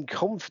now looking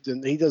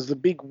confident. He does the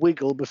big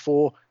wiggle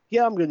before,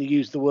 I'm going to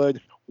use the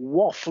word,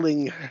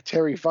 waffling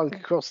Terry Funk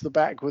across the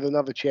back with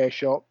another chair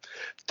shot.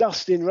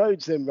 Dustin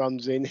Rhodes then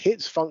runs in,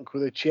 hits Funk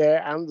with a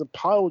chair and the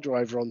pile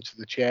driver onto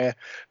the chair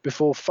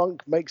before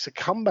Funk makes a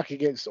comeback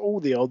against all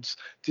the odds,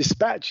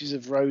 dispatches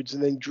of Rhodes,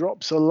 and then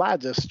drops a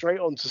ladder straight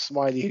onto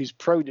Smiley, who's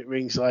prone at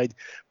ringside,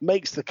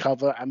 makes the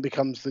cover and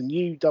becomes the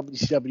new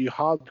WCW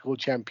Hardcore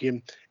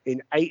Champion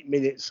in 8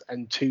 minutes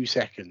and 2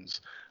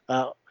 seconds.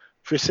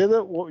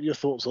 Priscilla, what were your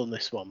thoughts on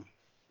this one?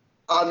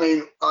 I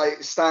mean, I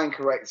stand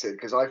corrected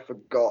because I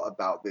forgot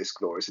about this,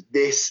 Glorious.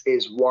 This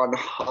is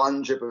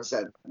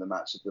 100% the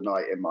match of the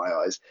night in my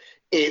eyes.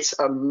 It's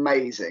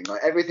amazing.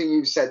 Like everything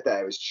you've said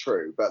there is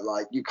true, but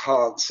like you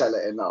can't sell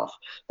it enough.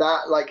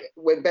 That like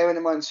when bearing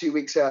in mind 2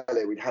 weeks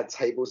earlier we'd had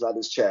tables,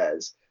 ladders,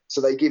 chairs. So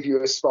they give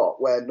you a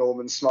spot where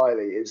Norman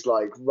Smiley is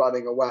like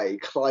running away,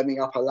 climbing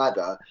up a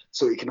ladder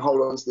so he can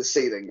hold on to the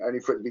ceiling, only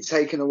for it to be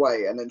taken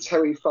away. And then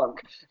Terry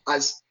Funk,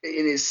 as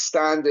in his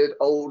standard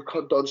old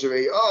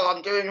dodgery, oh,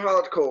 I'm doing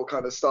hardcore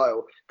kind of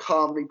style,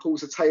 calmly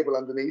pulls a table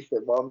underneath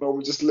him while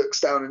Norman just looks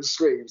down and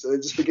screams and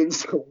then just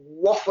begins to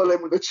waffle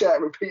him with a chair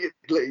repeatedly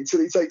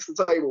until he takes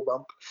the table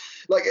bump.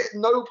 Like at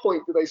no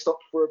point do they stop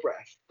for a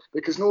breath,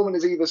 because Norman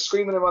is either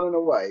screaming and running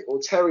away or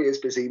Terry is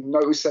busy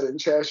no-selling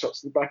chair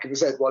shots to the back of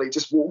his head while he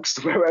just walks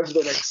to wherever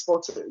the next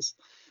spot is.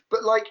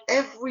 But like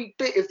every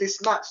bit of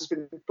this match has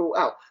been thought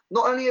out.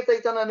 Not only have they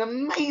done an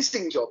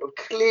amazing job of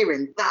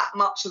clearing that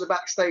much of the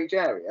backstage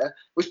area,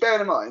 which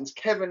bearing in mind,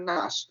 Kevin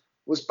Nash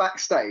was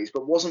backstage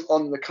but wasn't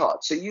on the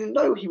card. So you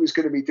know he was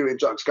going to be doing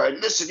jokes going,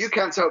 listen, you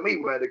can't tell me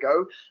where to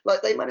go.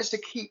 Like they managed to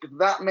keep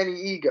that many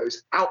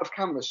egos out of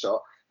camera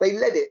shot. They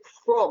led it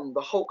from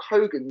the Hulk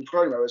Hogan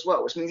promo as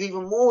well, which means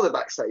even more of the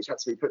backstage had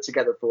to be put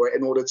together for it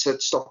in order to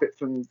stop it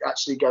from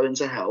actually going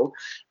to hell.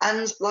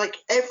 And like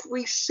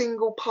every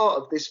single part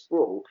of this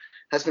brawl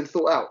has been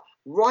thought out,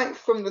 right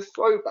from the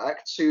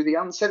throwback to the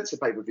Uncensored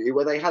pay-per-view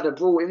where they had a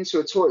brawl into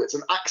a toilet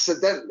and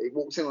accidentally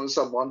walked in on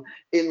someone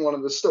in one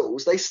of the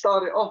stalls. They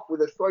started off with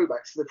a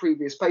throwback to the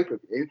previous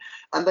pay-per-view,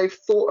 and they've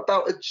thought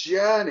about a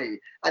journey.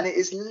 And it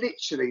is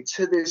literally,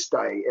 to this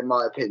day, in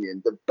my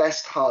opinion, the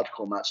best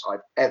hardcore match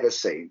I've ever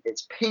seen.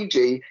 It's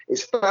PG,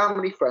 it's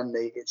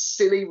family-friendly, it's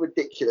silly,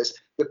 ridiculous.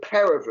 The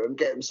pair of them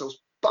get themselves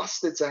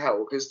busted to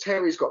hell because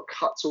Terry's got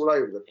cuts all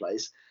over the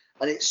place.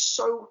 And it's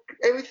so,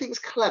 everything's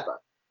clever.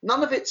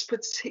 None of it's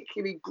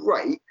particularly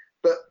great,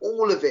 but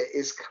all of it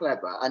is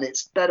clever, and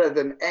it's better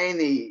than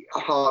any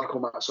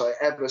hardcore match I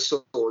ever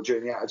saw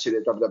during the Attitude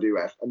at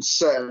WWF, and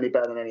certainly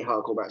better than any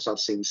hardcore match I've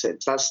seen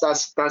since.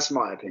 That's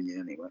my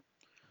opinion anyway.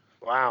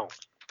 Wow.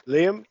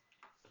 Liam?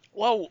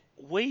 Well,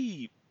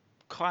 we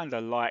kind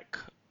of like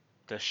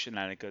the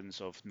shenanigans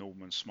of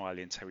Norman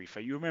Smiley and Terry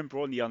Funk. You remember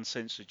on the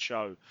Uncensored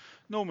show,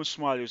 Norman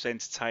Smiley was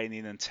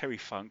entertaining and Terry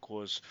Funk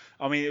was.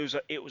 I mean,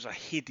 it was a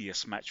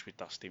hideous match with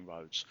Dustin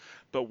Rhodes,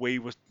 but we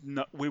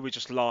were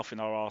just laughing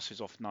our asses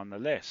off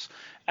nonetheless.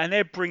 And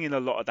they're bringing a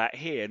lot of that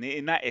here, and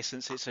in that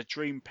essence, it's a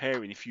dream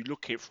pairing if you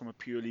look at it from a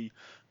purely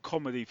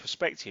comedy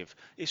perspective.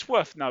 It's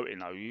worth noting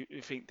though. You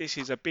think this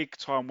is a big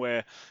time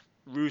where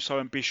Russo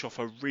and Bischoff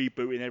are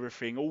rebooting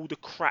everything. All the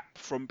crap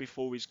from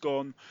before is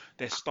gone.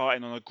 They're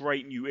starting on a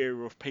great new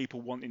era of people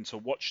wanting to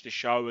watch the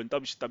show and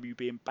WCW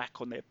being back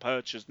on their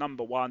perch as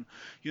number one.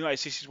 You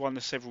notice this is one of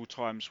the several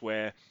times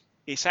where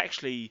it's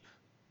actually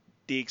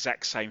the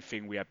exact same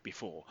thing we had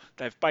before.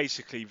 They've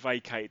basically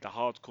vacated the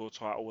hardcore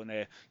title and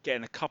they're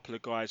getting a couple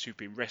of guys who've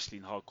been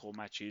wrestling hardcore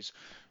matches.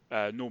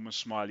 Norman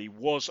Smiley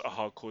was a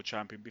hardcore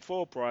champion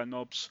before, Brian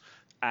Knobbs,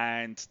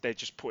 and they're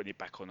just putting it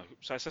back on.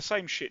 So it's the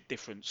same shit,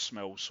 different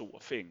smell sort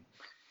of thing.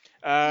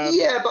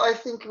 Yeah, but I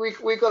think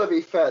we got to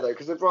be fair though,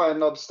 because the Brian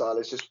Knobbs style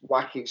is just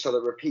whack each other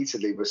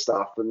repeatedly with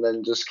stuff and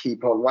then just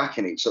keep on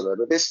whacking each other.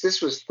 But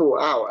this was thought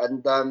out,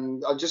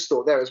 and I just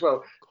thought there as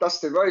well.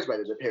 Dustin Rhodes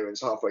made an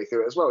appearance halfway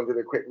through it as well and did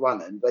a quick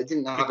run, and they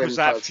didn't have because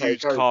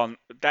any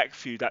that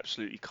feud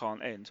absolutely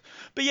can't end.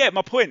 But yeah,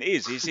 my point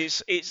is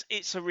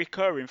it's a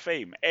recurring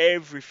theme.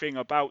 Everything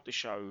about the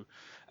show,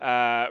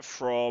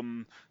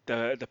 from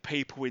the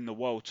people in the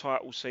world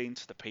title scene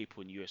to the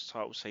people in the US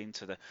title scene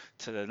to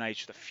the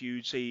nature of the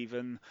feuds,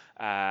 even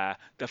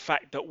the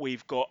fact that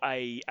we've got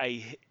a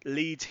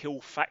Leeds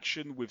Hill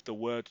faction with the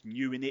word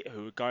new in it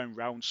who are going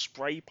around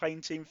spray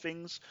painting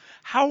things.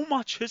 How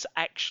much has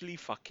actually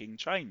fucking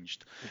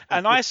changed?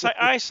 And I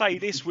say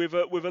this with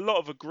a lot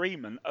of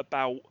agreement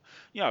about,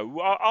 you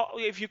know,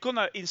 if you're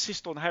gonna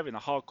insist on having a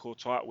hardcore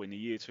title in the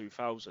year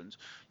 2000,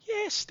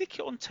 yeah, stick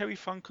it on Terry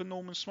Funk and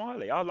Norman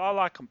Smiley. I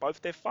like them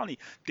both. They're funny.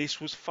 This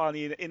was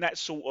funny in that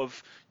sort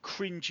of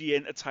cringy,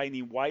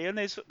 entertaining way, and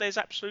there's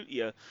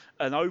absolutely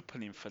an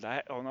opening for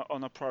that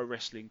on a pro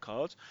wrestling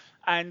card.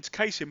 And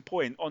case in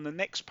point, on the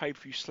next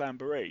pay-per-view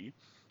Slamboree,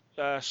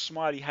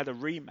 Smiley had a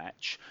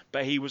rematch,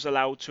 but he was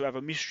allowed to have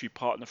a mystery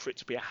partner for it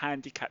to be a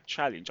handicap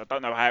challenge. I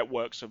don't know how it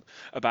works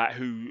about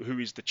who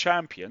is the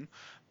champion,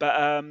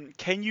 but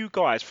can you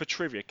guys, for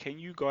trivia,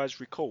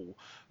 recall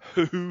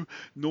who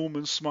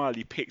Norman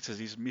Smiley picked as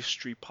his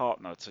mystery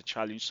partner to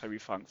challenge Terry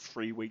Funk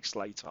 3 weeks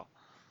later?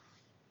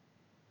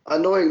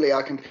 Annoyingly,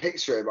 I can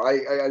picture him.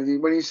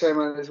 When you say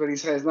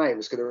his name,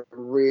 it's going to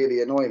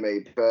really annoy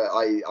me. But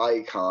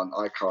I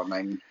can't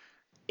name.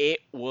 It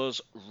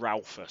was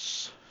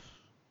Ralphus.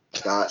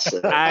 That's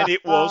it. And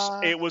it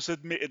was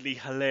admittedly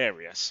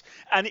hilarious,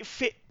 and it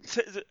fit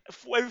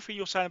for everything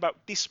you're saying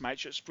about this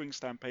match at Spring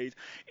Stampede.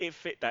 It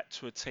fit that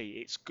to a T.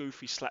 It's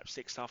goofy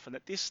slapstick stuff, and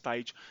at this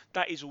stage,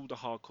 that is all the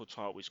hardcore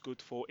title is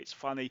good for. It's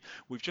funny.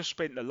 We've just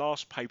spent the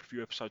last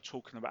pay-per-view episode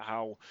talking about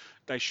how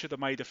they should have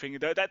made a thing.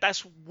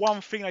 That's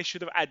one thing they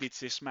should have added to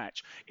this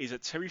match, is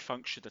that Terry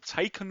Funk should have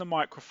taken the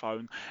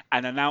microphone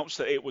and announced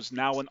that it was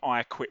now an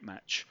I Quit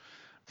match.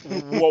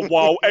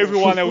 While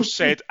everyone else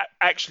said,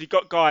 actually,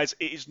 guys,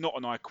 it is not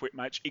an I Quit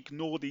match.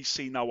 Ignore these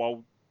senile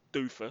old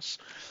doofus.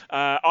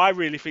 I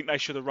really think they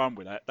should have run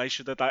with that. They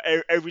should have done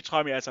every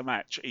time he has a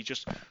match, he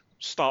just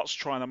starts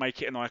trying to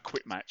make it an I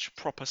Quit match.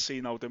 Proper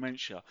senile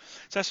dementia.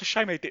 So it's a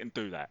shame they didn't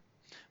do that.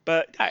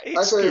 But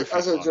it's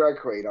as a drag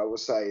queen, I will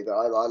say that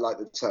I like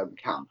the term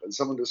camp, and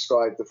someone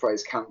described the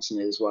phrase camp to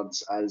me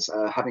once as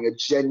having a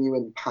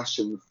genuine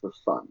passion for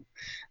fun.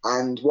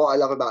 And what I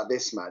love about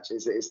this match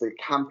is it's the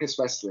campest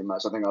wrestling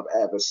match I think I've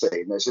ever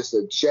seen. There's just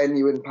a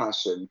genuine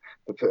passion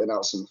for putting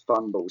out some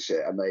fun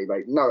bullshit, and they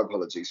make no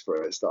apologies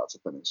for it, start to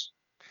finish.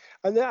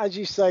 And as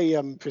you say,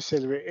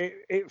 Priscilla,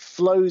 it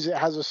flows. It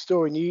has a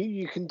story, and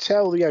you can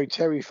tell,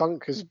 Terry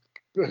Funk has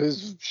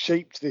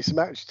shaped this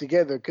match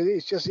together, because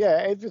it's just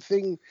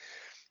everything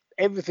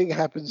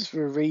happens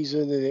for a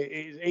reason, and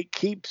it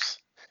keeps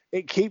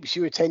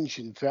your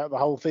attention throughout the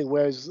whole thing.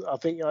 Whereas I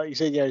think, like you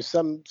said,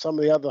 some of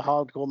the other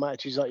hardcore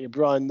matches, like your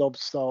Brian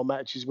Knobbs style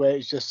matches, where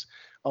it's just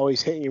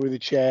he's hitting you with a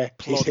chair,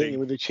 he's hitting you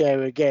with a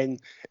chair again.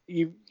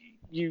 You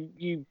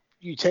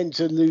tend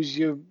to lose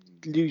your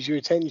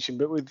attention.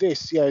 But with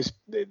this,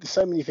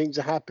 so many things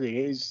are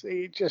happening.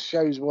 It just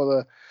shows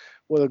what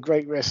a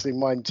great wrestling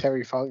mind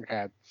Terry Funk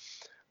had.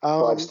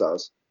 5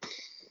 stars.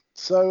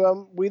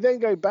 So we then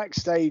go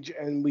backstage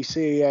and we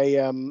see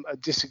a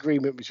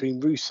disagreement between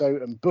Russo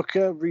and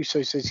Booker.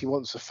 Russo says he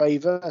wants a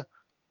favor,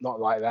 not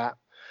like that.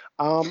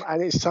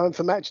 And it's time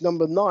for match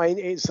number 9.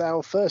 It's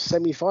our first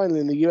semi-final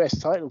in the US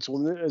title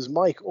tournament as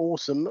Mike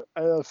Awesome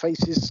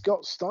faces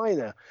Scott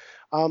Steiner.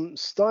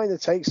 Steiner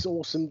takes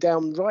Awesome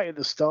down right at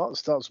the start,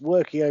 starts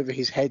working over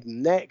his head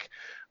and neck.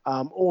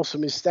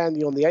 Awesome is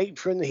standing on the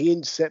apron. He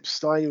intercepts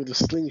Steiner with a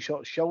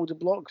slingshot shoulder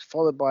block,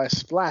 followed by a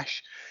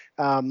splash.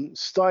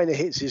 Steiner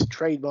hits his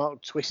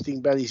trademark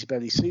twisting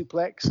belly-to-belly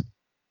suplex.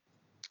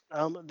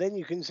 Then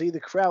you can see the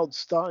crowd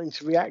starting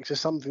to react to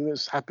something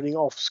that's happening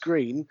off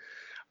screen.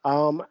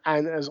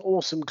 And as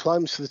Awesome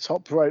climbs to the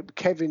top rope,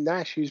 Kevin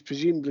Nash, who's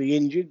presumably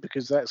injured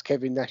because that's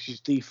Kevin Nash's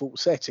default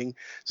setting,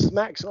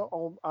 smacks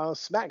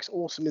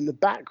Awesome in the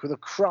back with a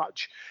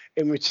crutch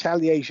in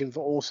retaliation for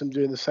Awesome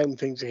doing the same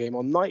thing to him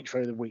on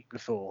Nitro the week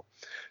before.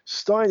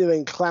 Steiner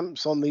then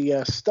clamps on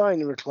the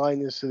Steiner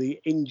recliners to the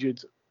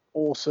injured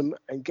Awesome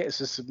and gets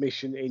a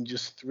submission in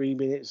just 3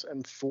 minutes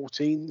and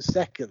 14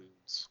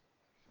 seconds.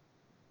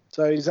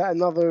 So is that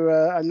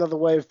another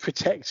way of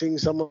protecting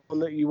someone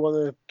that you want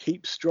to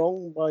keep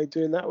strong by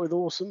doing that with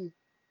Awesome?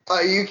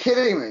 Are you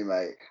kidding me,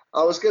 mate?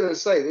 I was going to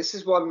say, this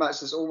is one match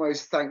that's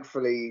almost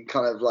thankfully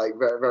kind of like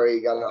very,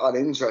 very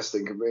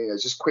uninteresting,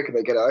 just quicker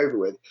to get it over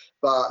with.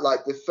 But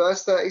like the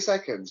first 30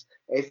 seconds,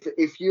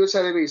 if you were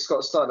telling me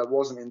Scott Steiner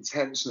wasn't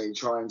intentionally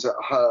trying to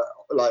hurt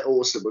like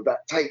Awesome with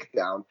that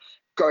takedown,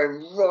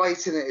 going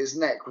right in at his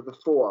neck with the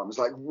forearms,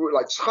 like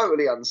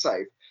totally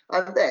unsafe,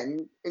 and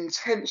then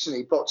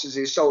intentionally botches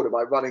his shoulder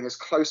by running as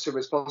close to him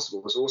as possible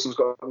because Awesome's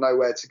got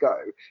nowhere to go,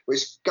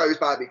 which goes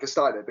badly for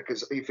Steiner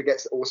because he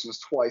forgets that Awesome's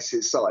twice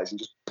his size and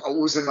just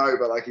bowls him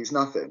over like he's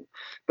nothing.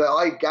 But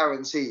I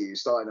guarantee you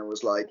Steiner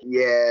was like,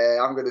 yeah,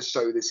 I'm going to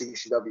show this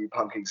ECW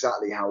punk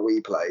exactly how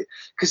we play,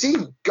 because he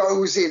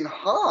goes in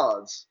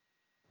hard.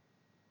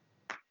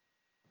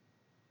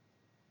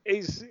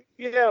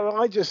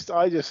 I just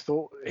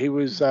thought he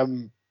was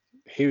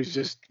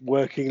just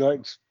working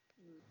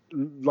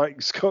like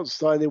Scott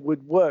Steiner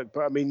would work.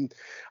 But I mean,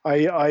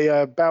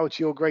 I bow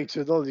to your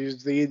greater knowledge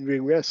as the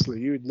in-ring wrestler.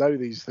 You would know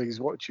these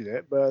things watching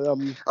it. But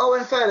oh,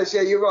 in fairness,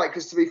 yeah, you're right.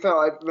 Because to be fair,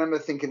 I remember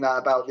thinking that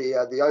about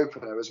the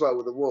opener as well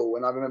with the wall,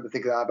 and I remember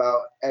thinking that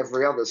about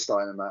every other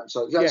Steiner match.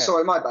 So yeah.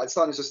 Sorry, my bad.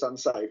 Steiner's just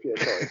unsafe.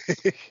 Yeah,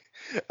 sorry.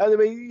 And I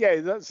mean,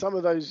 that's some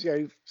of those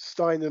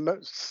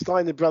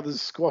Steiner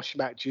brothers squash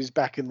matches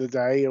back in the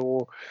day,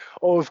 or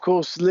of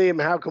course,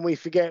 Liam, how can we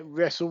forget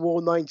Wrestle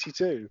War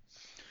 '92?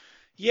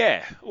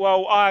 Yeah,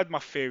 well, I had my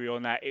theory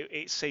on that.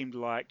 It seemed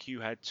like you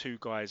had two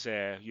guys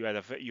there. You had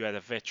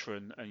a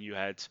veteran and you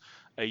had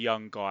a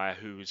young guy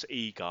who was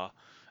eager,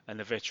 and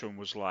the veteran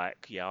was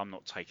like, "Yeah, I'm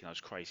not taking those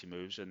crazy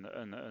moves," and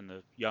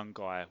the young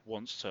guy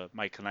wants to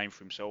make a name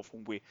for himself,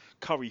 and we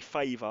curry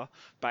favour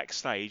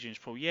backstage, and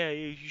it's probably, yeah,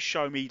 you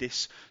show me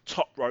this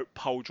top rope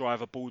pole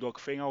driver bulldog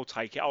thing, I'll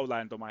take it. I'll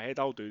land on my head.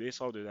 I'll do this.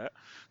 I'll do that.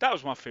 That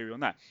was my theory on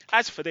that.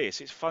 As for this,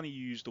 it's funny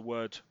you use the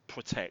word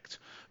protect,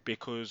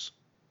 because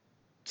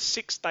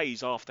 6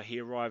 days after he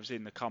arrives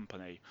in the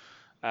company,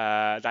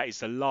 that is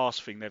the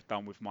last thing they've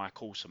done with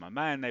Mike Awesome. A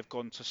man they've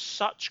gone to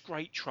such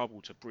great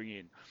trouble to bring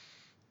in.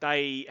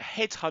 They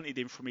headhunted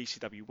him from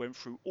ECW, went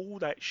through all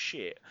that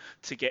shit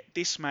to get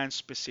this man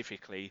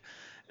specifically.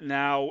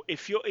 Now,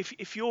 if you're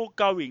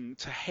going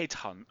to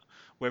headhunt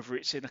whether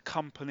it's in a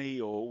company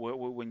or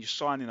when you're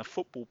signing a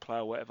football player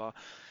or whatever,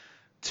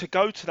 to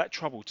go to that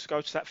trouble, to go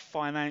to that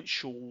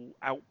financial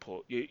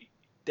output,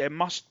 there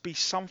must be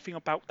something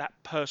about that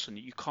person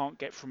that you can't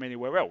get from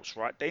anywhere else,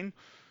 right? Then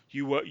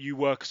you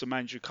work as a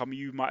manager company.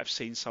 You might have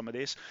seen some of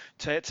this.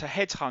 To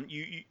headhunt,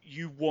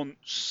 you want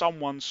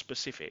someone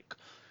specific.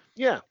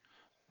 Yeah.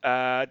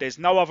 There's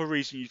no other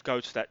reason you'd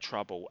go to that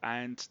trouble,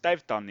 and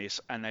they've done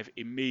this, and they've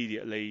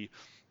immediately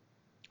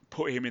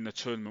put him in the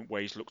tournament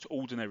where he's looked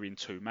ordinary in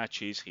 2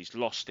 matches. He's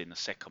lost in the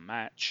second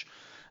match.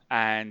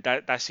 And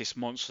that's this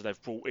monster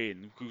they've brought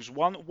in. Because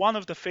one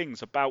of the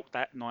things about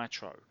that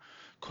Nitro,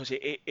 because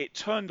it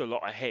turned a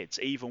lot of heads,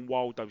 even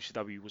while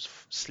WCW was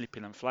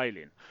slipping and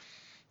flailing.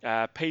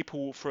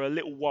 People for a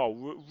little while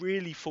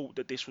really thought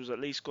that this was at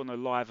least going to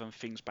liven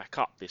things back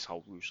up, this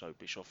whole Russo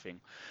Bischoff thing.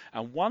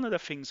 And one of the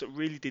things that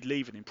really did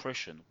leave an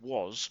impression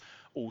was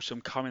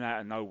Awesome coming out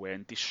of nowhere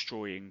and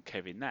destroying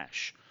Kevin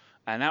Nash.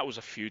 And that was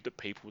a feud that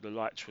people would have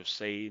liked to have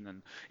seen,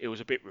 and it was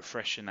a bit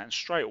refreshing. And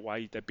straight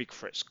away, their big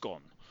threat's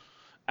gone.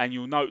 And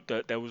you'll note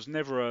that there was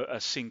never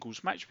a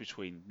singles match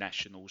between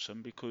Nash and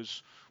Awesome,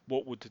 because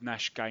what would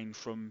Nash gain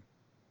from,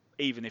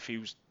 even if he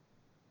was,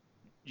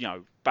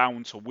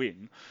 bound to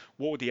win,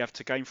 what would he have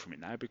to gain from it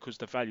now? Because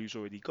the value's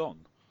already gone.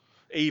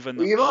 Even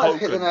well, you might Hogan, have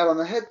hit the nail on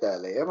the head there,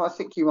 Liam. I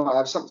think you might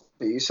have something.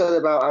 You said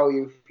about how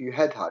you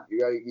headhunt,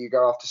 you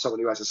go after someone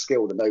who has a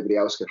skill that nobody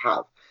else could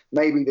have.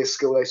 Maybe this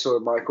skill they saw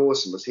in Mike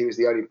Awesome was he was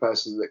the only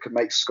person that could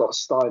make Scott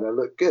Steiner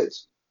look good.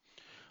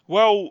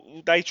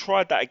 Well, they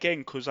tried that again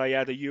because they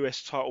had a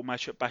US title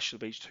match at Bash of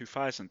the Beach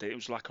 2000. It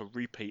was like a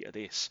repeat of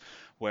this.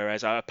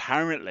 Whereas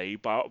apparently,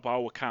 by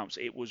all accounts,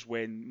 it was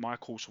when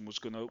Mike Awesome was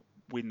going to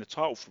win the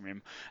title from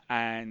him.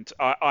 And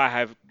I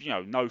have,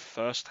 no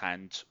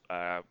first-hand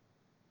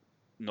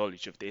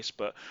knowledge of this,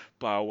 but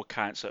by all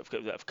accounts that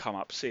have come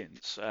up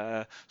since,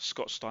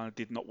 Scott Steiner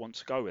did not want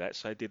to go with that.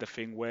 So they did a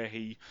thing where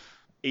he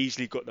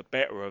easily got the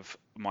better of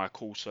Mike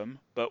Awesome,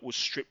 but was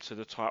stripped to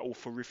the title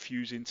for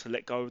refusing to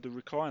let go of the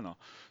recliner.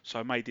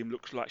 So it made him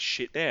look like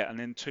shit there. And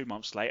then 2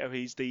 months later,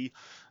 he's the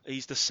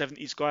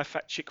 70s guy,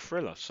 Fat Chick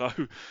Thriller. So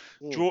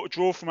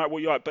draw from that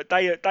what you like. But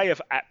they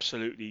have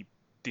absolutely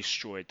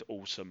destroyed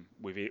Awesome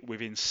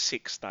within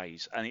 6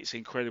 days, and it's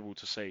incredible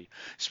to see,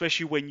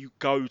 especially when you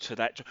go to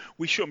that.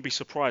 We shouldn't be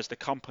surprised the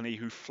company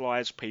who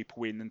flies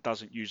people in and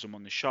doesn't use them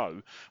on the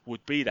show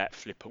would be that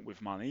flippant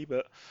with money,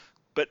 but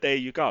there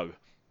you go.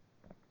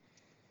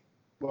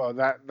 Well,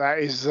 that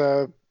is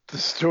the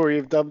story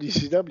of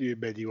WCW in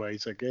many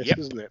ways, I guess,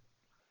 isn't it?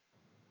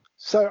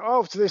 So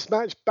after this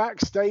match,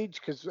 backstage,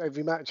 because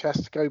every match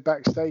has to go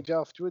backstage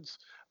afterwards,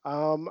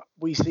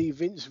 we see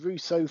Vince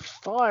Russo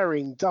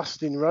firing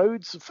Dustin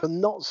Rhodes for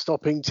not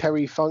stopping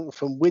Terry Funk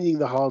from winning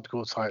the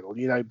Hardcore title,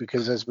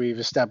 because as we've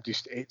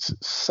established, it's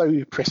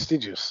so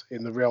prestigious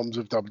in the realms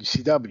of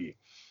WCW.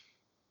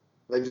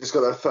 They've just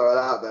got to throw it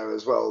out there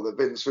as well that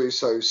Vince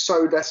Russo,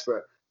 so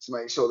desperate to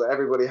make sure that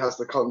everybody has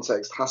the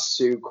context, has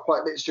to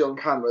quite literally on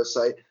camera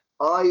say,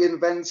 I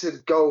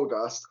invented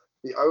Goldust.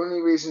 The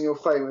only reason you're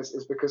famous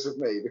is because of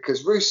me.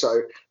 Because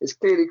Russo is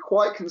clearly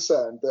quite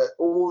concerned that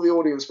all the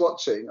audience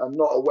watching are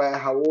not aware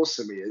how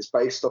awesome he is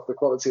based off the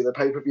quality of the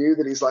pay-per-view,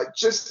 that he's like,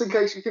 just in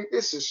case you think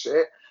this is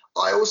shit,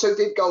 I also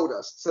did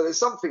Goldust. So there's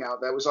something out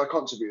there which I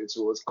contributed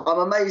towards. I'm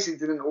amazed he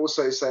didn't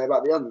also say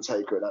about The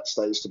Undertaker at that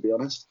stage, to be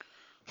honest.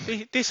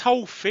 This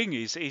whole thing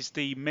is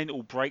the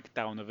mental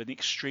breakdown of an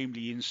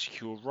extremely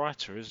insecure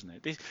writer, isn't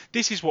it?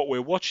 This is what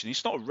we're watching.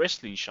 It's not a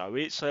wrestling show.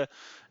 It's an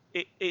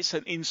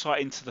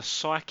insight into the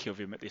psyche of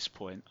him at this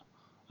point.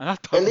 And I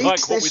don't at least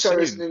like what this show we're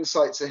is seeing. an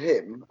insight to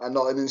him and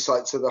not an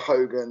insight to the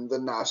Hogan, the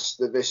Nash,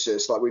 the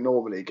Vicious like we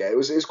normally get. It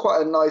was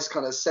quite a nice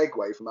kind of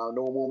segue from our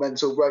normal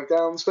mental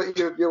breakdowns, but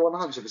you're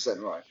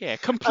 100% right. Yeah,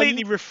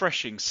 completely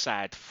refreshing,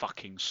 sad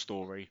fucking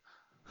story.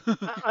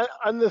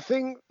 And the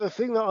thing that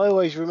I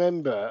always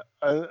remember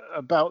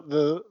about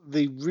the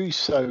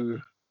Russo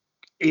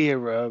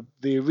era,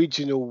 the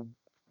original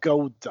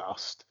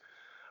Goldust,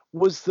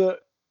 was that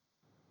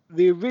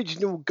the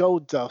original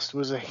Goldust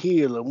was a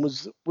heel and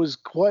was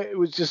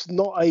just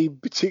not a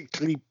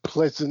particularly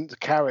pleasant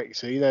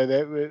character.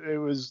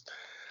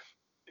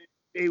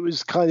 It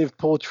was kind of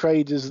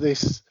portrayed as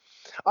this.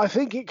 I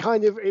think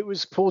it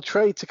was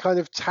portrayed to kind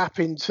of tap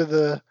into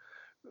the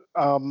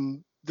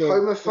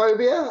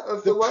homophobia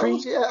of the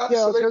world. Yeah, absolutely.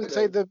 Yeah, I was going to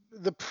say the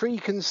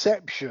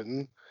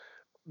preconception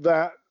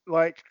that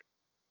like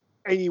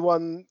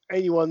anyone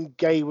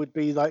gay would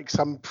be like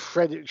some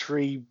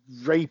predatory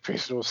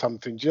rapist or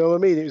something. Do you know what I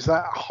mean? It was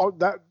the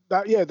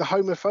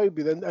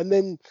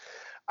homophobia.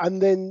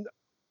 And then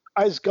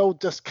as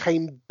Goldust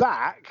came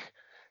back,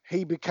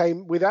 he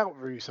became, without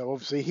Russo,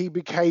 obviously, he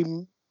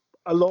became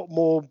a lot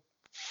more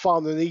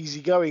fun and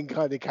easygoing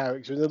kind of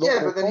character. And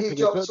but then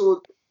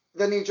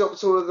he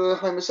dropped all of the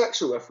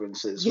homosexual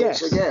references,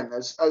 which again,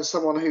 as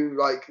someone who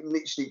like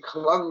literally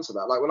clung to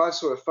that, like when I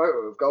saw a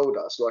photo of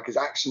Goldust, like his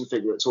action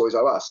figure at Toys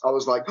R Us, I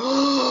was like,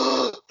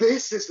 oh,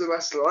 this is the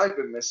wrestler I've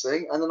been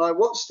missing. And then I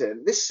watched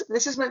him. This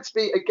is meant to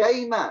be a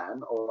gay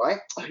man, all right,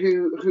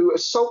 who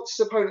assaults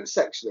his opponent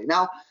sexually.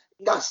 Now,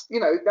 that's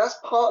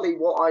partly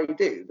what I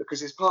do,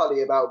 because it's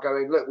partly about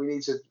going, look, we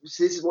need to, this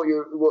is what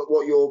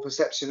your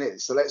perception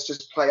is, so let's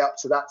just play up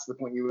to that to the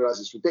point you realise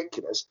it's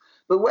ridiculous.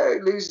 But where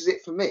it loses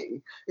it for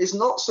me is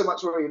not so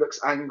much where he looks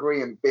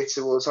angry and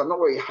bitter all the time, not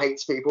where he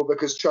hates people,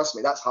 because trust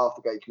me, that's half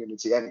the gay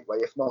community anyway,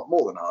 if not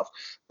more than half.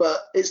 But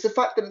it's the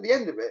fact that at the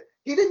end of it,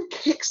 he then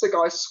kicks the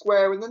guy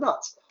square in the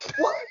nuts.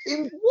 What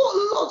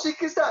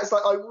logic is that? It's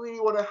like, I really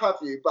want to have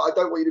you, but I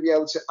don't want you to be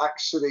able to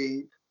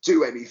actually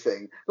do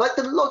anything. Like,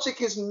 the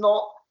logic is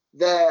not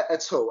there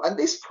at all. And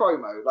this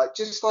promo, like,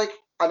 just like,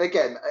 and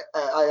again,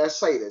 I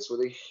say this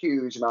with a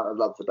huge amount of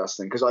love for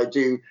Dustin, because I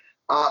do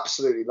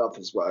absolutely love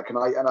his work, and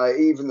I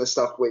even the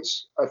stuff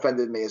which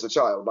offended me as a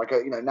child, like,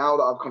 now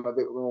that I've come a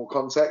bit more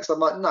context, I'm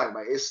like, no,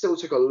 mate, it still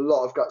took a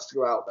lot of guts to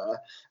go out there,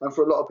 and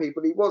for a lot of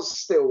people, he was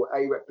still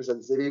a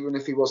representative, even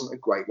if he wasn't a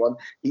great one.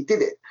 He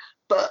did it,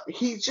 but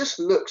he just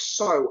looks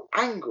so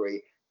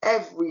angry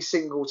every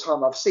single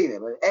time I've seen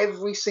him, at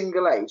every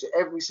single age, at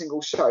every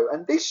single show.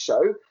 And this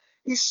show,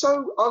 he's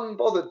so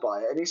unbothered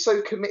by it, and he's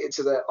so committed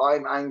to the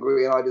I'm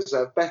angry and I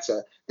deserve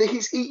better, that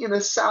he's eating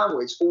a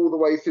sandwich all the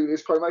way through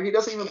this promo. He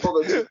doesn't even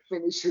bother to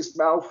finish his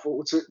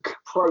mouthful to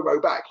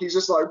promo back. He's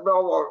just like,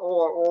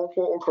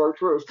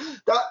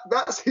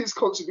 that's his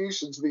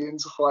contribution to the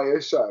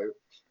entire show.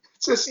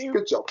 Just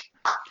good job.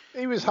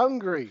 He was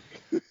hungry.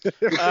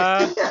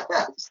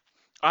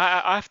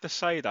 I have to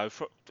say though,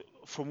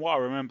 from what I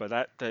remember,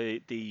 that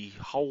the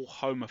whole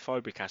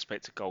homophobic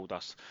aspect of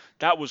Goldust,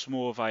 that was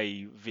more of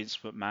a Vince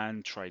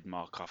McMahon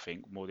trademark, I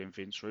think, more than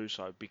Vince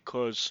Russo.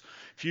 Because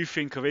if you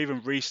think of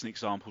even recent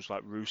examples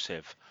like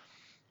Rusev,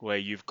 where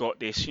you've got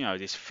this,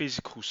 this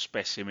physical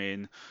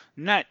specimen,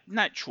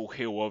 natural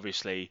heel,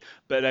 obviously,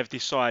 but they've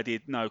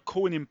decided, no,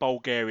 calling him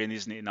Bulgarian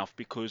isn't enough,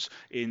 because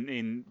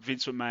in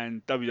Vince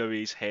McMahon,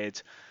 WWE's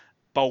head,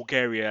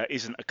 Bulgaria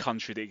isn't a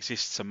country that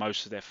exists to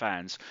most of their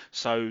fans,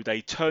 so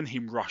they turn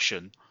him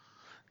Russian.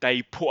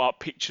 They put up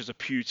pictures of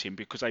Putin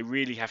because they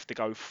really have to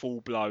go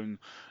full-blown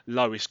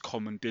lowest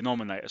common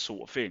denominator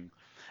sort of thing.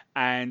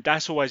 And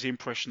that's always the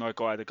impression I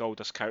got out of the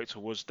Goldust character,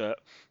 was that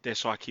their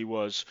psyche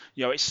was,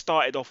 it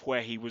started off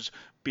where he was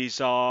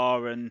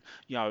bizarre and,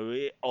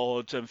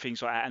 odd and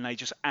things like that, and they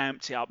just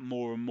amped it up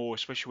more and more,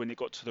 especially when it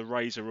got to the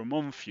Razor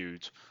Ramon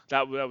feud.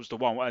 That was the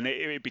one, and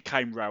it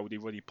became Rowdy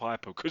Roddy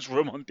Piper because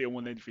Ramon didn't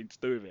want anything to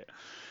do with it.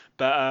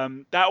 But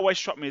that always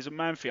struck me as a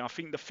man thing. I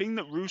think the thing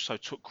that Russo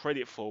took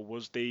credit for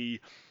was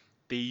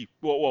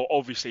well,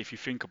 obviously, if you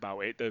think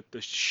about it,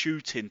 the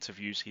shoot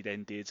interviews he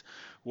then did,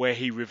 where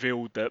he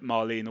revealed that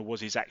Marlena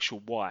was his actual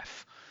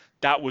wife.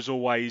 That was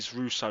always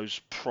Russo's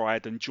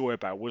pride and joy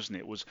about, wasn't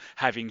it? Was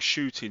having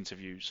shoot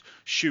interviews.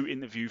 Shoot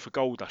interview for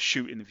Goldust,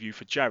 shoot interview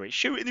for Jarrett,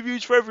 shoot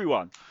interviews for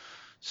everyone.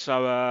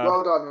 So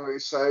well done,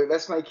 Russo.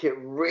 Let's make it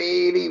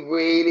really,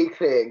 really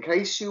clear. In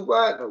case you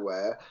weren't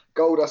aware,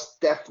 Goldust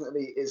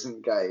definitely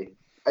isn't gay.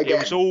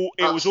 Again, it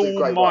was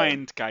all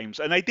mind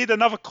games, and they did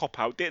another cop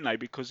out, didn't they?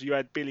 Because you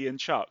had Billy and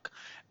Chuck,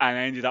 and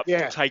they ended up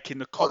taking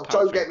the cop out.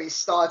 Don't get me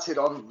started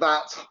on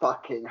that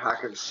fucking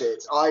hack of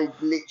shit. I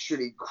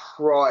literally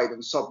cried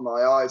and sobbed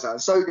my eyes out.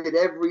 And so did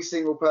every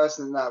single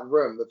person in that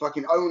room. The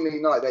fucking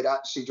only night they'd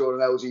actually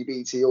joined an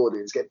LGBT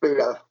audience get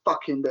booed out of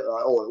fucking bit.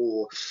 Like,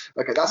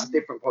 okay, that's a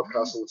different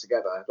podcast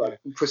altogether. Like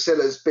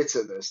Priscilla's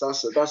bitterness.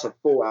 That's a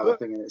 4-hour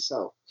thing in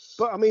itself.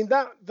 But I mean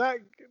that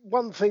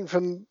one thing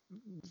from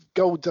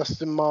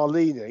Goldust and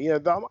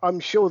Marlena, I'm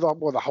sure that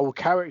the whole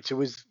character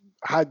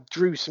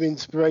drew some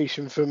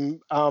inspiration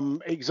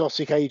from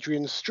Exotic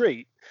Adrian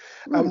Street,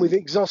 and with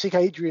Exotic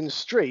Adrian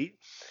Street,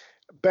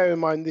 bear in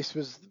mind this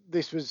was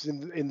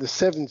in the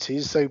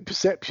 70s, so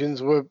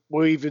perceptions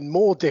were even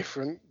more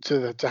different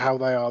to how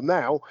they are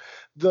now.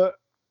 That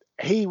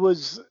he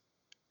was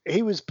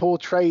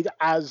portrayed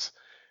as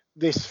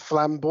this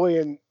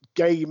flamboyant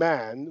gay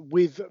man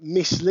with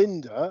Miss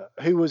Linda,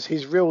 who was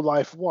his real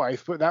life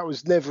wife, but that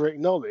was never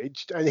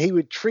acknowledged, and he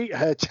would treat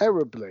her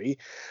terribly.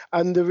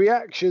 And the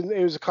reaction,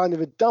 it was a kind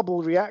of a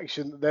double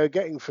reaction that they were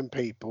getting from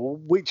people,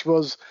 which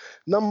was,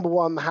 number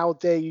one, how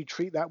dare you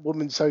treat that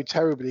woman so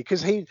terribly?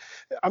 Because it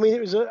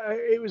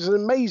was an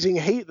amazing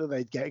heat that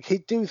they'd get.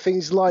 He'd do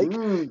things like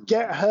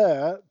get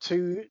her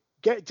to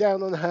get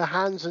down on her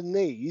hands and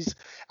knees,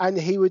 and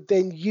he would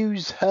then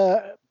use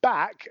her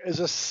back as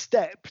a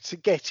step to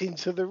get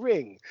into the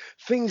ring,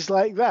 things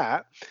like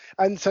that.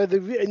 And so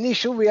the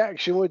initial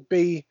reaction would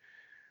be,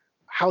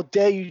 how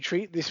dare you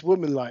treat this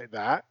woman like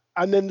that?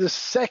 And then the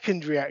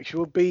second reaction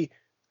would be,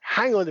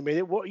 hang on a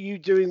minute, what are you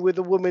doing with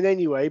a woman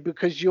anyway,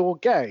 because you're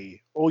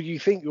gay, or you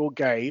think you're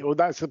gay, or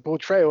that's the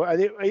portrayal.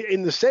 And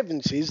in the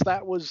 70s,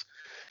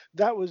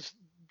 that was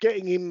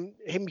getting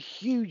him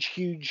huge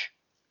heat.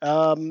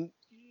 And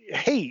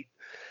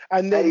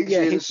then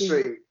Adrian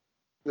Street,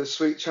 the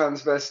sweet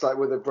transvestite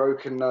with a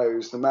broken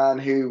nose, the man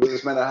who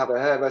was meant to have a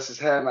hair versus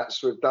hair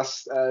match with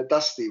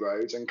Dusty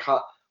Rhodes and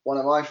cut one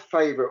of my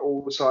favourite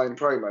all-time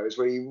promos,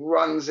 where he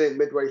runs in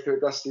midway through a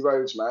Dusty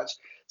Rhodes match,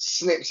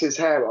 snips his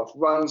hair off,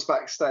 runs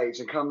backstage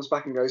and comes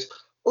back and goes,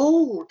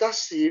 "Oh,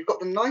 Dusty, you've got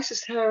the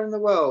nicest hair in the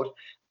world,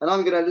 and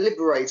I'm going to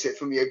liberate it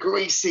from your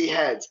greasy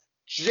head.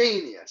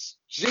 Genius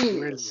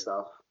Brilliant.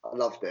 stuff. I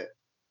loved it.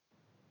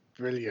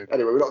 Brilliant.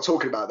 Anyway, we're not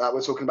talking about that.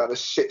 We're talking about the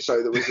shit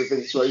show that was the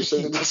Vince Russo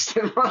and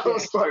Dustin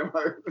Runnels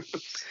promo.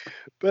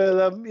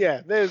 But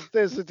yeah,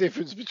 there's a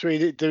difference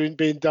between it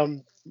being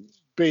done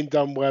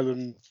well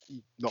and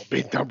not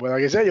being done well,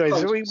 I guess. Anyway,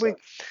 so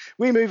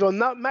we move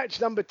on. Match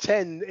number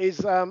 10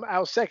 is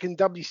our second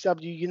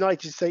WCW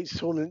United States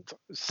Tournament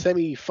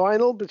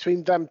semi-final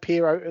between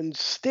Vampiro and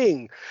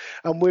Sting.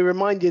 And we're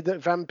reminded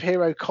that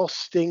Vampiro cost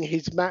Sting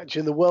his match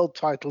in the World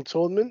Title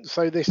Tournament,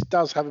 so this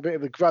does have a bit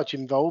of a grudge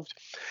involved.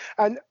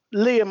 And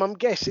Liam, I'm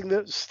guessing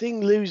that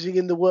Sting losing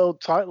in the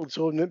World Title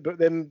Tournament but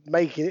then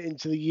making it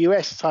into the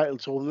US Title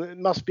Tournament, it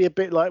must be a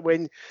bit like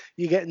when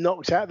you get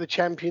knocked out of the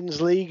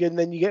Champions League and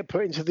then you get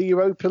put into the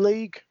Europa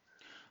League.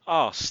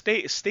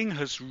 Sting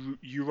has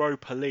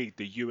Europa League,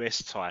 the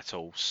US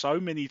title, so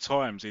many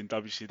times in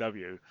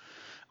WCW.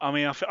 I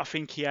mean, I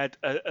think he had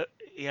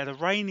a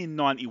reign in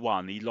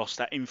 '91. He lost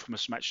that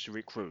infamous match to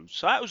Rick Rude,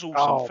 so that was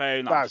also fair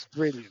enough. That's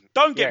brilliant.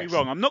 Don't get me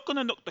wrong. I'm not going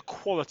to knock the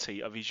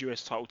quality of his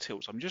US title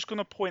tilts. I'm just going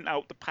to point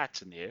out the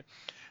pattern here.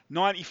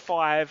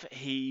 '95,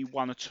 he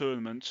won a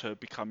tournament to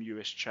become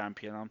US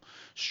champion. I'm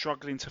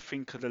struggling to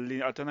think of I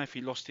don't know if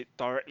he lost it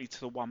directly to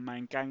the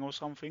one-man gang or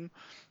something.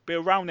 But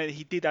around then,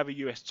 he did have a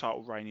US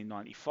title reign in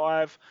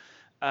 '95.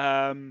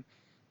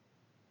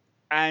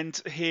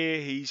 And here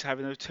he's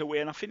having a tilt.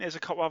 And I think there's a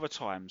couple other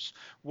times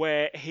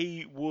where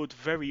he would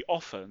very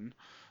often,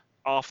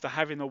 after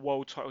having a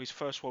world title, his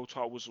first world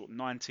title was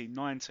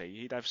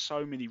 1990, he'd have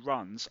so many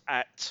runs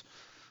at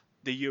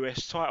the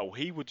US title,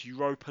 he would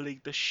Europa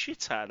League the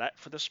shit out of that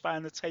for the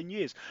span of 10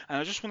 years. And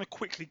I just want to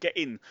quickly get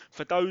in,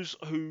 for those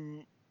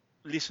who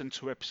listened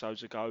 2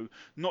 episodes ago,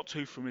 not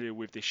too familiar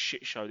with this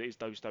shit show that is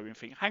WCW, and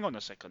think, hang on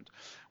a second,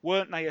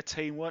 weren't they a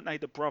team? Weren't they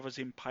the Brothers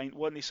in Paint?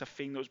 Weren't this a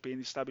thing that was being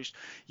established?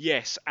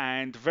 Yes,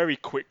 and very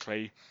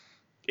quickly,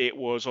 it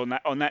was on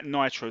that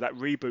Nitro, that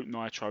reboot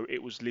Nitro,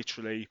 it was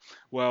literally,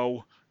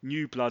 well,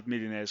 New Blood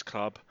Millionaires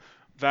Club.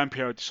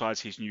 Vampiro decides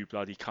he's New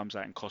Blood. He comes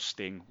out and costs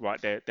Sting. Right,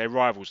 they're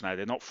rivals now.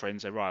 They're not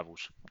friends. They're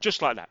rivals.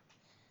 Just like that.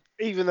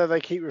 Even though they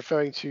keep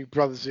referring to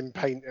Brothers in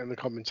Paint in the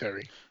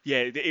commentary. Yeah,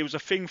 it was a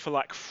thing for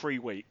like 3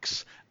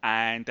 weeks,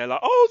 and they're like,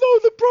 "Oh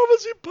no, the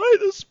Brothers in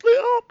Paint are split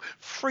up."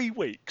 3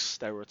 weeks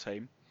they were a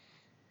team.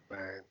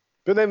 Man,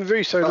 but then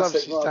Russo loves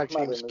his Mark tag team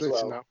Madden as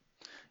splitting well. Up.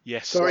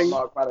 Yes. Sorry.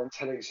 Mark Madden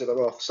telling each other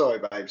off. Sorry,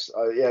 babes.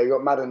 Yeah, you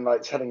got Madden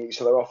like telling each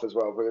other off as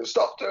well. We're gonna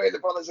stop doing the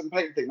Brothers in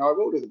Paint thing. No, I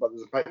will do the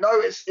Brothers in Paint. No,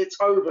 it's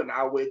over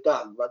now. We're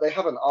done. Like, they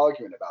have an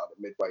argument about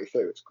it midway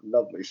through. It's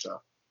lovely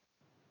stuff.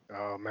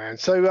 Oh man!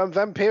 So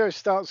Vampiro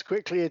starts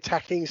quickly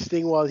attacking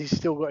Sting while he's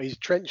still got his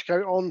trench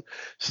coat on.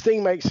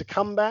 Sting makes a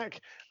comeback.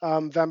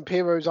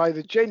 Vampiro's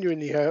either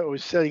genuinely hurt or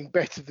is selling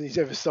better than he's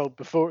ever sold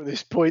before at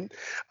this point.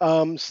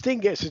 Sting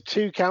gets a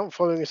 2 count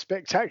following a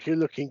spectacular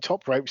looking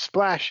top rope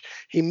splash.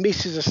 He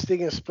misses a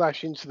Stinger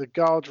splash into the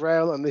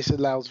guardrail, and this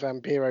allows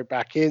Vampiro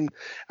back in.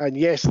 And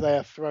yes, they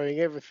are throwing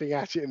everything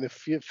at it in the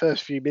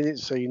first few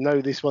minutes, so you know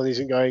this one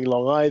isn't going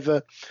long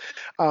either.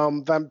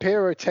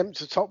 Vampiro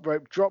attempts a top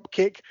rope drop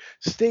kick.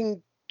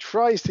 Sting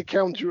tries to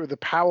counter it with a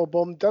power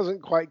bomb,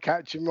 doesn't quite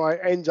catch him right,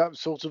 ends up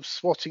sort of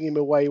swatting him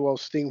away while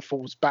Sting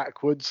falls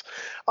backwards.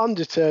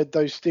 Undeterred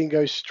though, Sting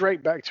goes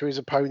straight back to his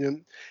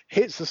opponent,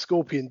 hits the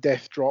Scorpion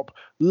Death Drop,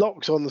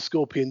 locks on the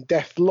Scorpion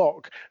Death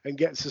Lock, and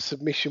gets a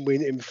submission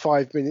win in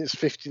 5 minutes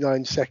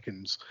 59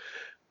 seconds.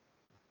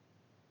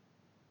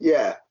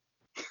 Yeah,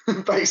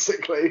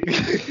 basically.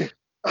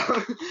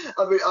 I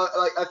mean,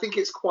 I think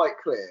it's quite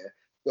clear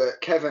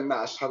that Kevin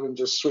Nash, having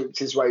just swooped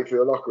his way through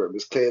the locker room,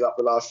 has cleared up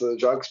the last of the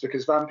drugs,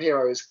 because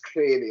Vampiro is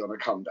clearly on a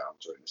come down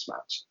during this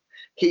match.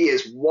 He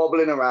is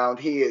wobbling around.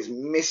 He is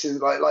missing,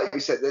 like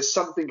you said, there's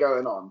something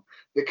going on,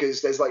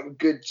 because there's like a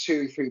good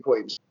 2-3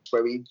 points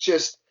where he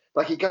just,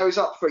 like, he goes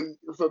up for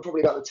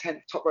probably about the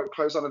 10th top rope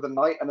clothesline of the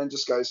night and then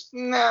just goes,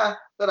 nah,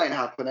 that ain't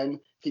happening.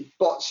 He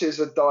botches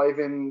a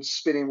diving,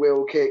 spinning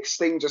wheel kick.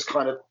 Sting just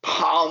kind of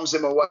palms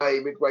him away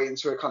midway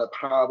into a kind of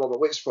powerbomb, at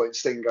which point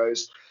Sting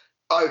goes,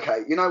 okay,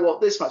 you know what?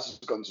 This match has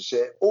gone to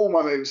shit. All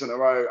my moves in a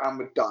row, and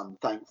we're done,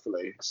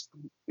 thankfully.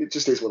 It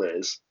just is what it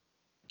is.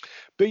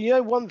 But you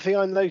know, one thing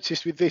I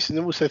noticed with this, and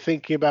also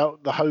thinking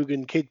about the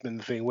Hogan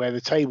Kidman thing where the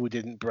table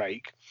didn't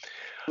break,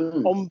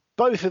 on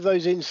both of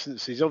those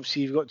instances,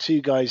 obviously you've got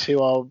 2 guys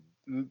who are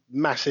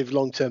massive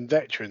long-term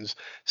veterans.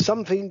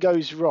 Something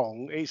goes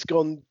wrong. It's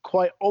gone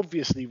quite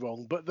obviously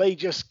wrong, but they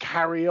just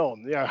carry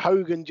on. You know,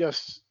 Hogan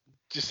just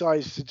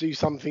decides to do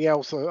something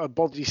else, a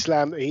body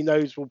slam that he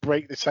knows will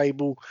break the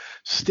table.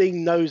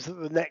 Sting knows that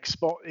the next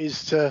spot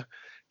is to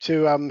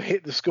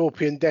hit the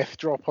Scorpion Death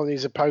Drop on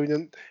his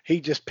opponent.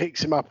 He just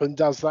picks him up and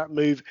does that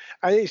move,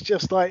 and it's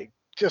just like,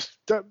 just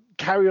don't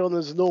carry on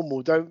as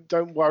normal.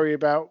 Don't worry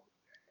about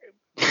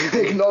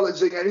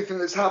acknowledging anything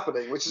that's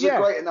happening, which is a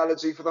great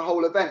analogy for the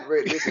whole event,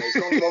 really, isn't it?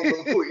 It's gone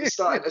wrong before you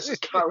start. Let's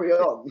just carry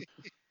on.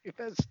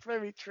 That's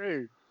very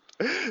true.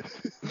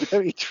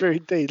 Very true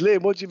indeed.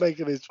 Liam, what do you make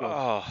of this one?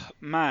 Oh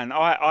man,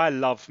 I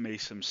love me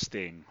some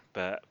Sting,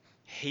 but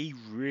he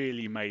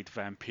really made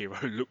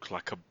Vampiro look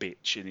like a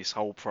bitch in this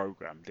whole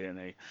program, didn't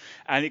he?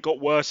 And it got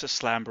worse at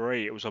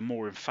Slamboree. It was a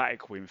more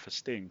emphatic win for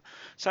Sting.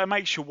 So it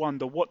makes you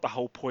wonder what the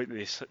whole point of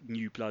this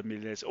New Blood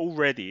Millionaires.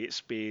 Already,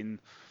 it's been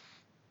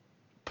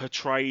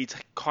portrayed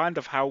kind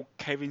of how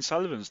Kevin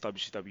Sullivan's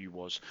WCW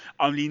was.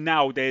 Only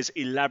now there's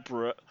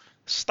elaborate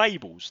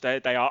stables.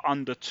 They are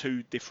under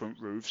two different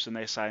roofs, and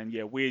they're saying,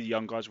 yeah, we're the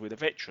young guys, we're the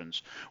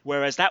veterans.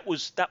 Whereas that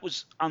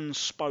was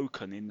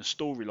unspoken in the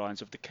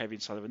storylines of the Kevin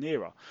Sullivan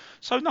era.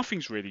 So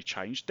nothing's really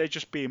changed. They're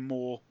just being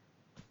more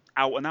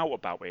out and out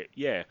about it.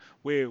 Yeah,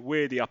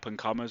 we're the up and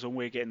comers, and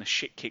we're getting the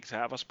shit kicked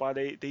out of us by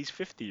these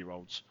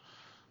 50-year-olds.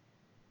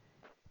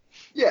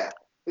 Yeah.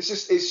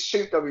 It's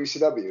shoot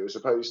WCW as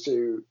opposed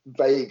to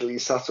vaguely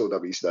subtle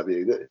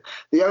WCW.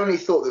 The only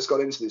thought that's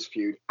gone into this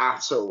feud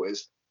at all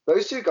is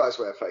those two guys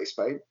wear face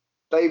paint.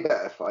 They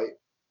better fight,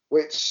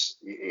 which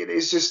it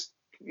is just,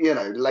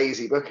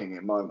 lazy booking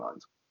in my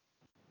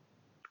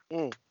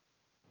mind.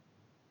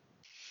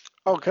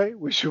 Okay,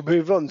 we shall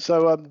move on.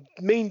 So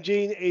Mean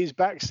Gene is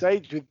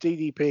backstage with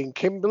DDP and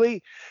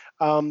Kimberly.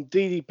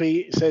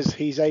 DDP says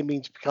he's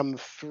aiming to become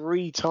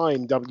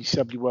 3-time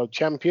WCW World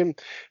Champion.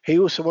 He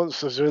also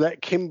wants us to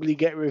let Kimberly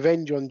get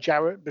revenge on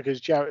Jarrett because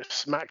Jarrett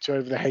smacked her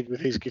over the head with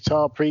his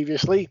guitar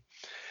previously.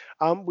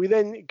 We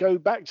then go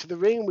back to the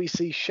ring. We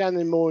see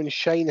Shannon Moore and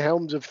Shane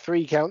Helms of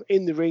 3 Count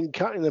in the ring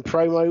cutting a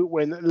promo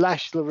when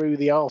Lash LaRue,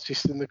 the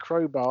artist, and the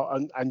Crowbar,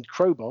 and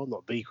Crowbar,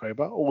 not the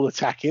Crowbar, all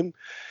attack him.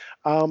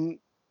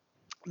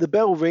 The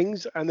bell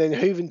rings, and then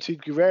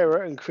Juventud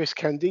Guerrera and Chris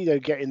Candido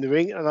get in the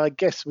ring, and I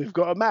guess we've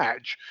got a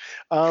match.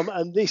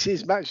 And this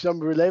is match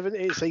number 11.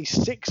 It's a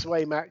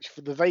 6-way match for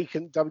the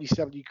vacant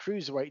WCW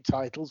Cruiserweight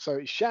title. So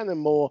it's Shannon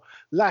Moore,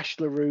 Lash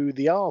LaRue,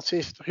 the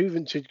artist,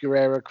 Juventud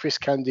Guerrera, Chris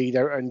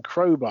Candido, and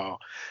Crowbar.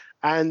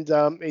 And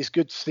it's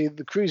good to see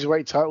the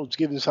Cruiserweight titles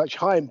given such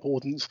high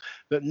importance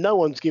that no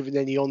one's given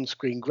any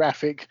on-screen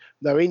graphic,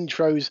 no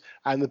intros,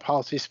 and the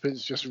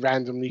participants just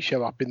randomly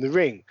show up in the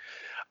ring.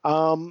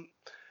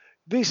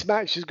 This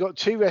match has got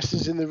 2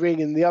 wrestlers in the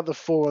ring and the other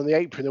 4 on the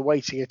apron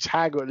awaiting a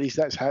tag, or at least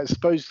that's how it's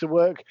supposed to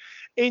work.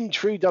 In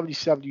true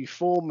WCW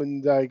form,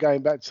 and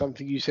going back to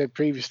something you said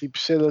previously,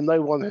 Priscilla,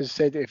 no one has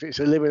said if it's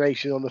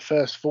elimination on the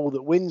first fall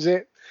that wins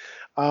it.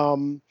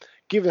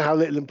 Given how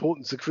little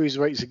importance the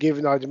Cruiserweights are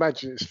given, I'd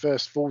imagine it's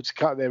first fall to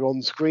cut their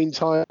on-screen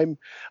time.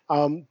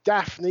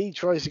 Daphne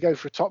tries to go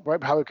for a top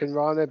rope Hurricane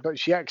Rana, but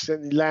she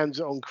accidentally lands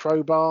it on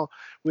Crowbar.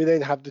 We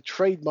then have the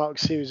trademark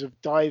series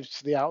of dives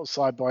to the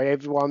outside by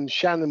everyone.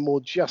 Shannon Moore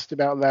just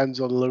about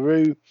lands on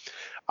LaRue.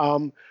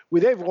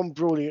 With everyone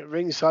brawling at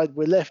ringside,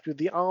 we're left with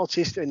the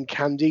artist and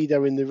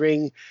Candido in the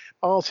ring.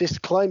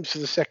 Artist climbs to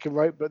the second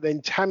rope, but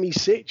then Tammy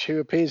Sitch, who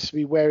appears to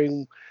be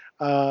wearing...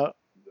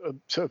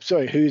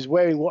 who's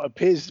wearing what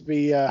appears to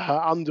be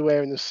her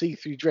underwear and a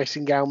see-through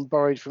dressing gown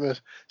borrowed from a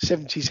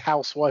 70s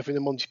housewife in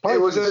a Monty Python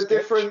It was a sketch.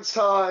 different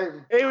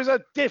time. It was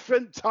a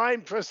different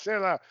time,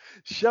 Priscilla.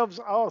 Shoves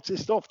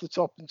artist off the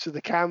top into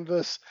the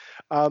canvas.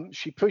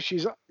 She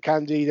pushes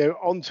Candido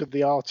onto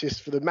the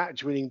artist for the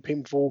match-winning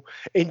pinfall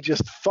in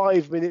just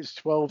 5 minutes,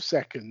 12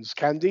 seconds.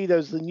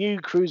 Candido's the new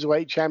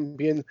Cruiserweight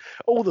champion.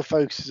 All the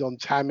focus is on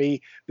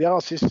Tammy. The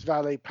artist's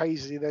valet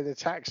Paisley then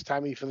attacks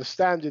Tammy for the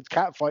standard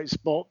catfight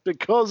spot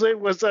because it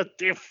was a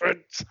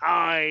different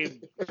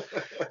time.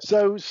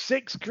 So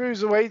 6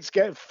 Cruiserweights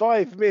get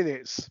 5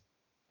 minutes.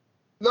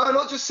 No,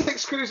 not just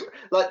 6 cruiserweights.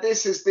 Like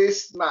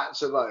this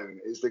match alone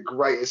is the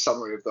greatest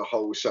summary of the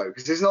whole show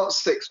because it's not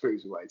 6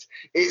 cruiserweights.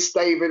 It's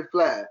David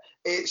Flair.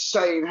 It's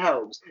Shane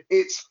Helms.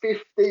 It's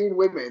 15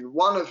 women,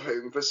 one of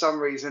whom for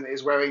some reason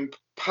is wearing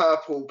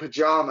purple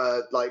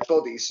pajama like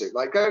bodysuit.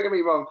 Like, don't get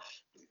me wrong.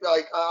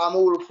 Like, I'm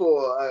all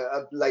for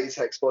a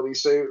latex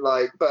bodysuit.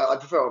 Like, but I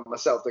prefer it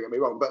myself. Don't get me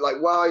wrong. But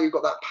like, why you've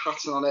got that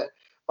pattern on it,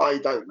 I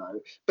don't know.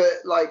 But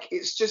like,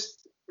 it's just.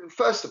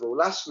 First of all,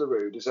 Lash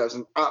LaRue deserves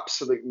an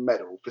absolute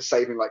medal for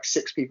saving like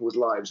 6 people's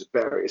lives at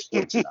various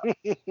points in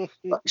that.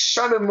 Like,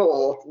 Shannon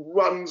Moore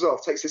runs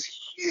off, takes this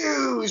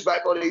huge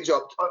back body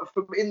drop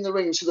from in the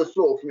ring to the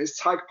floor from his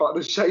tag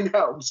partner Shane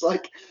Helms,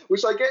 like,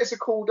 which I get is a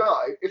cool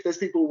dive if there's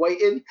people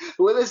waiting,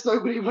 but when there's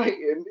nobody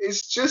waiting,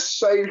 it's just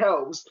Shane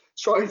Helms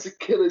trying to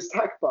kill his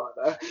tag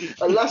partner,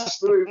 and Lash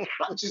LaRue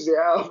catches it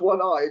out of one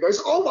eye and goes,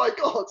 "Oh my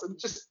God," and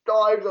just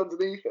dives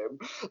underneath him.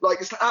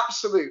 Like, it's an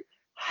absolute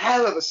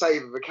hell of a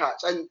save of a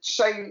catch, and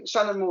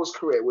Shannon Moore's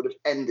career would have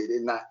ended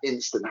in that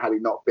instant had he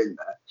not been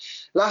there.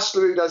 Lash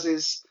LaRue does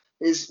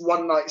his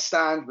one night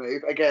stand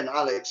move again.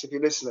 Alex, if you're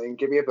listening,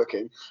 give me a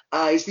booking.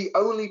 He's the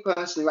only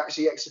person who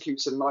actually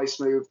executes a nice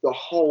move the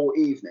whole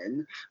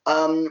evening.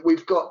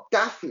 We've got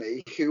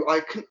Daphne, who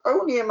I can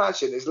only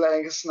imagine is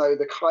letting us know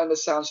the kind of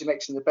sound she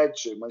makes in the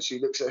bedroom when she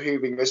looks at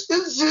Hoovy and goes,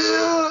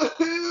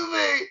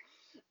 Hoovy.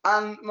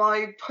 And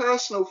my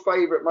personal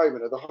favourite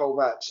moment of the whole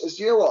match is,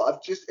 you know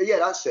what?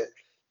 That's it.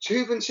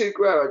 Juventud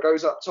Guerrera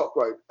goes up top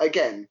rope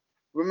again.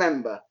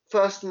 remember,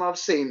 first time I've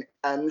seen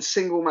a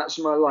single match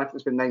in my life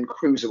that's been named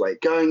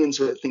Cruiserweight. Going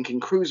into it thinking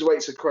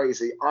Cruiserweights are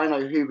crazy. I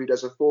know Juvi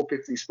does a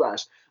 450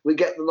 splash. We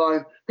get the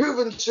line,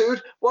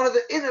 Juventud, one of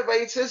the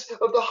innovators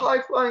of the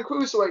high-flying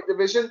Cruiserweight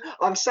division.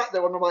 I'm sat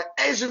there on my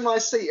edge of my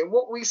seat, and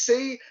what we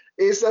see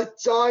is a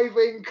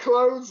diving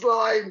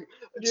clothesline.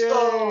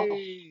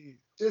 Yay!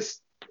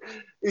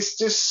 It's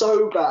just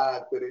so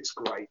bad, but it's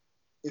great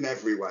in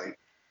every way.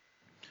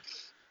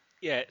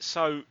 Yeah,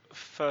 so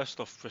first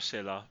off,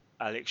 Priscilla,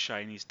 Alex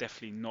Shane is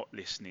definitely not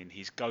listening.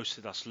 He's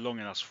ghosted us long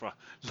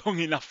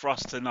enough for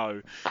us to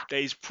know that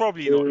he's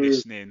probably not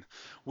listening.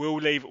 We'll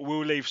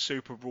leave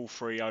Super Brawl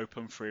 3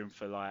 open for him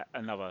for like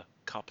another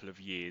couple of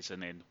years,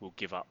 and then we'll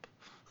give up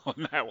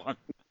on that one.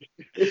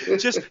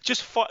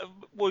 What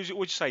would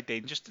you say,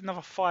 Dean? Just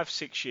another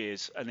 5-6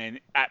 years, and then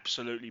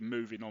absolutely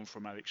moving on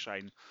from Alex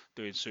Shane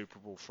doing Super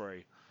Brawl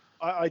 3.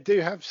 I do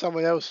have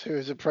someone else who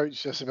has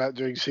approached us about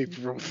doing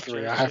Super Brawl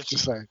 3, I have to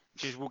say.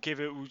 We'll give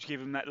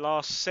him that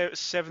last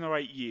 7 or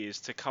 8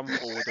 years to come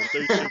forward and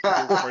do Super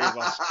Brawl 3 of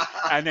us,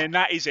 and then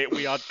that is it.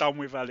 We are done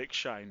with Alex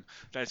Shane.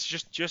 That's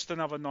just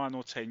another 9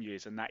 or 10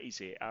 years, and that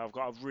is it.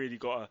 I've really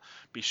got to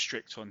be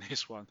strict on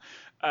this one.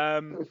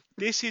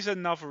 This is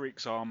another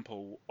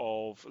example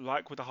of,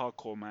 like with the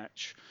hardcore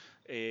match,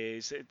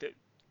 is that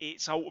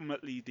it's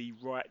ultimately the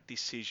right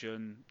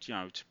decision,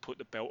 to put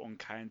the belt on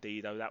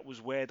Candido. That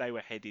was where they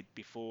were headed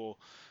before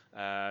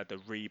the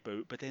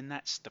reboot, but then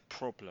that's the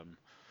problem.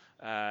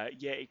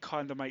 It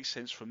kind of makes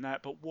sense from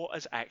that, but what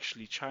has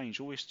actually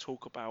changed? Always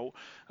talk about,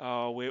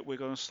 we're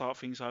going to start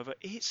things over.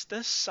 It's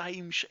the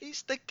same.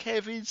 It's the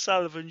Kevin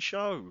Sullivan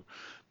show,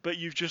 but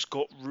you've just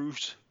got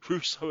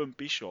Russo and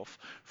Bischoff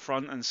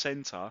front and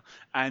center,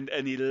 and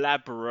an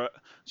elaborate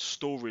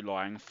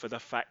storyline for the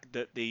fact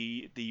that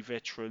the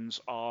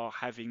veterans are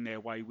having their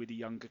way with the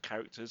younger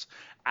characters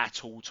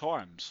at all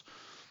times.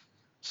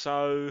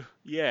 So,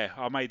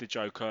 I made a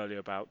joke earlier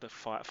about the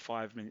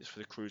 5 minutes for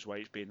the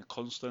Cruiserweights being a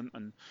constant,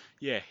 and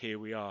here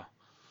we are.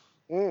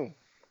 Oh,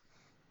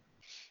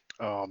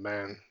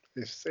 man.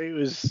 It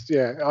was,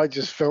 I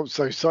just felt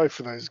so sorry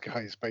for those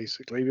guys,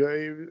 basically. But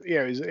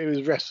it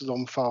was wrestled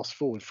on fast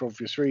forward for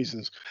obvious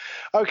reasons.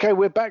 Okay,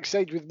 we're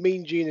backstage with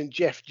Mean Gene and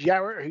Jeff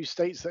Jarrett, who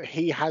states that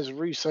he has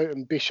Russo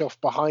and Bischoff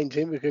behind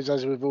him because,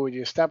 as we've already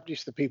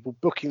established, the people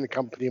booking the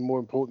company are more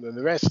important than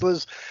the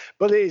wrestlers.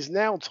 But it is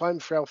now time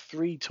for our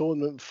 3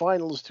 tournament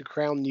finals to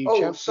crown new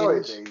champions.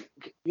 Sorry, Dean.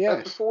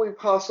 Yes. Before we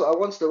pass on, I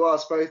wanted to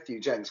ask both you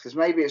gents, because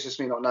maybe it's just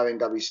me not knowing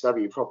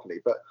WCW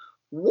properly, but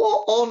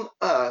what on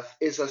earth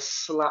is a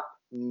slap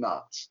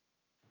nut?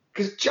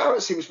 Because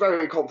Jarrett seems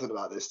very confident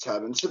about this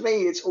term, and to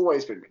me, it's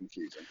always been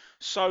confusing.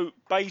 So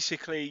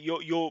basically,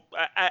 you're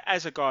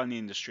as a guy in the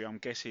industry, I'm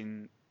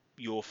guessing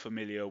you're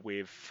familiar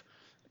with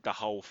the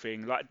whole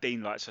thing. Like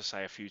Dean likes to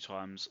say a few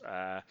times,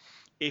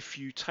 if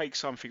you take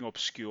something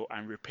obscure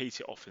and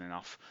repeat it often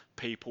enough,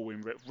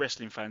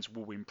 wrestling fans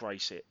will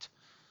embrace it.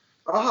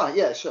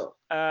 Yeah, sure.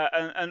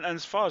 And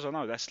as far as I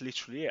know, that's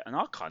literally it. And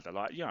I kind of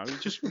like, he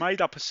just made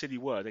up a silly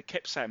word. They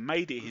kept saying,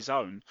 made it his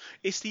own.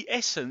 It's the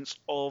essence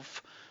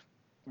of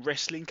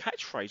wrestling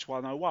catchphrase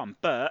 101,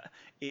 but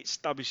it's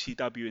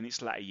WCW in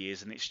its latter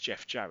years, and it's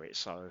Jeff Jarrett.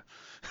 So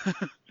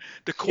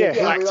the cool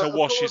factor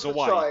washes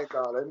away. Try,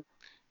 darling.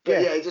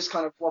 But it just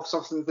kind of wafts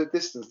off into the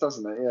distance,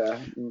 doesn't it? Yeah.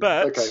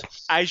 But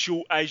as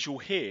you'll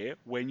hear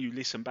when you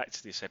listen back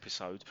to this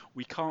episode,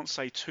 we can't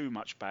say too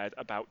much bad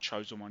about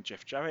Chosen One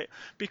Jeff Jarrett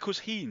because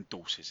he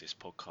endorses this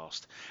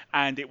podcast,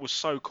 and it was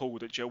so cool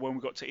that when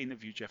we got to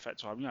interview Jeff that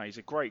time, he's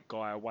a great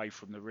guy away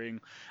from the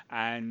ring,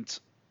 and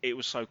it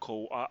was so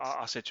cool.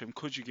 I said to him,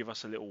 could you give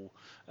us a little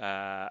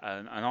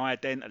an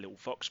ident, a little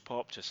vox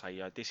pop to say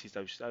this is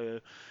those,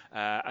 and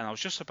I was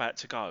just about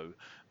to go.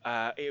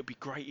 It would be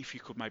great if you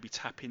could maybe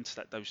tap into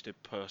that Those Two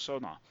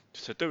persona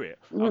to do it.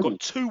 I got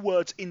 2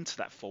 words into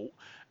that thought,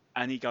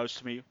 and he goes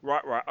to me,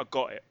 right, I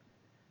got it.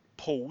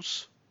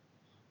 Pause.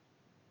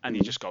 And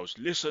he just goes,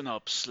 listen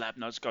up, slap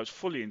nuts, goes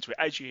fully into it,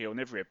 as you hear on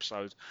every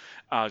episode.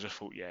 I just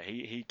thought,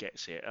 he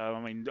gets it.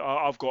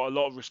 I've got a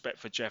lot of respect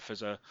for Jeff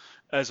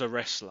as a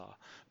wrestler,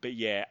 but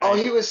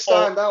he was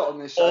stand out on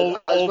this show.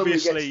 Obviously, when we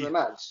get to the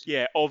match.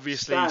 Yeah,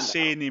 obviously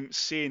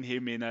seeing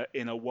him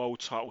in a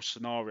world title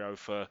scenario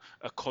for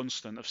a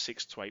constant of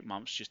 6 to 8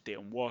 months just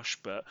didn't wash.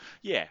 But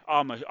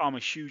I'm a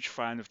huge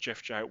fan of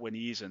Jeff Jarrett when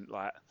he isn't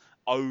like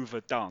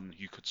overdone,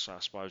 you could say, I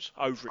suppose,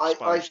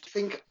 overexposed. I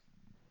think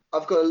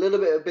I've got a little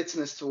bit of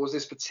bitterness towards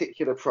this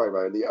particular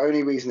promo. The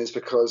only reason is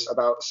because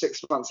about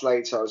 6 months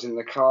later, I was in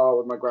the car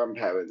with my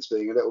grandparents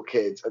being a little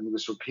kid and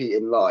was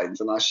repeating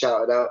lines. And I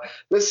shouted out,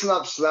 listen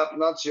up, slap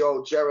nuts, you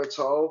old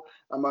Geritol.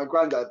 And my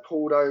granddad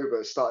pulled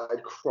over,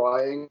 started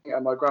crying.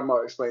 And my grandma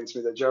explained to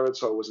me that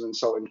Geritol was an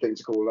insulting thing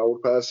to call an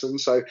old person.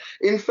 So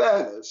in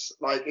fairness,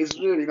 it's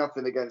really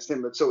nothing against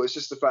him at all. It's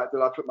just the fact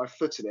that I put my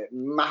foot in it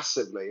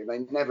massively and they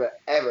never,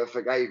 ever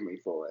forgave me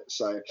for it.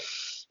 So,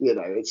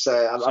 it's...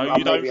 so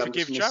you don't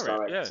forgive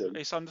Jarrett? Yeah,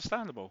 it's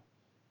understandable.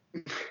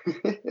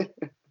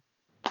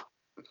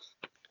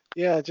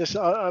 I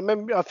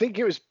remember, I think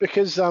it was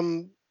because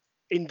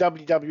in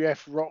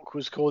WWF, Rock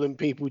was calling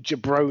people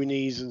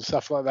jabronis and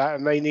stuff like that,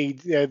 and they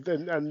need,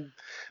 and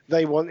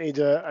they wanted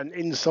an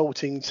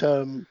insulting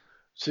term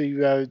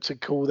to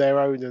call their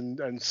own,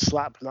 and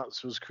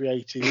Slapnuts was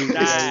created.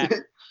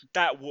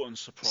 That wouldn't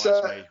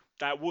surprise me.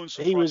 That wouldn't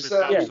surprise He was, me.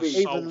 If that was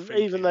the sole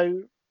even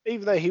thinking.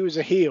 even though he was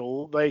a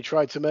heel, they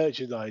tried to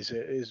merchandise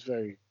it. It's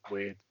very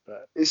weird,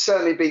 but it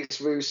certainly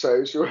beats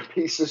Russo's. You're a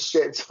piece of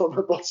shit on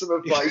the bottom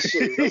of my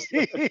shoe.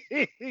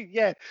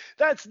 Yeah,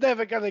 that's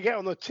never going to get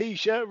on a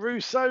t-shirt,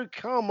 Russo.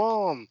 Come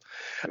on.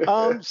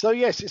 So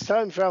yes, it's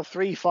time for our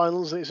 3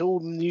 finals. It's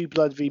all New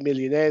Blood v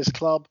Millionaires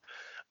Club.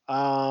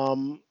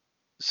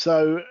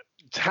 So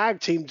tag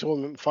team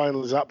tournament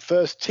final is up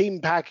first. Team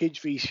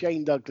package v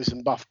Shane Douglas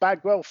and Buff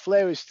Bagwell.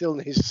 Flair is still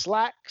in his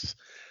slacks.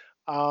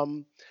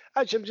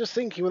 Actually, I'm just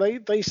thinking, well,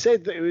 they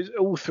said that it was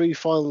all 3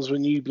 finals were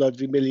New Blood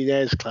v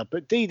Millionaires Club,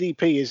 but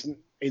DDP isn't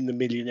in the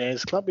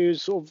Millionaires Club. He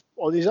was sort of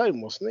on his own,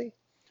 wasn't he?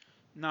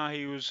 No,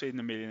 he was in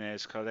the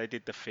Millionaires Club. They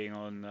did the thing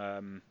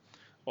on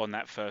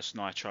that first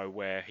Nitro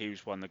where he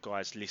was one of the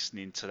guys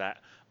listening to that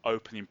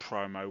opening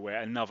promo,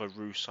 where another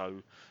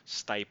Russo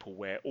staple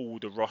where all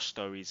the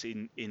roster is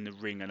in the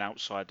ring and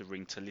outside the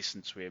ring to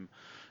listen to him,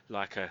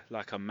 like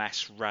a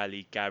mass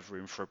rally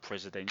gathering for a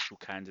presidential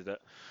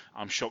candidate.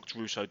 I'm shocked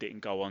Russo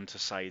didn't go on to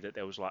say that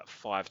there was like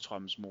 5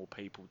 times more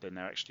people than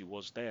there actually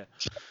was there.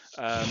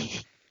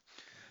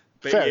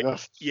 But Fair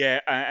enough. Yeah,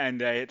 and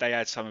they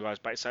had some guys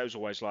back, so it was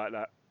always like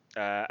that.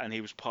 And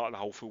he was part of the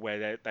whole thing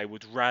where they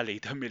would rally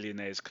the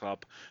Millionaires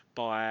Club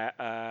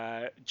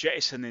by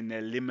jettisoning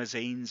their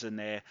limousines and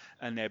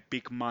their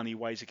big money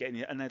ways of getting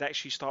it, and they'd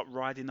actually start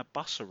riding a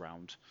bus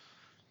around.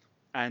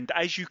 And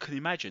as you can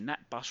imagine,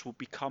 that bus will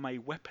become a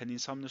weapon in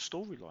some of the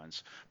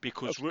storylines,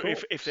 because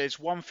if there's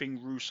one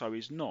thing Russo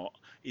is not,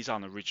 is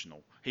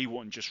unoriginal. He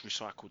wouldn't just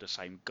recycle the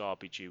same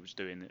garbage he was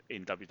doing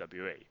in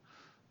WWE.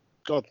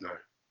 God no.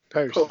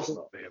 Post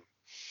not him.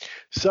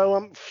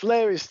 So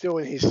Flair is still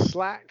in his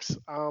slacks,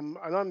 and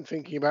I'm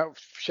thinking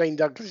about Shane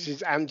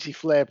Douglas's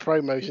anti-Flair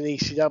promos in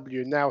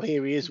ECW, and now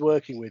here he is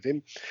working with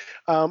him.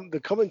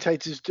 The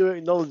commentators do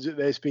acknowledge that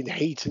there's been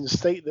heat and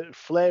state that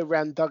Flair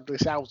ran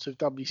Douglas out of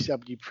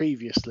WCW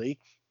previously,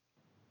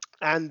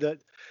 and that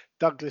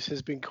Douglas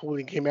has been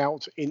calling him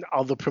out in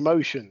other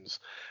promotions.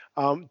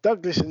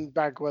 Douglas and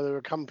Bagwell are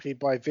accompanied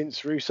by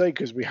Vince Russo,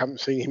 because we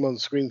haven't seen him on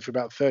screen for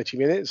about 30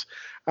 minutes.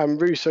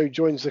 And Russo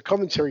joins the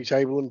commentary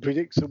table and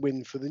predicts a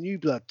win for the New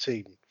Blood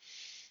team.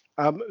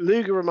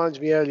 Luger reminds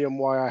me early on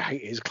why I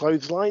hate his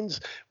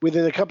clotheslines.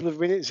 Within a couple of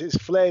minutes, it's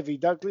Flair v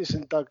Douglas,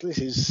 and Douglas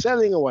is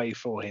selling away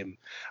for him.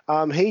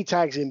 He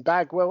tags in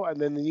Bagwell,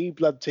 and then the New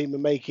Blood team are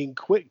making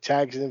quick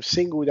tags and have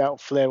singled out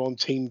Flair on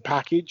team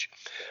package.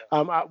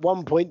 At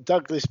one point,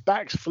 Douglas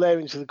backs Flair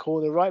into the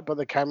corner right by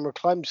the camera,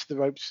 climbs to the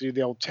ropes to do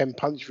the old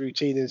 10-punch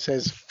routine, and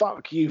says,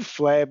 "Fuck you,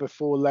 Flair,"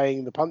 before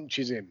laying the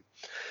punches in.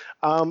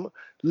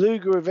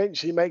 Luger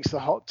eventually makes the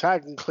hot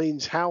tag and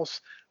cleans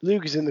house.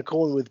 Luger's in the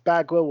corner with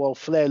Bagwell while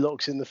Flair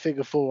locks in the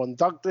figure 4 on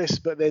Douglas,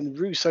 but then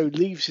Russo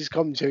leaves his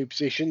commentary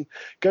position,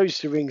 goes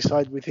to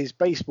ringside with his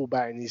baseball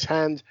bat in his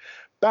hand.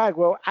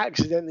 Bagwell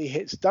accidentally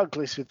hits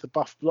Douglas with the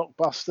Buff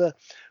Blockbuster,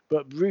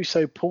 but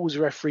Russo pulls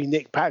referee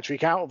Nick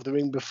Patrick out of the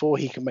ring before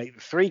he can make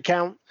the 3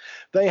 count.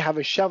 They have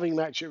a shoving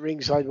match at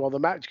ringside while the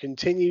match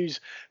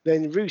continues.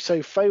 Then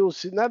Russo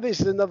fails to... Now,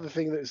 this is another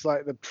thing that's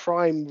like the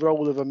prime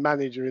role of a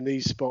manager in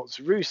these spots.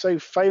 Russo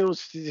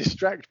fails to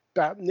distract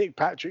Nick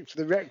Patrick for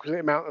the requisite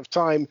amount of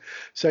time,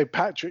 so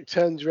Patrick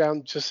turns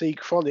around to see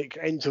Chronic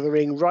enter the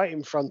ring right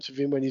in front of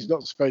him when he's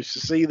not supposed to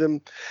see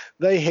them.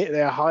 They hit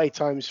their high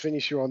times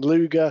finisher on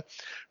Luger.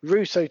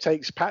 Russo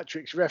takes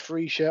Patrick's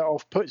referee shirt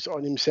off, puts it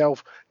on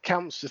himself,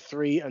 counts to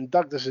 3, and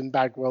Douglas and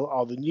Bagwell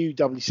are the new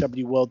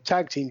WCW World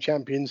Tag Team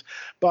Champions,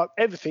 but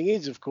everything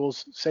is, of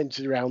course,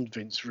 centered around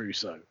Vince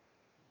Russo.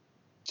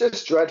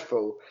 Just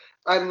dreadful.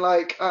 And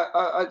like,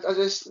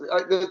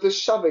 the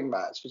shoving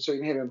match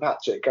between him and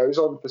Patrick goes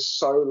on for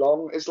so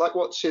long. It's like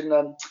watching,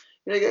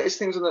 you get these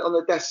things on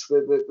the desk,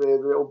 the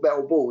little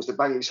metal balls that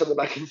bang each other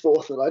back and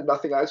forth, and like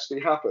nothing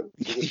actually happened.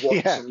 You just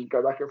watch and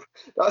go back and forth.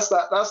 That's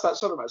that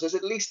sort of match. There's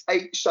at least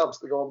 8 shoves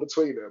that go on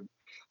between them.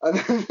 And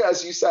then,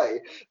 as you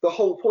say, the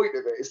whole point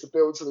of it is to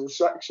build to the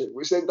distraction,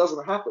 which then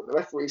doesn't happen. The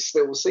referee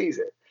still sees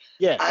it.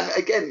 Yeah. And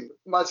again,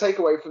 my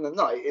takeaway from the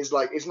night is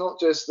like, it's not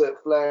just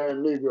that Flair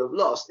and Luger have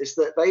lost, it's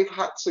that they've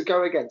had to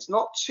go against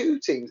not 2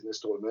 teams in this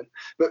tournament,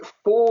 but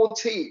 4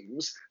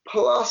 teams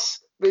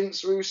plus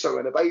Vince Russo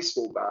and a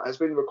baseball bat has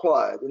been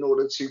required in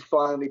order to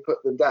finally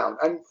put them down.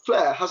 And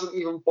Flair hasn't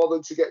even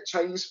bothered to get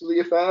changed for the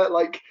affair.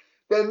 Like,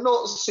 they're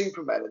not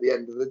Supermen at the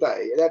end of the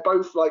day. They're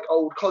both like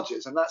old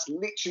codgers, and that's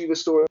literally the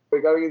story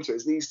we're going into,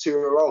 is these 2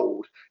 are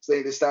old, so they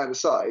need to stand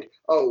aside.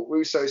 Oh,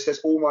 Russo says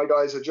all my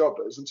guys are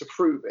jobbers, and to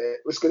prove it,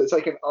 it's going to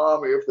take an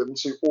army of them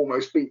to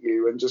almost beat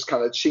you and just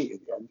kind of cheat in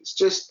the end. It's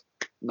just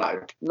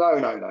No.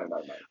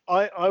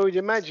 I would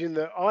imagine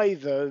that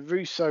either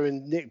Russo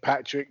and Nick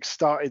Patrick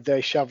started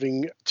their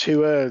shoving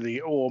too early,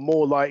 or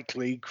more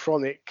likely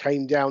Chronic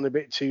came down a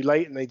bit too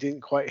late and they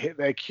didn't quite hit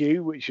their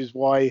cue, which is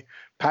why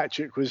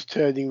Patrick was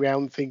turning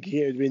around thinking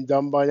it had been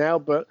done by now.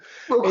 But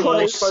Well, in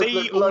Chronic this- both see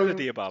look all of low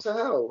the above. to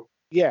hell.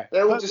 yeah,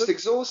 They're all but- just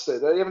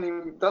exhausted. They haven't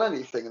even done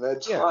anything, and they're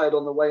Yeah. tired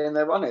on the way in.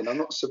 They're running. I'm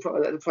not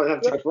surprised. They'll probably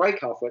have to take a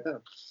break halfway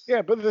down.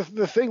 Yeah, but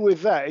the thing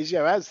with that is,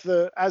 as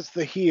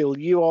the heel,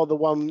 you are the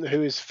one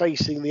who is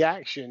facing the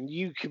action.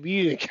 You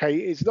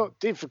communicate. It's not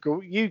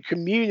difficult. You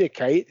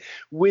communicate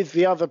with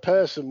the other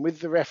person, with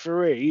the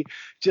referee,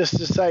 just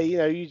to say,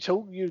 you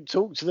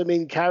talk to them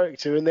in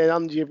character, and then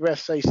under your breath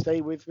say, "Stay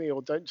with me,"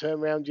 or "Don't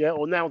turn around yet,"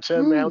 or "Now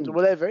turn around," or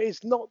whatever.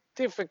 It's not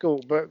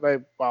difficult, but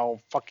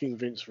fucking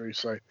Vince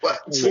Russo. Well,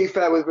 to be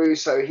fair with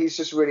Russo, he's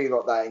just really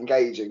not that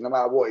engaging. No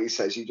matter what he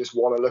says, you just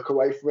want to look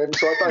away from him.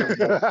 So I don't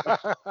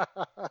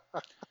know.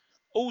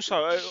 Also,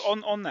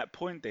 on that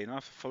point, Dean, I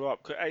have to follow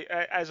up. 'Cause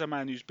as a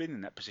man who's been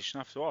in that position,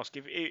 I have to ask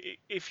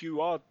if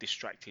you are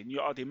distracting.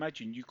 I'd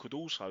imagine you could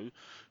also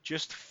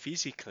just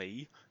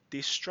physically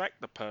distract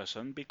the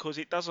person, because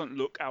it doesn't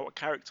look out of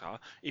character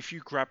if you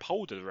grab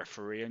hold of the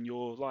referee and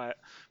you're like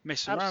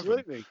messing around with them.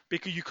 Absolutely.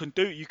 Because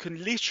you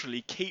can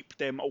literally keep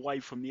them away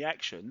from the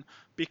action,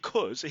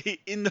 because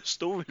in the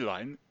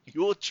storyline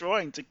you're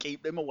trying to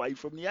keep them away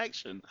from the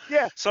action.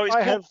 Yeah. So it's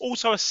I have.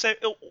 also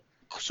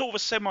sort of a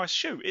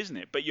semi-shoot, isn't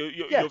it? But you're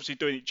Yeah. obviously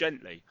doing it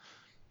gently.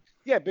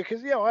 Yeah,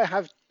 because I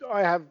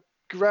have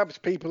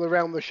grabbed people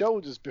around the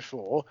shoulders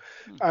before,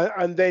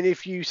 and then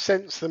if you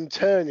sense them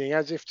turning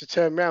as if to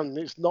turn around and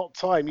it's not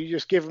time, you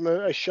just give them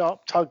a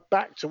sharp tug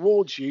back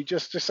towards you,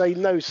 just to say,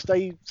 "No,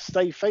 stay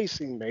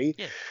facing me."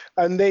 Yeah.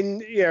 And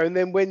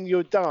then when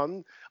you're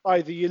done,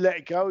 either you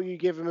let go or you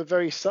give them a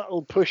very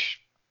subtle push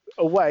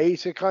away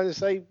to kind of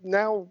say,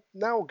 now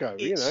go.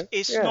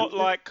 It's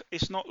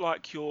not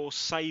like you're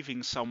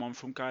saving someone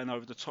from going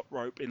over the top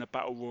rope in a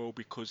battle royal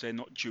because they're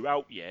not due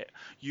out yet.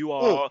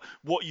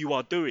 What you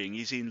are doing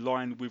is in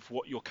line with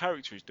what your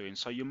character is doing,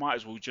 so you might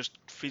as well just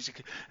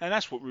physically, and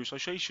that's what Russo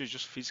said. You should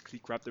just physically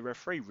grab the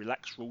referee,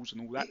 relax rules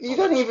and all that. You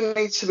don't even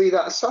need to be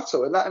that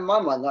subtle, and that, in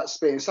my mind, that's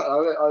being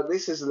subtle.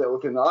 This is a little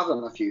thing that I've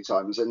done a few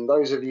times, and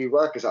those of you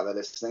workers out there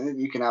listening,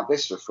 you can have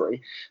this for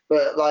free.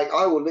 But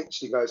I will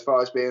literally go as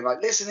far as being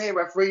like, "Listen here,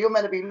 referee, you're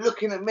meant to be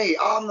looking at me.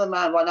 I'm the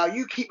man right now.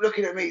 You keep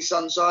looking at me,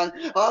 sunshine.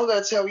 I'm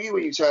going to tell you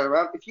when you turn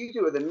around." If you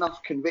do it with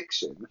enough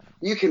conviction,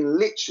 you can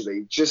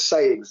literally just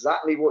say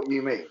exactly what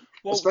you mean,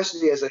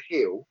 especially as a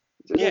heel.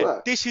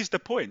 This is the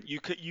point. You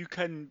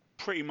can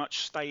pretty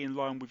much stay in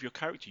line with your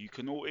character.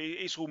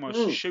 It's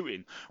almost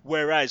shooting.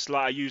 Whereas,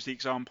 like I use the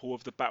example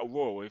of the battle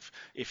royal,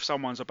 if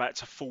someone's about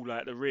to fall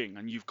out the ring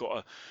and you've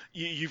got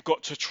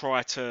to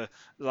try to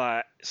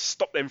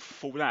stop them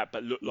from falling out,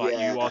 but look like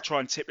you are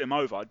trying to tip them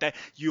over.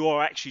 You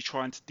are actually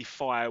trying to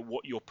defy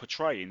what you're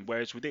portraying.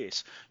 Whereas with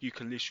this, you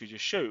can literally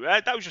just shoot.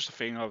 That was just a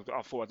thing I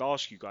thought I'd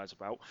ask you guys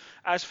about.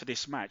 As for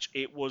this match,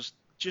 it was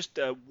just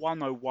a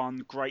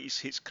 101 greatest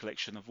hits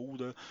collection of all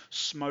the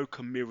smoke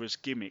and mirrors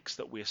gimmicks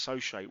that we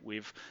associate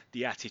with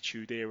the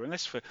Attitude Era. And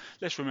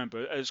let's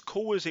remember, as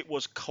cool as it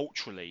was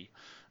culturally,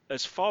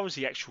 as far as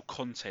the actual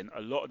content,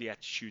 a lot of the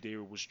Attitude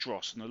Era was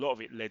dross, and a lot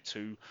of it led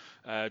to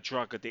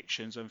drug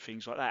addictions and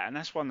things like that. And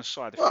that's one of the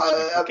side effects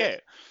we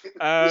forget. It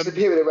was a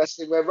period of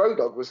wrestling where Road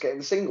Dogg was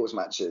getting singles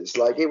matches.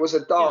 It was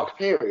a dark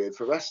period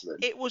for wrestling.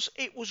 It was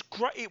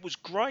great. It was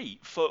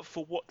great for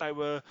what they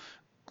were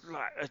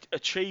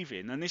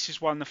achieving, and this is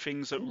one of the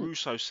things that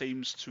Russo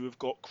seems to have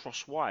got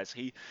crosswise.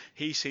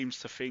 He seems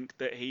to think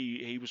that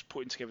he was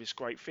putting together this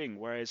great thing,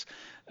 whereas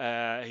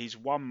his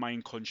one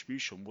main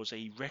contribution was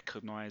he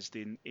recognised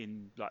in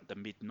the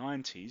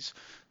mid-90s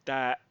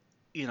that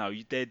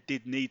there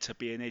did need to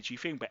be an edgy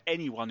thing, but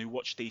anyone who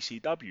watched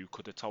DCW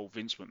could have told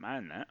Vince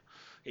McMahon that.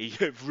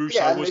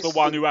 Russo was the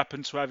one who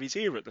happened to have his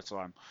ear at the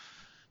time.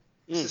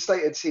 It's the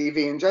state of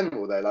TV in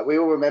general, though. We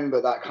all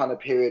remember that kind of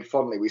period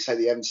fondly. We say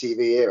the MTV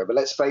era, but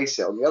let's face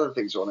it, on the other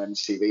things on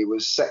MTV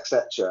was Sex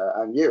Etcher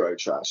and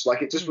Eurotrash.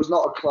 It just was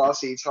not a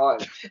classy time.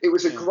 It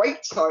was a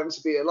great time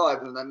to be alive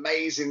and an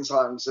amazing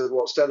time to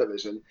watch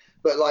television.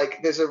 But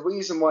there's a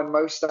reason why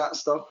most of that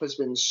stuff has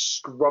been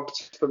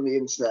scrubbed from the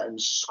internet and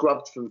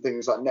scrubbed from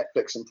things like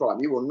Netflix and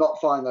Prime. You will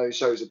not find those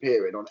shows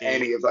appearing on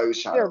any of those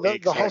channels.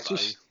 Yeah,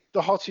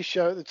 the hottest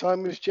show at the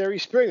time was Jerry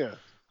Springer.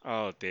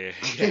 Oh dear.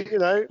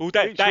 Well,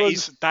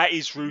 that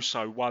is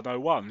Russo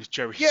 101.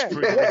 Jerry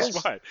Springer.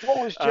 That's right.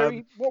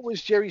 What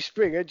was Jerry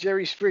Springer?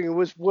 Jerry Springer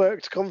was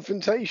worked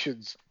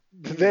confrontations.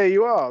 There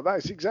you are.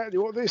 That's exactly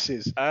what this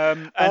is.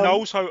 And I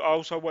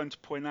also wanted to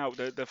point out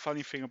that the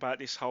funny thing about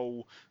this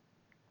whole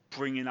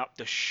bringing up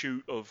the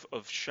shoot of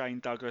Shane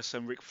Douglas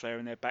and Ric Flair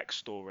and their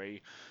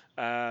backstory.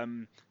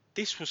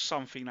 This was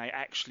something they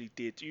actually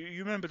did.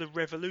 You remember the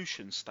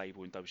Revolution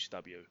stable in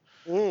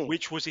WCW,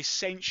 which was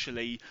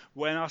essentially,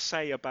 when I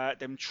say about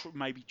them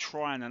maybe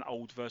trying an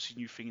old versus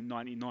new thing in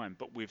 '99,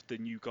 but with the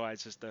new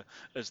guys as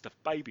the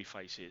baby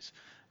faces,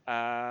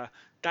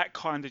 that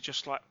kind of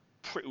just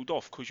prittled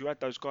off because you had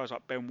those guys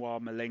like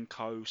Benoit,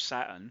 Malenko,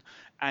 Saturn,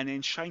 and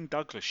then Shane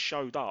Douglas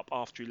showed up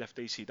after he left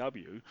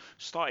ECW,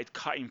 started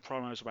cutting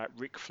promos about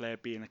Ric Flair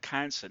being a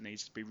cancer that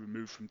needs to be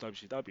removed from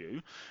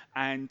WCW,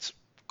 and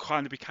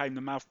kind of became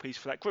the mouthpiece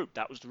for that group.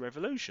 That was the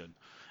Revolution.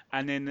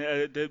 And then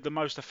the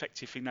most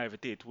effective thing they ever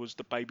did was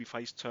the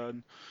babyface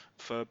turn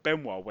for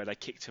Benoit, where they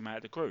kicked him out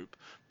of the group.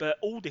 But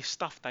all this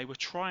stuff, they were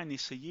trying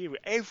this a year.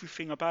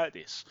 Everything about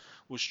this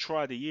was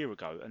tried a year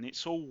ago, and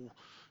it's all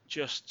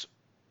just...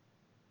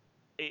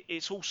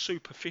 It's all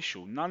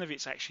superficial. None of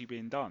it's actually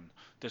been done.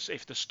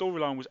 If the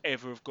storyline was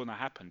ever going to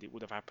happen, it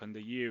would have happened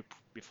a year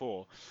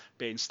before.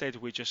 But instead,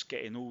 we're just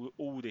getting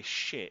all this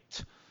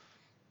shit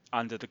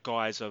under the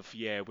guise of,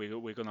 yeah,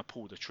 we're going to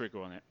pull the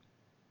trigger on it.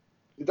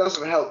 It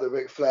doesn't help that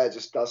Ric Flair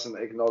just doesn't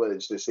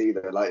acknowledge this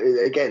either. Like,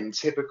 again,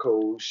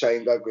 typical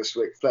Shane Douglas,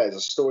 Ric Flair. It's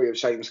a story of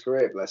Shane's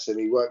career, bless him.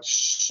 He worked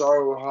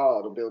so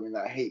hard on building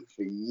that heat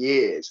for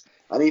years.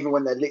 And even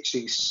when they're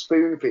literally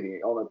spoon-feeding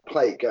it on a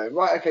plate, going,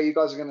 right, okay, you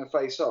guys are going to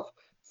face off,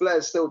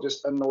 Flair's still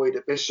just annoyed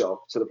at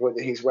Bischoff to the point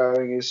that he's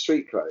wearing his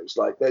street clothes.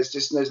 Like,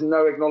 there's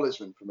no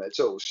acknowledgement from it at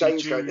all.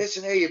 Shane's going,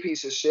 listen here, you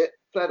piece of shit.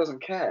 Flair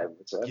doesn't care.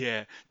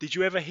 Yeah. Did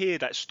you ever hear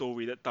that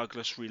story that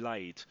Douglas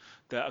relayed?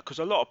 Because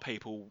a lot of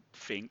people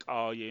think,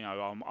 oh, you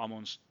know, I'm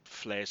on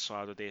Flair's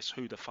side of this.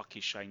 Who the fuck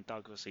is Shane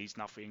Douglas? He's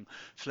nothing.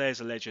 Flair's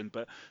a legend.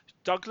 But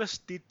Douglas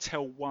did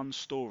tell one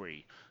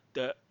story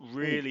that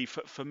really,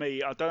 for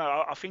me, I don't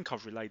know, I think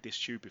I've relayed this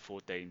to you before,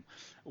 Dean,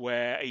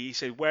 where he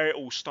said where it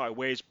all started,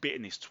 where his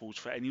bitterness towards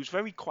Flair, and he was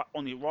very quite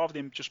honest, rather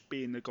than just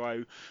being the guy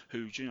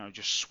who, you know,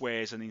 just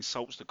swears and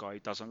insults the guy he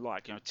doesn't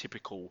like, you know,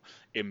 typical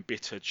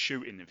embittered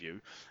shoot interview.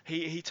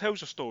 He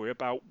tells a story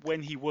about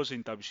when he was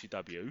in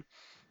WCW,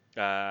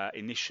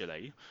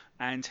 initially,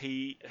 and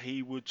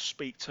he would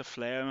speak to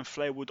Flair, and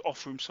Flair would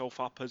offer himself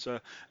up as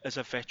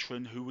a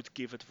veteran who would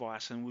give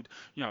advice and would,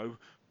 you know,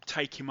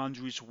 take him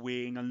under his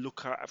wing and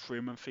look out for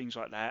him and things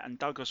like that. And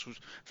Douglas was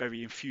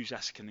very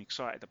enthusiastic and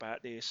excited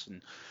about this,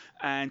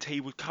 and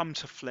he would come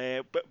to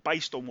Flair, but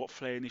based on what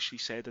Flair initially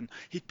said, and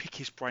he'd pick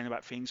his brain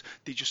about things.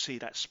 Did you see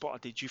that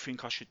spot? Did you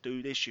think I should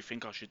do this? Do you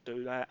think I should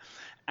do that?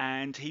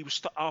 And he was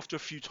after a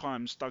few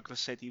times, Douglas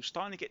said he was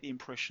starting to get the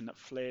impression that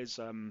Flair's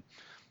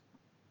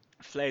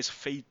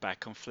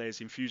feedback and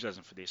Flair's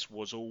enthusiasm for this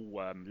was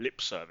all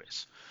lip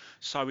service.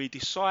 So he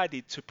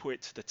decided to put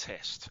it to the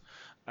test,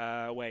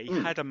 where he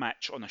had a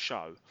match on a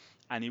show,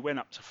 and he went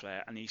up to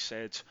Flair and he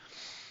said,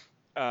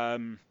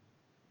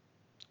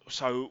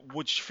 so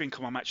what did you think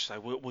of my match today?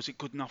 Was it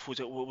good enough? Was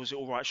it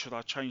all right? Should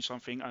I change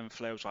something? And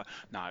Flair was like,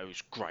 no, it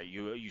was great.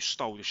 You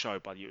stole the show,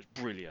 buddy. It was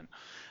brilliant.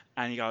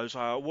 And he goes,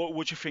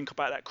 what do you think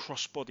about that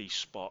crossbody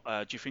spot?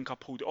 Do you think I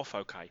pulled it off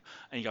okay?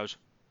 And he goes,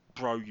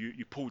 bro,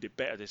 you pulled it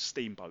better than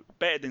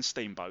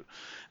Steamboat.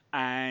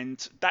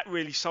 And that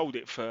really sold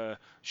it for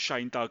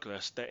Shane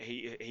Douglas, that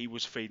he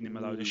was feeding him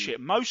a load of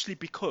shit. Mostly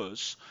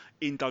because,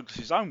 in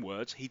Douglas's own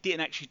words, he didn't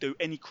actually do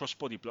any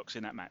crossbody blocks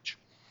in that match.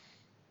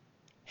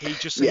 He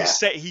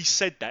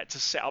said that to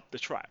set up the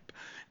trap.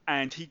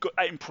 And he got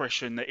that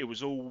impression that it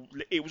was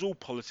all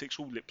politics,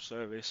 all lip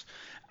service,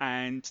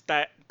 and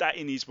that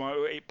in his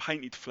mind, it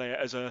painted Flair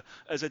as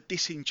a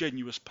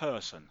disingenuous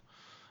person.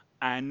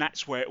 And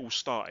that's where it all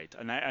started.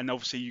 And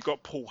obviously you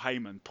got Paul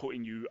Heyman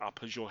putting you up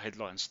as your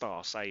headline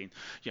star, saying,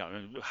 you know,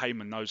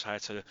 Heyman knows how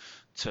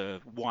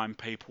to wind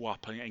people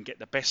up and get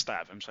the best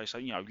out of them. So,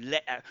 you know,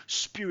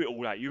 spew it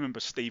all out. You remember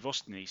Steve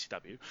Austin in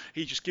ECW?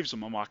 He just gives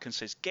them a mic and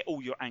says, get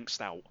all your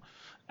angst out.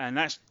 And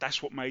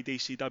that's what made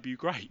ECW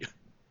great.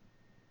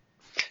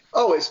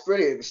 Oh, it's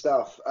brilliant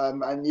stuff.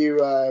 And you,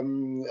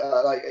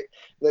 like,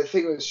 the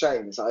thing with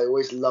Shane is I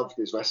always loved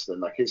his wrestling.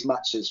 Like, his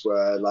matches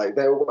were, like,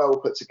 they were well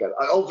put together.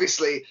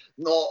 Obviously,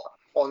 not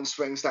on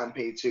Spring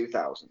Stampede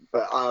 2000,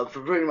 but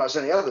for pretty much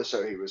any other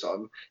show he was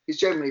on, he's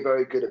generally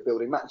very good at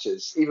building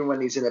matches. Even when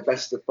he's in a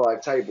best of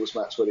 5 tables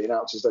match where the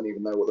announcers don't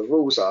even know what the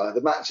rules are,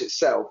 the match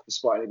itself,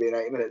 despite only being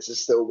 8 minutes,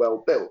 is still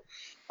well built.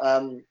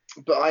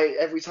 But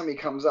every time he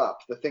comes up,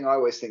 the thing I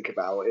always think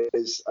about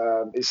is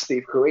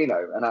Steve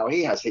Corino and how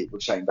he has heat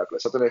with Shane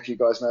Douglas. I don't know if you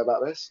guys know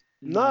about this.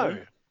 No.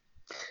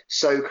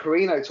 So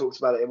Corino talks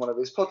about it in one of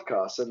his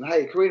podcasts. And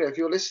hey, Corino, if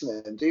you're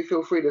listening, do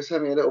feel free to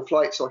send me a little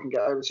flight so I can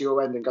get over to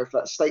your end and go for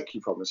that steak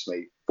you promised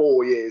me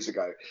 4 years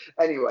ago.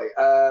 Anyway,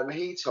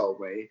 he told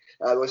me,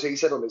 so he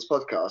said on his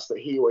podcast that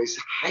he always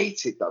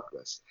hated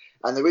Douglas.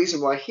 And the reason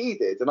why he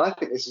did, and I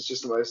think this is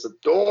just the most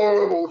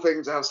adorable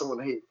thing to have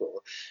someone hate for,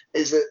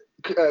 is that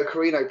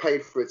Corino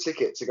paid for a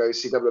ticket to go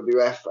see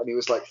WWF, and he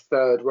was like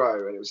 3rd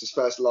row, and it was his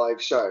first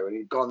live show, and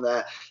he'd gone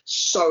there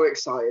so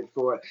excited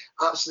for it,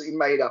 absolutely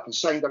made up. And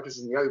Shane Douglas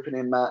in the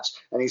opening match,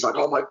 and he's like,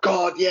 oh my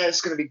God, yeah,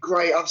 it's going to be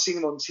great. I've seen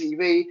him on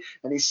TV.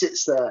 And he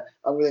sits there,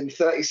 and within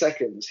 30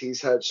 seconds,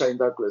 he's heard Shane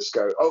Douglas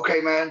go,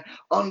 okay, man,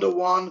 under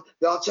one,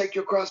 I'll take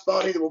your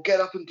crossbody, then we'll get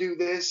up and do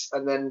this.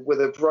 And then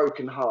with a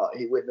broken heart,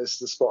 he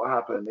witnessed the spot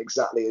happen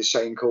exactly as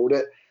Shane called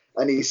it.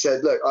 And he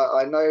said, look,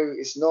 I know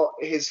it's not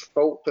his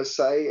fault per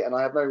se, and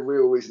I have no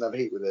real reason to have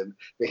heat with him,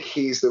 but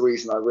he's the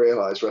reason I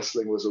realised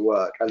wrestling was a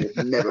work, and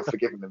I've never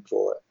forgiven him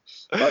for it.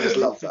 I just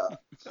love that.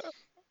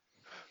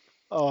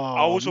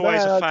 Oh was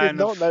always man, a I fan did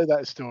not of. know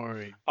that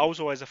story. I was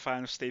always a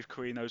fan of Steve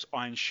Corino's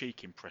Iron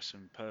Sheik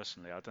impression.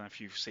 Personally, I don't know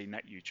if you've seen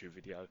that YouTube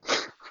video.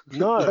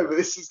 No, No. but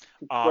this is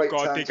I've great got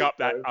to dig tangent, up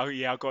that. though. Oh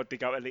yeah, I've got to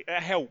dig up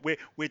that. Hell,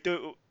 we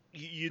do.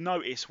 You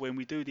notice when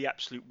we do the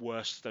absolute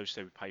worst those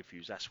two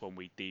pay-per-views, that's when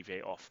we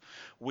deviate off.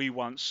 We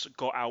once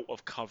got out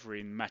of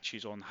covering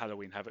matches on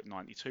Halloween Havoc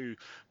 92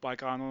 by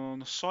going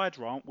on a side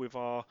rant with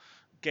our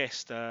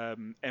guest,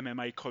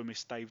 MMA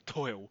columnist Dave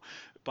Doyle,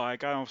 by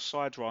going on a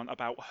side rant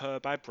about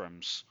Herb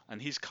Abrams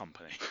and his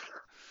company.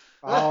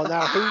 Oh,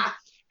 now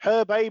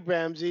Herb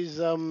Abrams is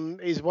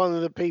one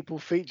of the people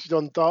featured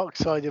on Dark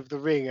Side of the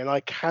Ring, and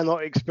I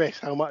cannot express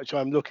how much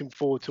I'm looking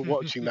forward to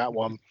watching that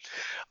one.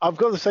 I've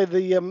got to say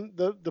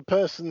the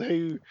person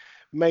who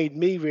made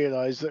me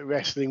realise that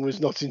wrestling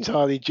was not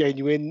entirely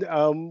genuine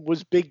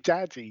was Big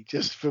Daddy,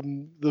 just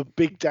from the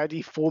Big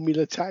Daddy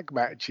Formula Tag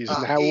matches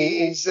and how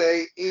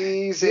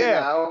Easy yeah,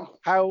 now.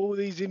 how all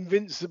these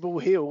invincible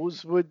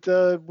heels would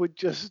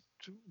just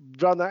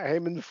run at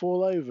him and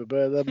fall over.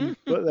 But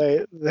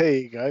there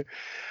you go.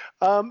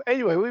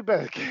 Anyway, we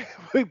better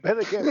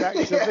get back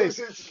to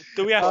this.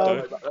 Do we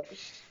have to?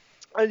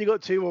 Only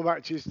got 2 more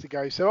matches to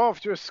go. So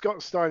after a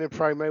Scott Steiner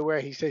promo where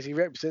he says he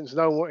represents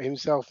no one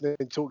himself and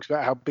then talks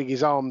about how big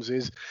his arms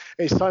is,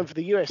 it's time for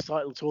the US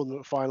title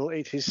tournament final.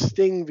 It is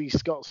Sting v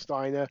Scott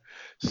Steiner.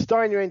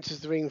 Steiner enters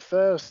the ring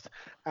first,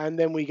 and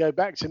then we go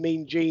back to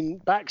Mean Gene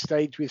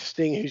backstage with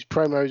Sting, whose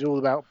promo is all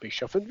about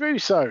Bischoff and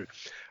Russo.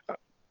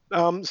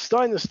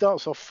 Steiner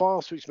starts off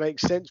fast, which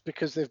makes sense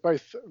because they've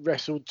both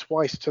wrestled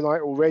twice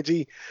tonight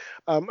already.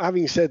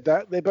 Having said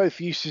that, they're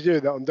both used to doing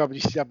that on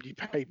WCW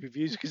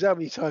pay-per-views because how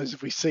many times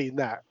have we seen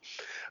that?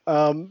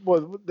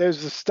 Well,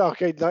 there's the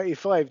Starrcade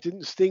 95.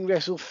 Didn't Sting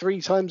wrestle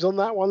 3 times on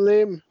that one,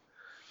 Liam?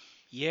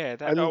 Yeah,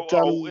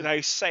 And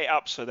they set it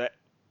up so that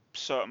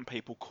certain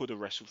people could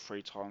have wrestled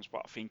 3 times,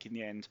 but I think in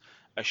the end,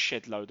 a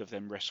shed load of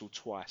them wrestled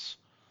twice.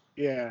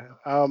 yeah,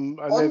 and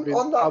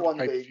On that other one,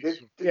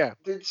 pay-per-views.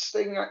 did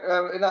Sting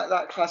in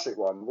that classic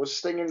one? Was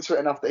Sting into it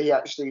enough that he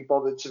actually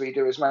bothered to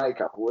redo his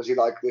makeup, or was he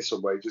like this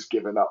one where he just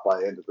given up by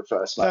the end of the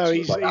first match? No, and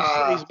was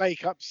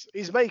like,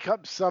 his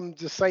makeup's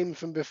the same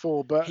from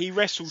before, but He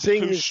wrestled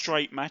seeing 2 as-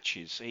 straight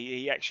matches.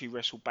 He actually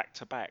wrestled back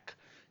to back.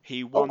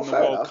 He Oh, won the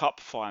fair World enough. Cup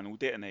final,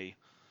 didn't he?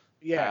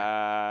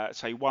 yeah.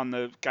 So he won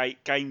the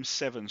Game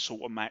 7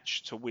 sort of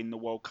match to win the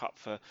World Cup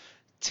for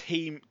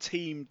Team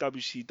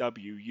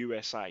WCW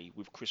USA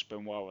with Chris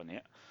Benoit on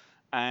it.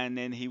 And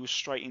then he was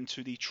straight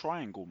into the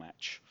triangle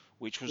match,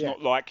 which was Yeah.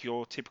 not like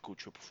your typical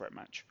triple threat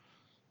match.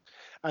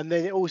 And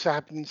then it also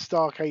happened in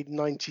Starrcade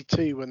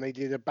 92 when they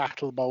did a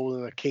Battle Bowl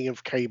and a King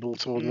of Cable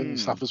tournament and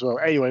stuff as well.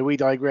 Anyway, we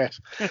digress.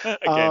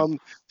 Again.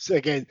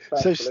 So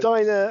Thankfully.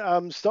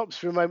 Steiner stops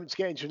for a moment to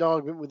get into an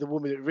argument with the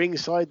woman at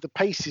ringside. The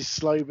pace is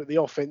slow, but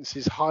the offense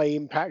is high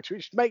impact,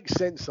 which makes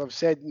sense. I've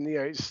said, and,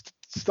 it's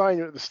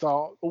Steiner at the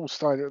start, all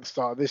Steiner at the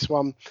start of this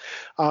one.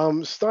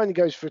 Steiner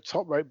goes for a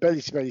top rope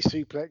belly to belly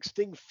suplex.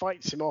 Sting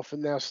fights him off,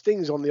 and now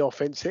Sting's on the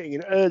offense, hitting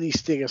an early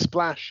Stinger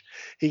splash.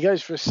 He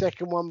goes for a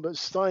second one, but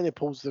Steiner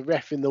pulls the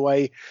ref in the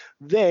way.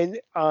 Then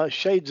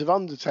shades of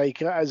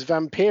Undertaker as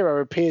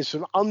Vampiro appears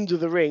from under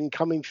the ring,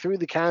 coming through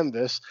the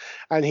canvas,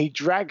 and he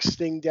drags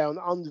Sting down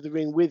under the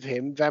ring with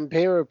him.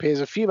 Vampiro appears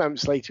a few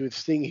moments later with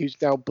Sting, who's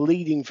now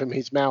bleeding from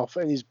his mouth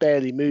and is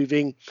barely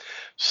moving.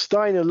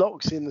 Steiner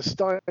locks in the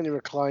Steiner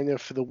recliner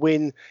for the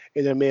win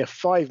in a mere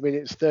 5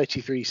 minutes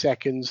 33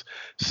 seconds.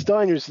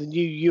 Steiner is the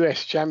new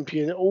US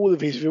champion. All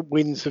of his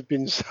wins have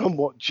been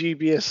somewhat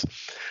dubious.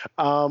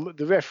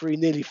 The referee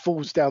nearly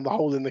falls down the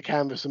hole in the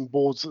canvas and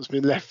boards that's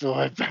been left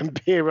by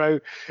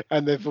Vampiro,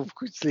 and they've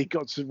obviously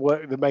got to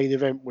work the main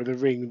event with a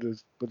ring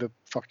with a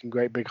fucking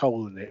great big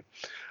hole in it.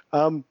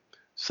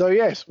 So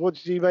yes, what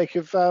did you make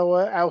of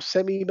our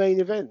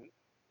semi-main event?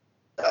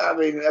 I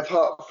mean,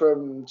 apart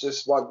from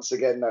just once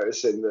again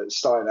noticing that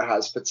Steiner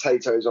has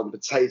potatoes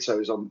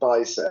on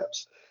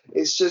biceps,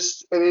 it's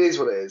just, it is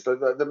what it is.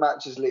 The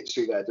match is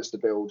literally there just to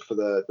build for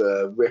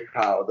the rip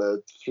out of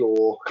the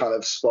floor kind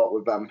of spot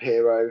with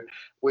Vampiro,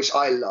 which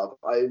I love.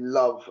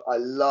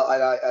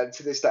 And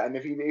to this day, and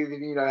if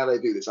you know how they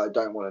do this, I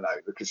don't want to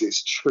know, because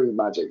it's true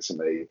magic to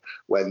me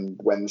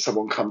when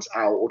someone comes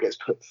out or gets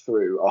put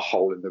through a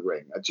hole in the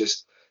ring.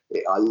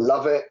 I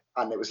love it,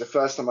 and it was the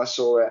first time I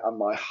saw it, and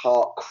my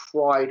heart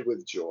cried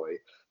with joy,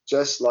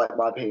 just like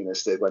my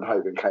penis did when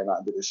Hogan came out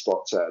and did his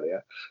spots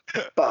earlier.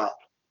 But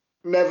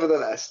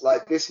nevertheless,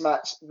 like this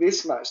match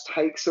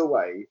takes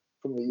away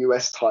from the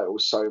US title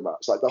so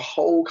much. Like the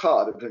whole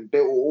card had been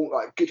built,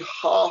 like good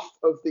half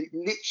of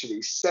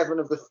literally 7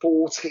 of the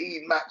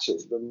 14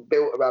 matches have been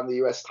built around the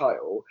US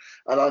title.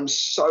 And I'm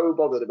so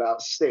bothered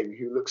about Sting,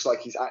 who looks like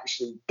he's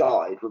actually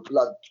died with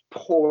blood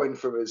pouring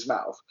from his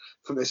mouth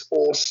from this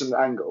awesome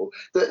angle,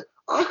 that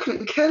I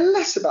couldn't care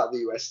less about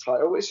the US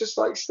title. It's just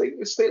like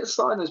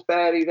Steiner's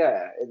barely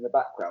there in the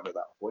background at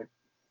that point.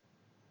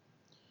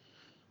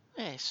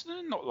 Yeah, it's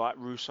not like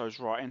Russo's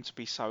writing to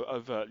be so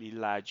overtly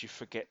lad you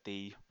forget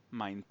the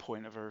main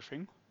point of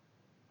everything.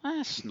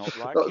 That's not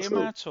like Not him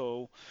at all. at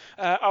all.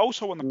 I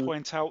also want to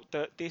point out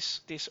that this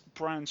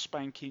brand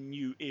spanking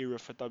new era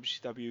for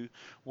WCW,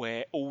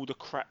 where all the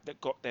crap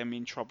that got them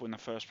in trouble in the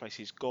first place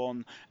is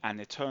gone, and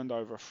they're turned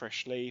over a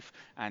fresh leaf,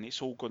 and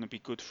it's all going to be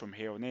good from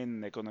here on in.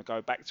 And they're going to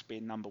go back to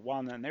being number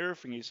one, and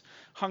everything is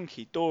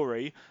hunky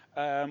dory.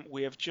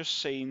 We have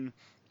just seen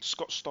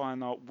Scott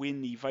Steiner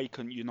win the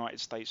vacant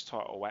United States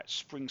title at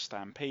Spring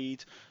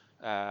Stampede.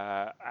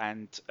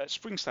 And at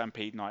Spring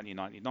Stampede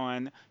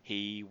 1999,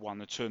 he won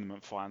the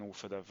tournament final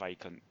for the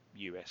vacant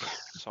US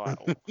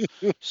title.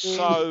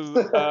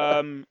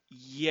 So,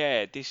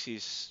 yeah, this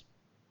is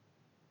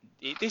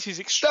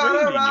extremely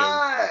new.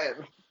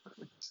 Dynamite!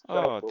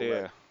 Oh Terrible,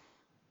 dear.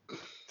 mate.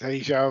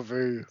 Deja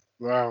vu.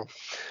 Wow.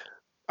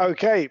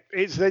 Okay,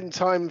 it's then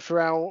time for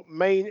our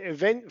main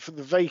event for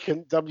the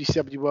vacant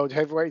WCW World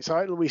Heavyweight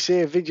title. We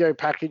see a video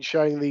package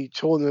showing the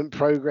tournament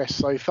progress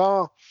so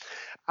far.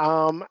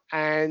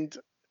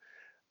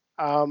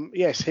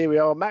 Yes, here we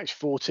are, match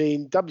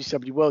 14,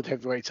 WCW World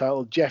Heavyweight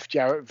title, Jeff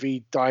Jarrett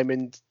v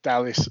Diamond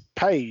Dallas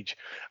Page.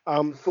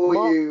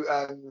 Before you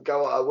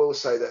go on, I will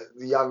say that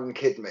the young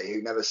kid me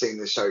who never seen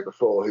this show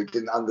before, who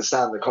didn't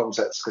understand the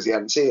concepts because he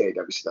hadn't seen any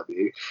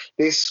WCW,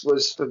 this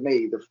was for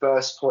me the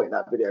first point in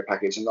that video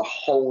package and the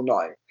whole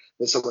night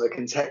that someone had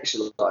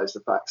contextualised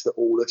the facts that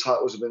all the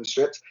titles have been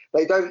stripped.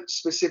 They don't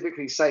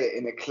specifically say it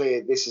in a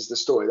clear, this is the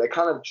story. They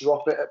kind of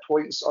drop it at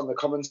points on the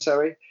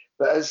commentary.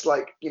 But as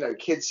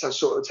kids have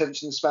short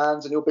attention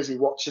spans and you're busy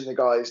watching the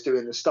guys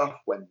doing the stuff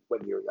when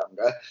you're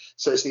younger.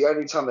 So it's the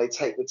only time they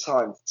take the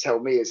time to tell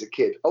me as a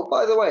kid, oh,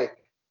 by the way,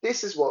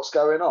 this is what's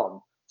going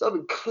on. So I've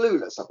been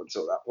clueless up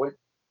until that point.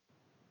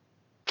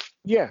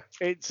 Yeah,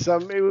 it's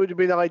it would have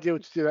been ideal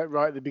to do that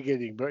right at the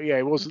beginning, but yeah,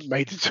 it wasn't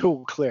made at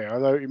all clear. I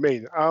know what you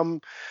mean.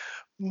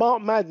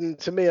 Mark Madden,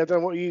 to me, I don't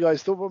know what you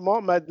guys thought, but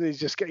Mark Madden is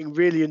just getting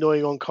really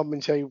annoying on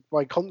commentary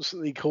by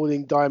constantly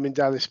calling Diamond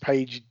Dallas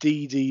Page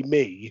DD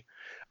me.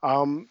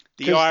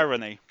 The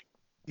irony.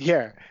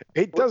 Yeah,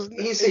 it doesn't.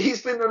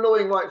 He's been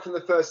annoying right from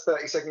the first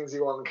 30 seconds he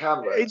was on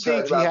camera.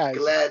 Indeed, he has.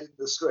 Glared into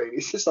the screen.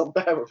 He's just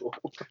unbearable.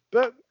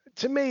 But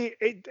to me,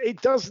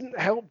 it doesn't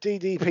help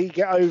DDP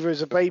get over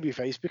as a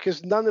babyface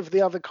because none of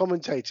the other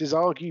commentators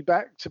argue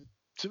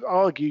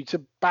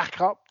to back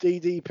up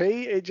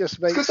DDP. It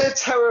just makes, because they're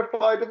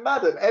terrified of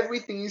Madden.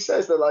 Everything he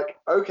says, they're like,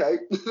 okay.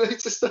 they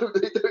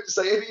don't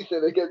say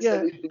anything against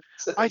anything.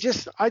 I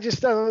just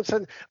don't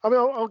understand. I mean,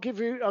 I'll give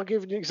you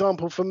an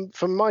example from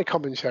my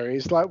commentary.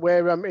 It's like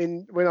where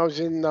when I was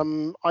in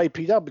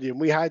IPW and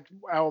we had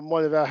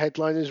one of our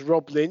headliners,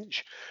 Rob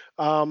Lynch,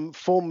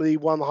 formerly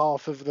one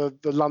half of the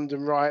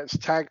London Riots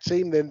tag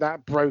team. Then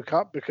that broke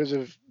up because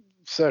of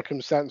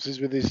circumstances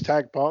with his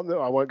tag partner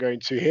I won't go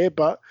into here,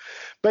 but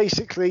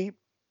basically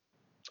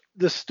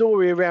the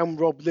story around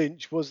Rob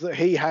Lynch was that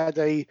he had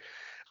a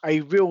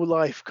real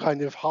life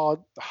kind of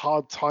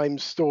hard time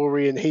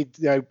story, and he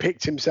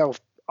picked himself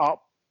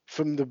up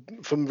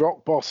from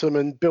rock bottom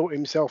and built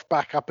himself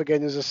back up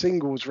again as a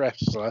singles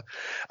wrestler,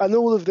 and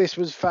all of this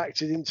was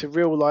factored into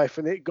real life,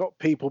 and it got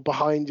people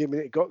behind him,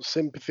 and it got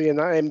sympathy and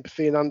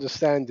empathy and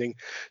understanding.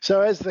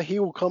 So as the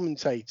heel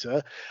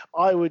commentator,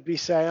 I would be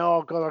saying,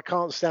 oh god, I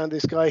can't stand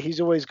this guy, he's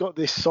always got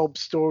this sob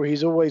story,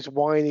 he's always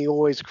whining,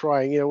 always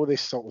crying, all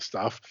this sort of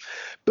stuff.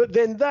 But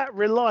then that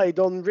relied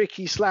on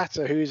Ricky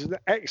Slatter, who is an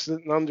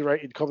excellent and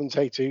underrated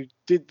commentator who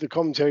did the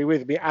commentary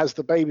with me as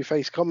the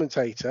babyface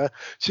commentator,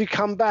 to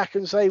come back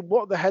and say,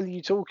 what the hell are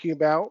you talking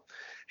about?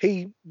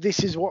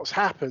 This is what's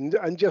happened,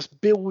 and just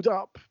build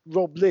up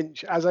Rob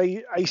Lynch as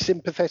a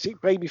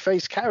sympathetic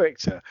babyface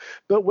character.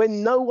 But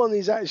when no one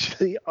is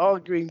actually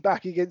arguing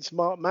back against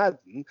Mark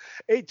Madden,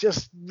 it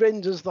just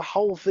renders the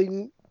whole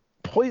thing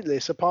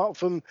pointless, apart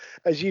from,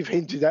 as you've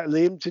hinted at,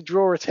 Liam, to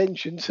draw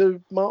attention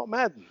to Mark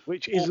Madden,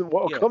 which isn't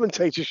what a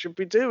commentator should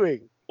be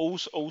doing.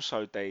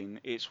 Also, Dean,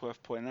 it's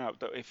worth pointing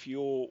out that if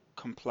you're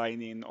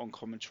complaining on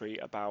commentary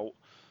about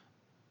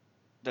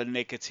the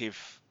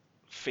negative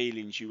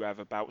feelings you have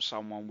about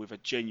someone with a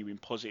genuine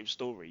positive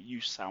story,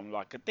 you sound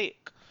like a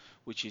dick,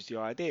 which is the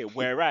idea.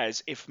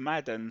 Whereas if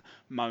Madden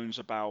moans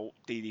about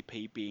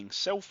DDP being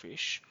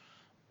selfish,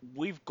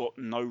 we've got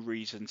no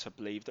reason to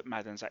believe that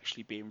Madden's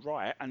actually being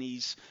right, and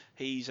he's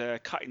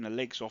cutting the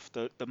legs off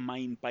the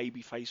main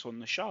babyface on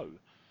the show.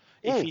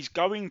 If he's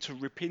going to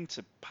rip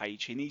into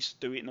Page, he needs to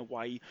do it in a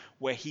way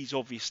where he's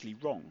obviously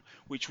wrong,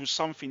 which was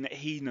something that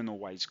Heenan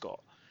always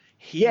got.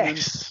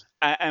 Yes.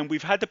 And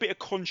we've had a bit of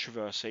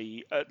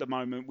controversy at the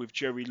moment with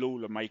Jerry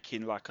Lawler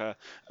making like a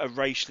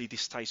racially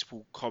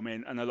distasteful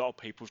comment, and a lot of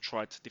people have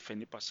tried to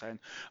defend it by saying,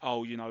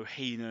 oh,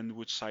 Heenan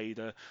would say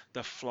the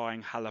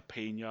flying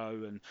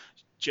jalapeno, and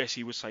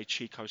Jesse would say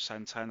Chico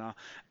Santana.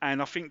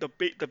 And I think the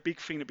big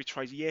thing that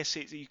betrays, yes,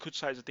 you could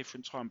say it's a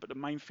different time, but the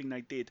main thing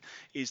they did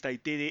is they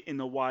did it in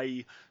a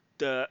way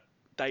that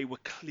they were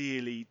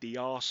clearly the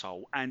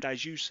arsehole. And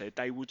as you said,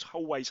 they would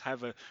always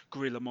have a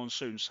Gorilla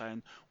Monsoon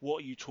saying,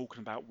 what are you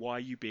talking about? Why are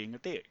you being a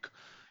dick?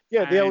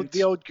 Yeah,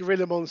 the old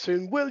Gorilla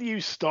Monsoon, will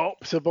you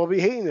stop, to Bobby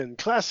Heenan.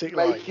 Classic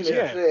Making lines.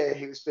 it clear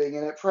he was being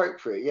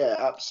inappropriate. Yeah,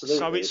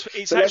 absolutely. So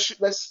it's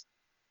actually...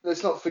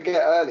 let's not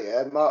forget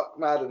earlier, Mark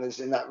Madden is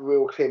in that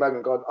real clear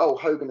moment gone, oh,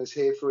 Hogan is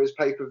here for his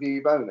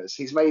pay-per-view bonus.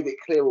 He's made it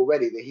clear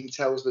already that he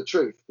tells the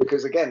truth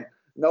because, again,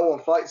 no one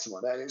fights him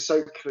on it. And it's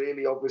so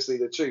clearly, obviously,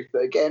 the truth.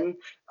 But again,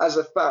 as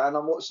a fan,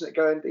 I'm watching it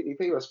going,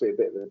 DDP must be a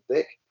bit of a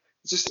dick.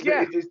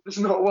 It does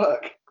not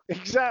work.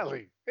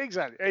 Exactly.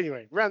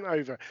 Anyway, rant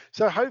over.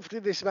 So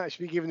hopefully this match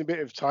will be given a bit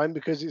of time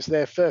because it's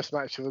their first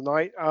match of the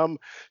night.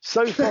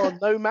 So far,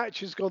 no match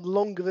has gone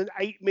longer than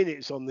 8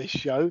 minutes on this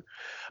show.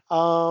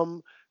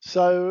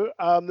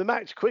 The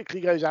match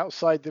quickly goes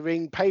outside the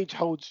ring. Page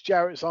holds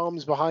Jarrett's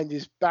arms behind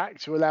his back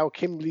to allow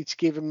Kimberly to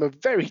give him a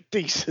very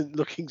decent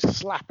looking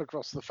slap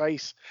across the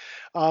face.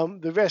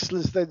 The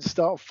wrestlers then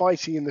start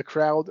fighting in the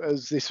crowd,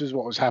 as this was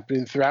what was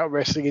happening throughout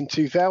wrestling in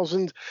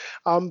 2000.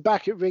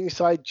 Back at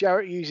ringside,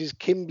 Jarrett uses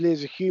Kimberly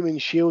as a human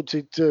shield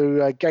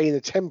to gain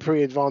a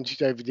temporary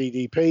advantage over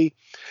DDP.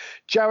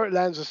 Jarrett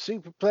lands a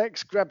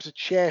superplex, grabs a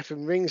chair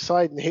from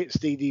ringside and hits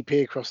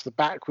DDP across the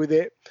back with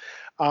it.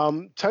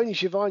 Tony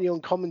Schiavone on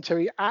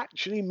commentary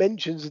actually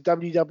mentions the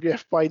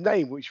WWF by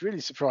name, which really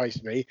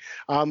surprised me,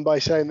 by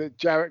saying that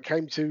Jarrett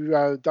came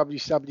to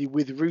WCW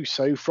with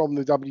Russo from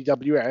the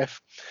WWF.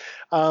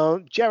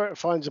 Jarrett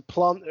finds a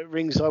plant at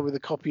ringside with a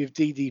copy of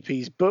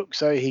DDP's book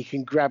so he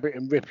can grab it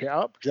and rip it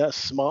up, because that's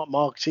smart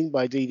marketing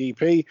by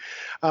DDP.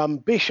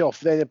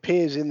 Bischoff then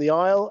appears in the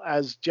aisle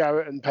as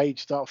Jarrett and Page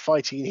start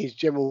fighting in his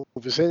general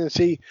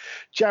vicinity.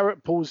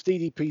 Jarrett pulls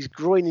DDP's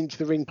groin into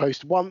the ring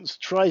post once,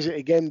 tries it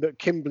again, but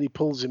Kimberly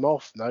pulls him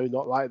off. No,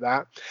 not like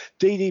that.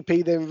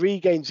 DDP then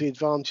regains the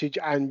advantage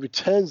and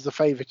returns the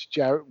favour to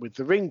Jarrett with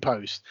the ring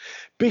post.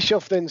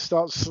 Bischoff then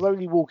starts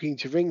slowly walking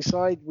to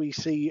ringside. We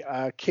see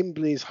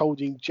Kimberly is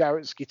holding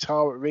Jarrett's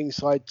guitar at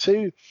ringside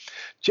too.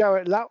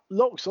 Jarrett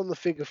locks on the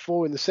figure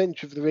 4 in the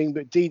centre of the ring,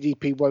 but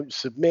DDP won't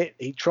submit.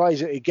 He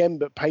tries it again,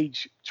 but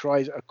Page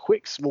tries a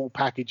quick small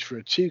package for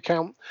a 2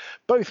 count.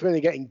 Both men are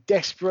getting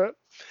desperate.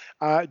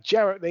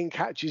 Jarrett then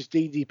catches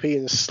DDP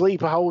in a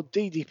sleeper hold.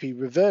 DDP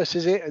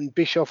reverses it and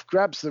Bischoff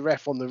grabs the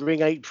ref on the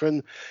ring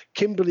apron.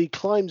 Kimberly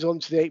climbs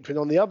onto the apron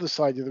on the other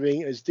side of the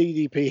ring as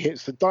DDP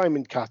hits the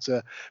diamond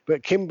cutter,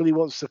 but Kimberly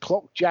wants to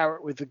clock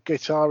Jarrett with the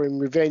guitar in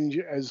revenge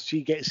as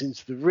she gets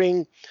into the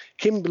ring.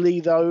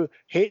 Kimberly, though,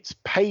 hits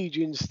Page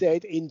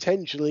instead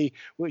intentionally,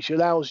 which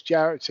allows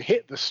Jarrett to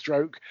hit the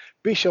stroke.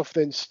 Bischoff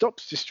then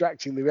stops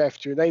distracting the ref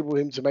to enable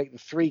him to make the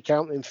 3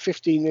 count in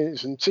 15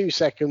 minutes and 2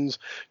 seconds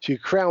to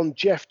crown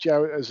Jeff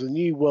Jarrett as the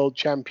new world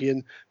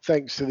champion,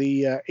 thanks to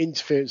the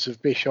interference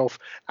of Bischoff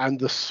and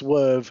the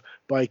swerve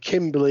by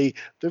Kimberly.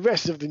 The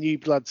rest of the New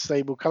Blood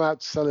stable come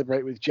out to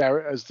celebrate with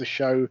Jarrett as the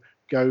show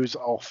goes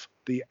off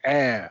the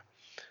air.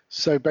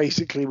 So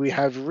basically we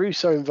have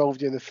Russo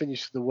involved in the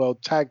finish of the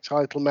world tag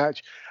title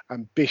match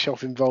and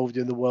Bischoff involved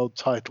in the world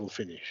title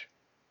finish.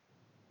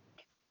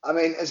 I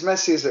mean, as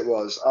messy as it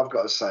was, I've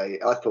got to say,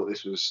 I thought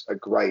this was a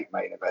great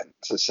main event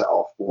to set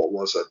off what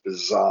was a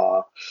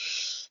bizarre,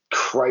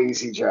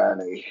 crazy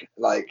journey.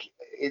 Like,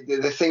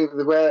 the thing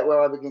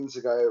where I begin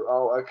to go,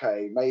 oh,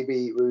 okay,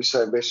 maybe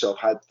Russo and Bischoff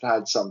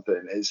had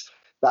something, is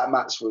that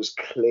match was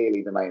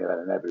clearly the main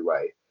event in every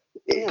way.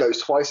 It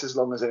goes twice as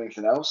long as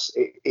anything else.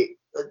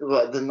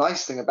 The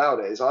nice thing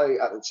about it is I,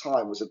 at the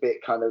time, was a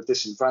bit kind of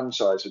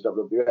disenfranchised with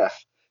WWF,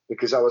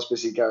 because I was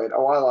busy going,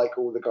 oh, I like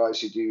all the guys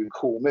who do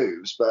cool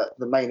moves, but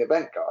the main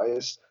event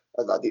guys,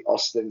 like the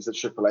Austins, the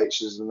Triple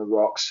H's and the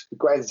Rocks,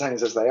 great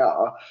entertainers as they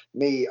are,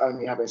 me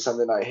only having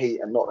Sunday Night Heat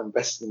and not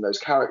invested in those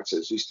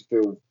characters used to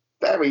feel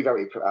very,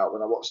 very put out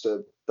when I watched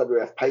a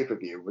WWF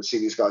pay-per-view and would see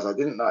these guys I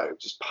didn't know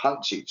just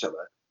punch each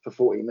other for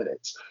 40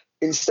 minutes.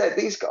 Instead,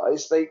 these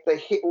guys, they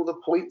hit all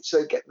the points,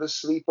 they get the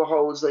sleeper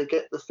holds, they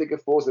get the figure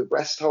 4s, the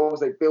rest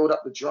holds, they build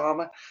up the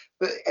drama,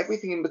 but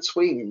everything in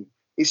between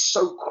is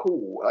so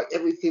cool. Like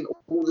everything,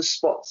 all the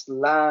spots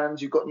land.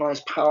 You've got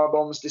nice power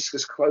bombs,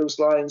 discus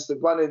clotheslines. The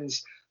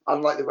run-ins,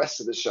 unlike the rest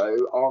of the show,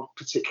 aren't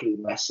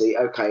particularly messy.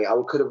 Okay, I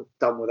could have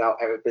done without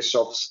Eric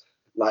Bischoff's.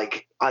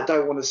 Like, I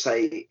don't want to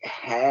say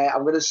hair.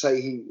 I'm going to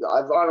say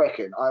I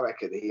reckon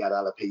he had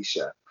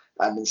alopecia.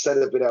 And instead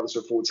of being able to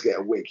afford to get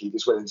a wig, he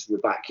just went into the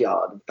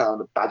backyard and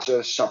found a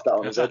badger, shoved that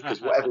on his head, because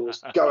whatever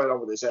was going on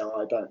with his hair,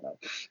 I don't know.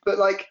 But,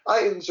 like,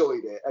 I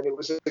enjoyed it, and it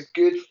was a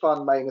good,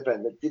 fun main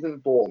event that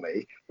didn't bore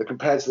me, but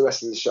compared to the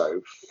rest of the show,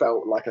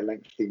 felt like a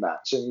lengthy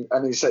match. And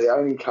as you say, it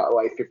only cut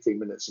away 15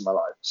 minutes of my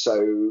life.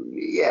 So,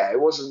 yeah, it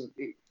wasn't...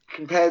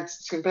 Compared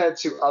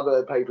to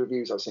other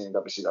pay-per-views I've seen in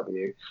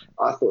WCW,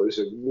 I thought it was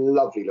a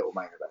lovely little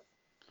main event.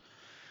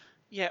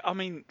 Yeah, I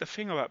mean, the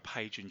thing about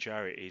Page and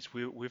Jarrett is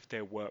with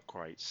their work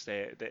rates,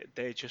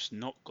 they're just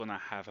not going to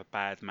have a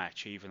bad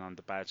match even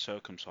under bad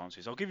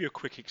circumstances. I'll give you a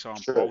quick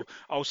example. Sure.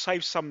 I'll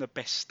save some of the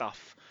best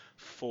stuff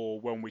for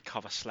when we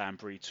cover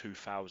Slamboree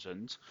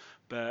 2000,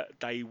 but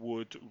they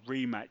would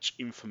rematch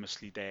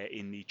infamously there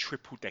in the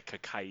triple-decker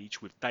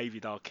cage with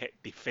David Arquette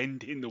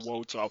defending the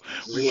world title.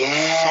 We've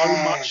got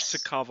so much to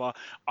cover.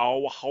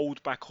 I'll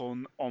hold back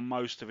on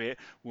most of it.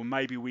 Well,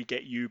 maybe we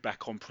get you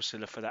back on,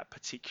 Priscilla, for that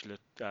particular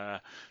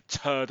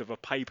turd of a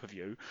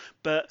pay-per-view.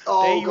 But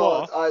there you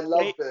are. I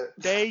loved it.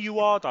 There you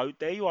are, though.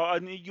 There you are.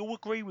 And you'll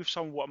agree with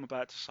some of what I'm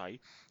about to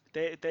say.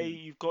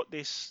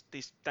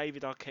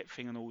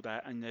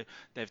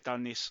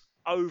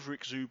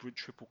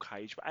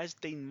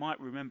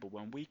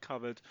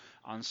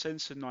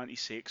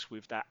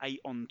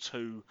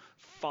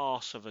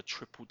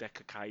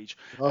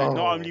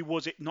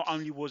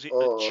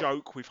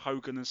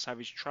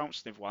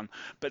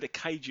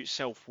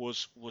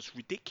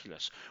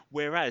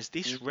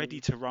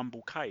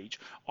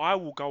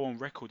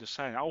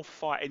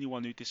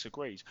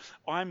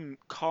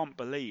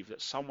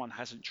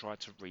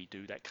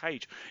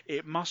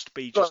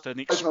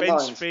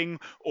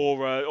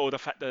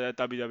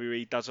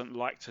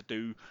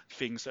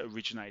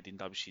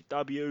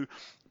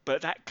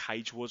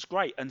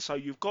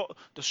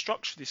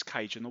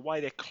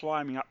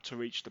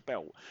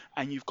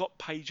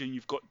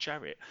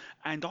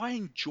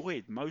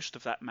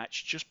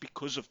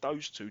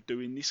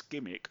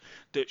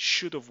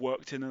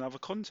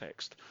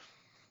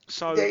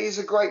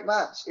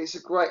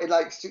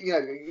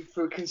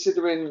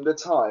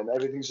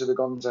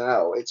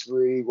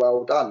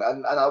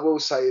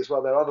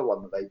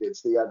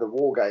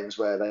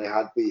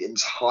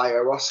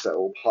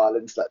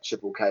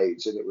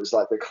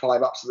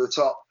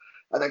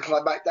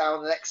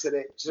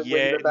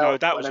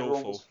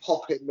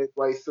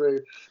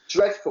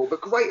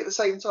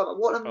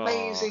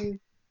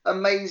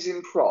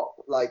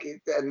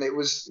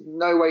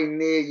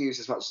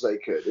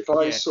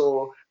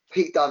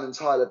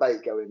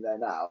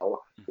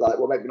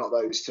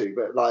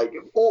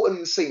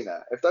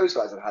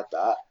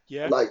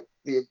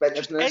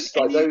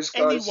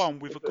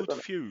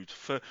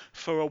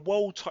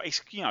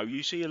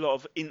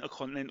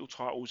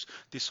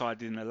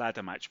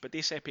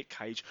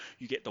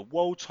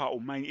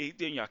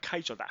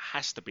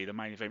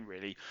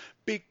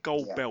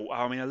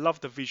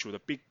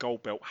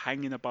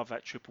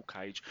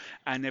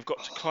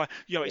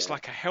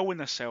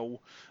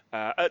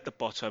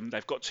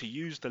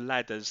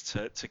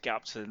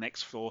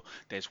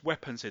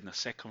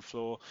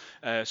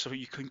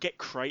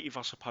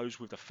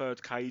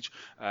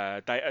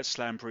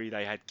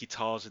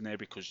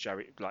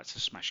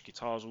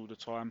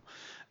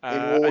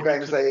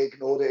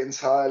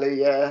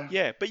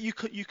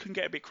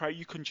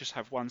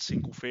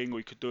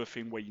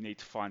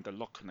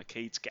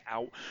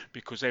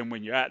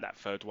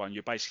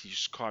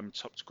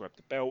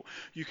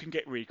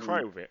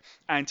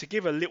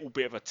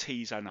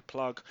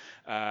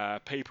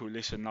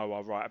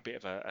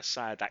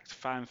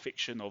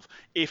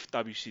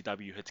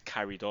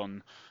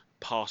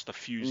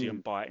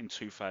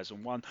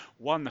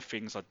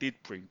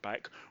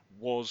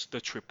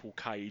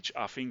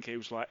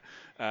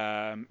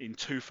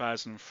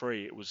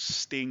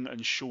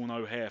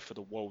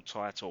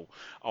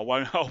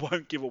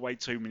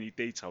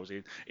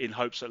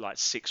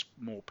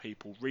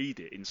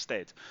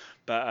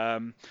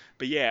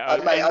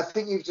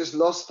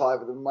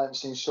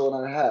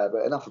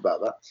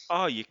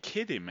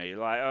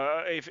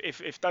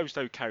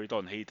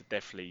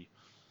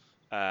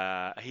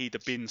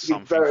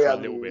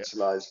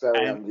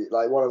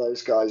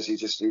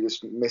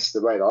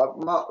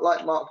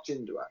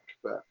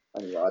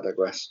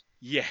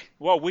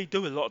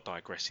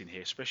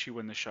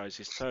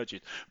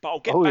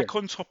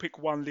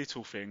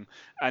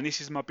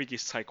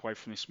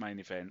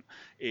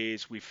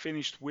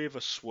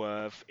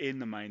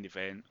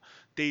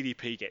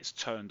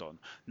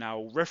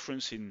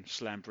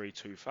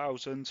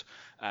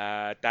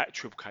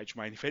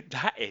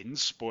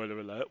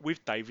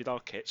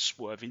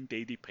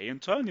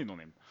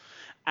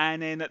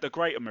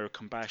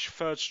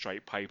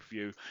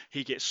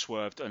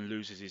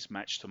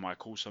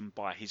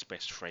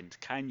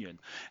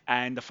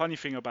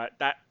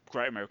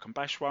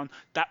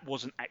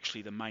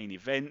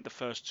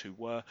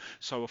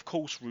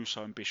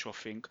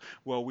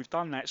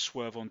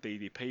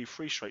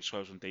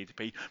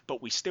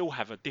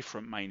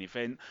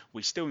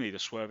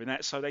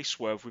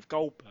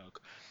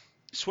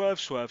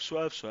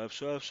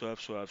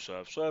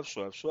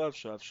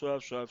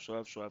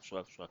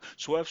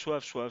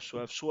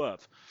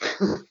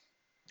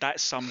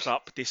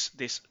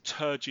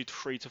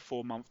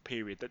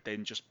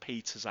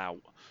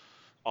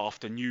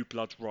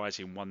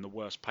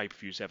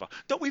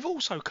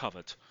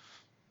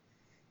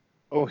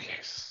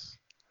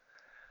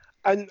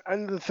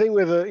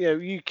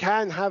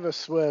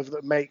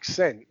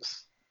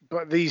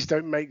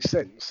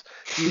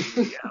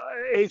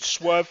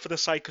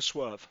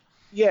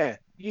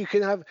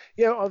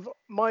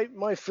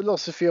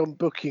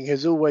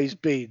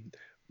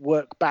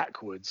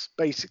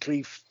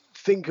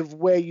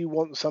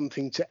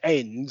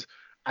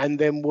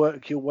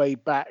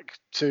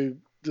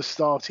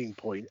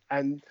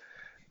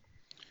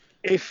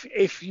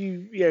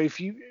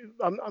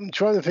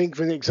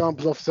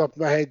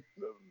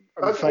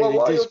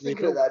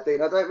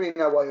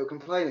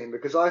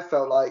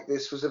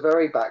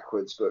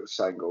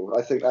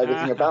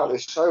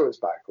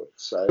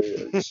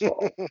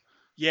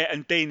 Yeah,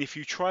 and Dean, if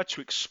you tried to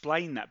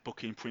explain that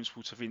booking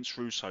principle to Vince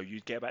Russo,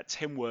 you'd get about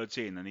 10 words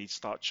in and he'd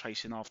start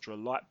chasing after a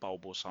light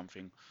bulb or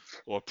something,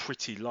 or a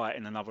pretty light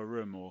in another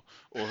room, or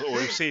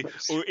he'll see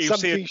a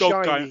Something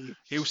dog going, shiny.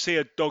 he'll see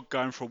a dog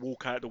going for a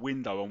walk out the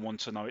window and want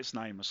to know its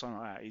name or something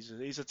like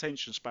that. His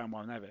attention span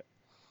won't have it.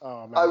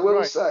 Oh man! I will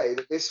Right. say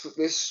that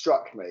this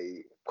struck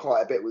me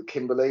quite a bit with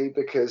Kimberly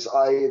because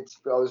I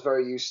was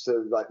very used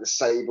to like the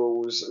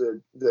Sables,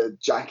 the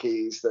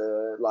Jackies,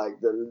 the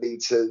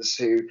Litas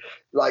who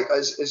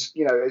as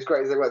you know, as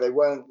great as they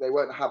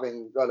weren't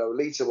having. Oh no,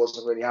 Lita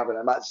wasn't really having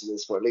a match at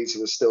this point. Lita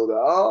was still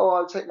there. Oh,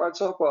 I'll take my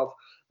top off.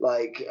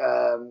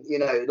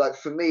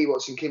 For me,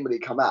 watching Kimberly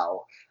come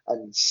out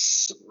and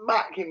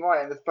smack him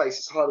right in the face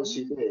as hard as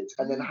she did,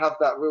 and then have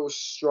that real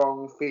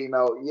strong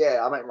female,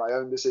 I make my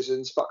own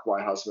decisions, fuck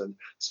my husband,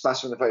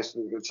 smash him in the face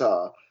with a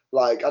guitar.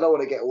 Like, I don't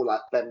want to get all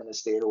that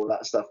feministy and all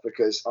that stuff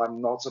because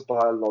I'm not a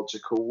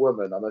biological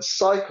woman. I'm a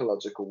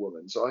psychological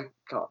woman, so I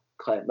can't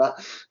claim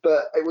that.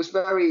 But it was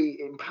very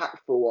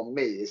impactful on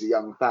me as a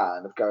young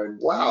fan of going,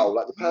 wow,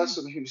 like the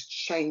person who's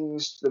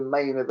changed the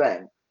main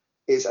event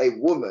is a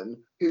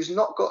woman who's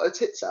not got her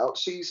tits out.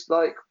 She's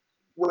like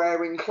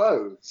wearing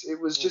clothes. It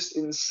was just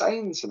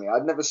insane to me.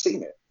 I'd never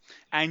seen it.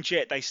 And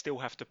yet they still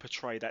have to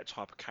portray that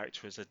type of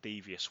character as a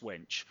devious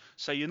wench.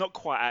 So you're not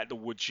quite out of the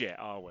woods yet,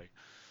 are we?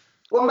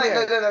 Well, mate,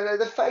 no.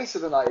 The face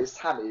of the night is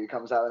Tammy, who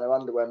comes out in her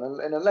underwear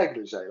and a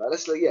negligee.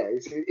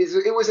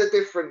 It was a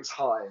different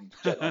time.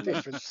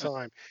 Different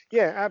time.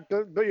 Yeah,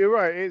 but you're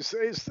right.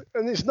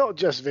 It's not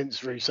just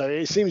Vince Russo.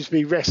 It seems to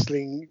be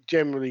wrestling,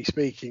 generally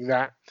speaking,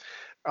 that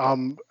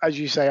as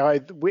you say,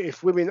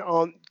 if women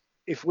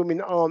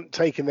aren't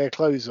taking their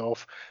clothes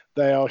off,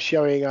 they are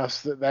showing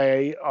us that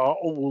they are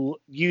all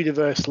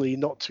universally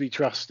not to be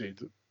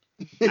trusted.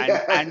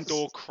 And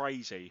or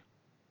crazy.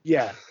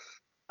 Yeah.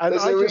 And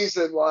There's a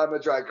reason why I'm a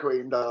drag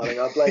queen, darling.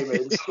 I blame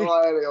it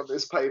entirely on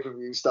this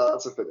pay-per-view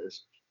start to finish.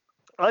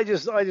 I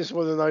just want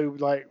to know,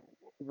 like,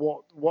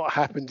 what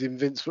happened in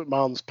Vince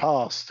McMahon's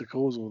past to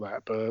cause all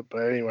that. But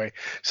anyway,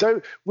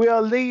 so we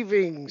are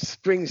leaving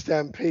Spring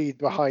Stampede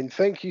behind.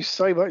 Thank you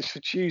so much for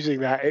choosing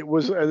that. It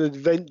was an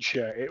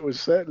adventure. It was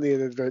certainly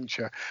an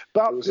adventure.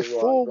 But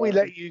before we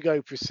let you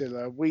go,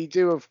 Priscilla, we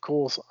do, of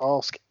course,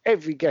 ask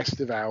every guest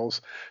of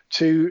ours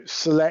to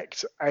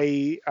select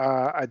a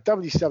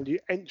WCW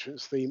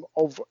entrance theme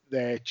of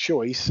their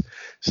choice.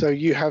 So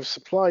you have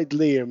supplied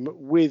Liam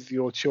with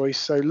your choice.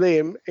 So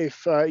Liam,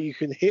 if you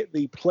can hit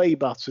the play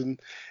button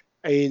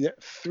in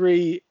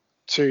 3,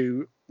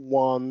 2,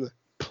 1,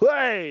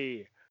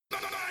 play.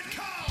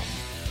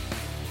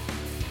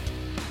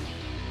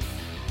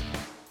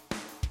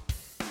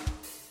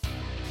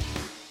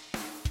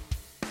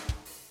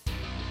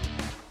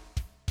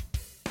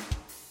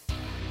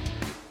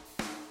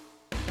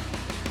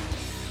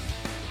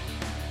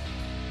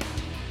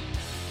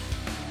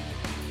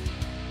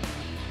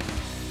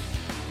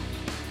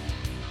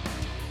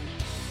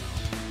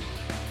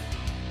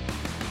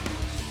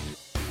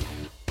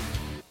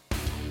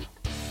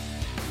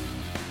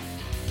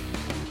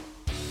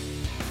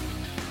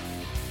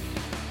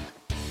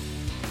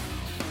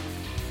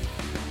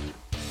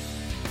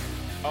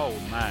 Oh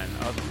man,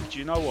 do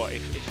you know what?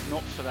 If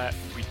not for that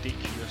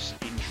ridiculous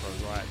intro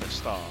right at the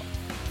start,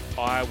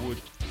 I would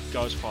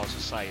go as far as to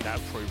say that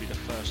would probably be the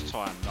first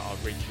time that our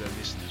regular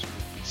listeners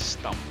would be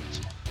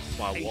stumped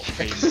by what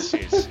theme this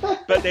is.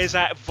 But there's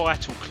that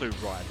vital clue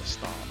right at the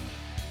start.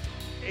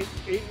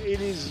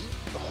 It is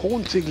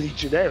hauntingly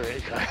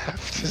generic, I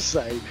have to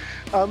say.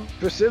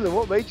 Priscilla,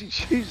 what made you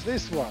choose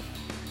this one?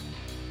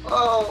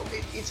 Oh,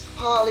 it's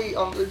partly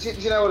on. Do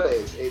you know what it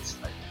is? It's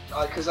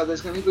because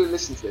there's going to be people who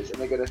listen to this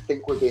and they're going to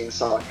think we're being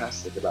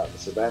sarcastic about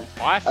this event.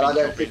 I think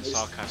you're being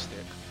sarcastic.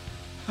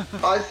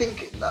 I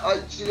think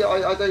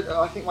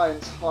I think my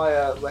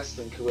entire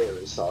wrestling career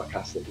is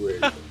sarcastic, really.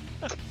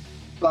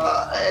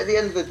 But at the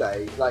end of the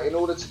day, like, in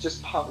order to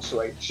just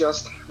punctuate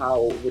just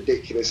how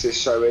ridiculous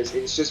this show is,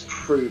 it's just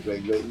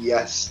proving that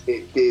yes,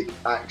 it did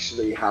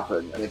actually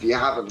happen. And if you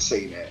haven't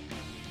seen it,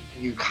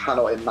 you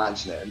cannot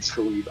imagine it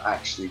until you've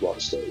actually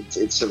watched it.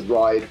 It's a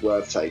ride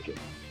worth taking.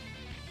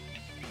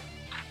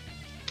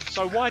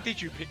 So why did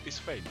you pick this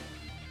theme?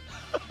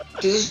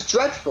 It's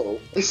dreadful.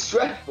 It's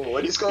dreadful,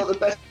 and it's got the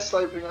best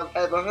opening I've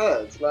ever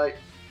heard. Like,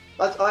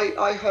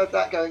 I heard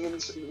that going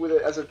into with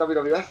it as a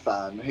WWF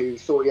fan who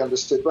thought he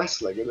understood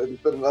wrestling, and then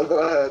I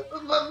heard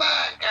the man,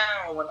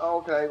 and went,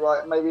 okay,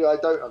 right, maybe I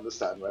don't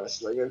understand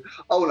wrestling, and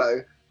oh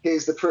no,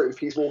 here's the proof.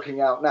 He's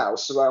walking out now,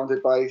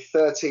 surrounded by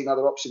 13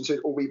 other options who'd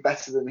all be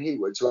better than he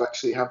would to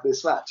actually have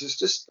this match. It's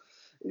just.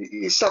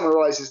 It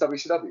summarises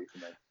WCW for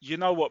me. You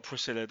know what,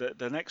 Priscilla?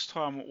 The next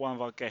time one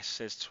of our guests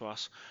says to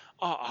us,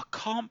 "Oh, I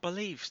can't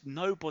believe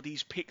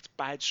nobody's picked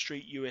Bad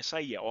Street USA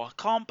yet," or "I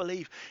can't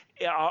believe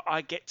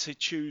I get to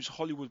choose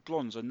Hollywood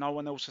Blondes and no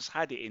one else has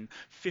had it in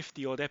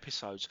 50 odd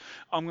episodes,"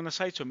 I'm going to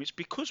say to him, it's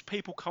because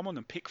people come on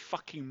and pick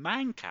fucking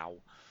Mancow.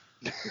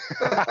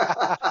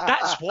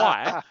 That's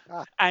why.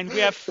 And we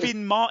have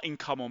Finn Martin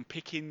come on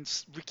picking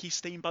Ricky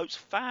Steamboat's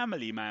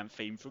Family Man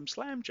theme from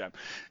Slam Jam.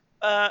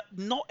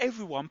 Not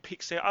everyone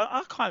picks their.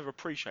 I kind of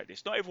appreciate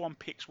this. Not everyone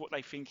picks what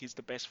they think is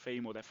the best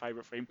theme or their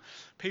favourite theme.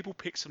 People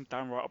pick some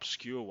downright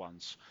obscure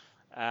ones.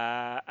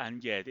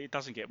 And yeah, it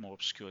doesn't get more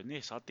obscure than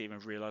this. I didn't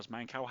even realise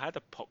Mancal had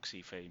a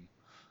Poxy theme.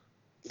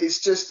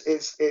 It's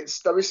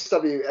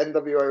WCW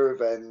NWO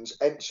Revenge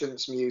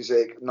entrance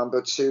music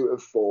number 2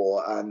 of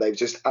 4, and they've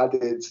just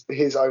added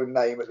his own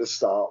name at the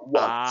start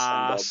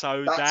once.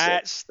 So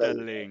that's the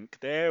link.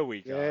 There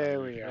we go.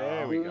 There we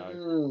go.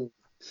 Mm.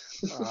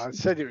 I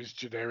said it was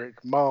generic.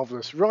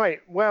 Marvellous. Right.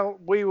 Well,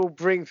 we will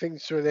bring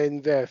things to an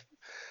end there.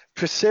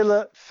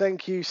 Priscilla,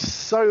 thank you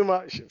so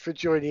much for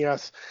joining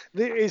us.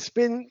 It's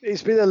been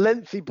a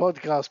lengthy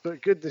podcast,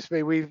 but goodness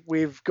me,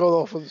 we've gone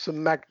off on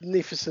some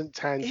magnificent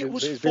tangents. It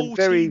was it's 14 been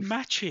very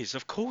matches.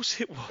 Of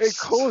course it was. Of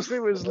course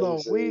it was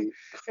long. It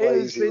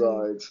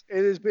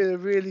has been a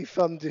really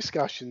fun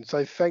discussion.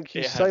 So thank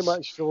you so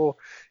much for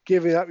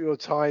giving up your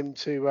time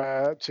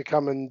to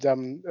come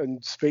and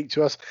speak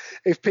to us.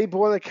 If people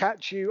want to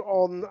catch you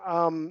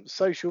on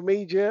social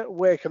media,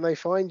 where can they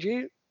find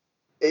you?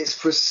 It's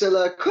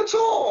Priscilla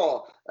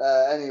Couture.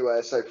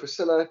 Anyway, so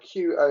Priscilla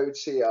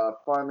QOTR.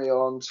 Find me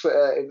on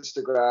Twitter,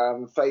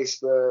 Instagram,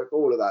 Facebook,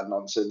 all of that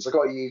nonsense. I've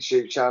got a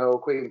YouTube channel,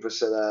 Queen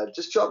Priscilla.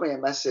 Just drop me a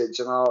message,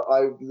 and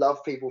I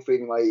love people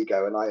feeding my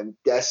ego, and I am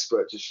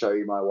desperate to show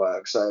you my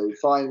work. So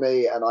find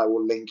me, and I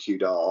will link you,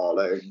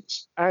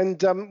 darlings.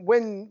 And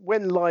when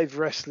live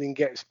wrestling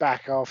gets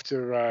back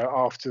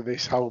after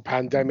this whole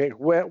pandemic,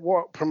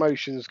 what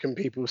promotions can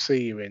people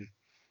see you in?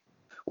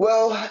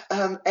 Well,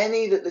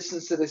 any that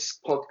listens to this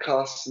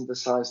podcast and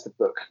decides to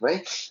book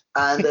me.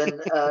 And then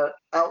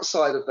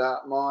outside of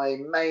that, my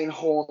main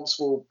haunts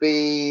will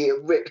be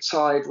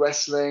Riptide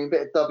Wrestling, a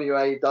bit of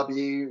WAW.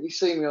 You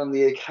see me on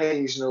the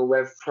occasional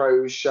Rev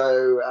Pro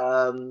show,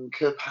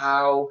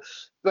 Kapow.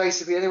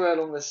 Basically, anywhere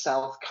along the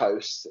South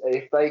Coast.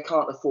 If they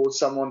can't afford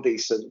someone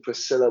decent,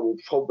 Priscilla will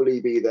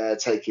probably be there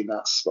taking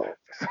that spot.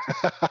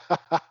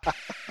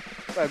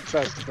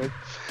 Fantastic.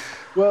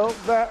 Well,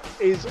 that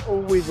is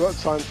all we've got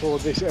time for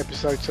this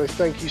episode. So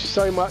thank you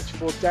so much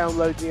for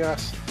downloading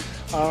us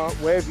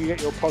wherever you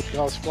get your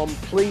podcast from.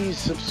 Please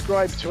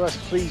subscribe to us.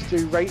 Please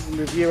do rate and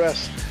review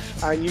us.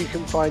 And you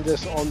can find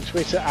us on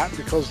Twitter at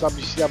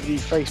BecauseWCW,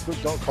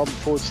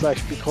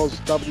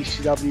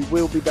 Facebook.com/BecauseWCW.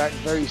 We'll be back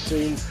very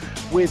soon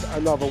with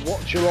another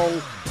watch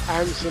along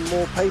and some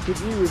more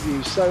pay-per-view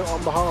reviews. So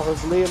on behalf of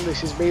Liam,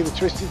 this is me, the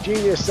Twisted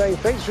Genius, saying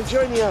thanks for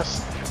joining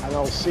us, and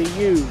I'll see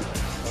you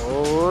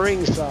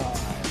ringside.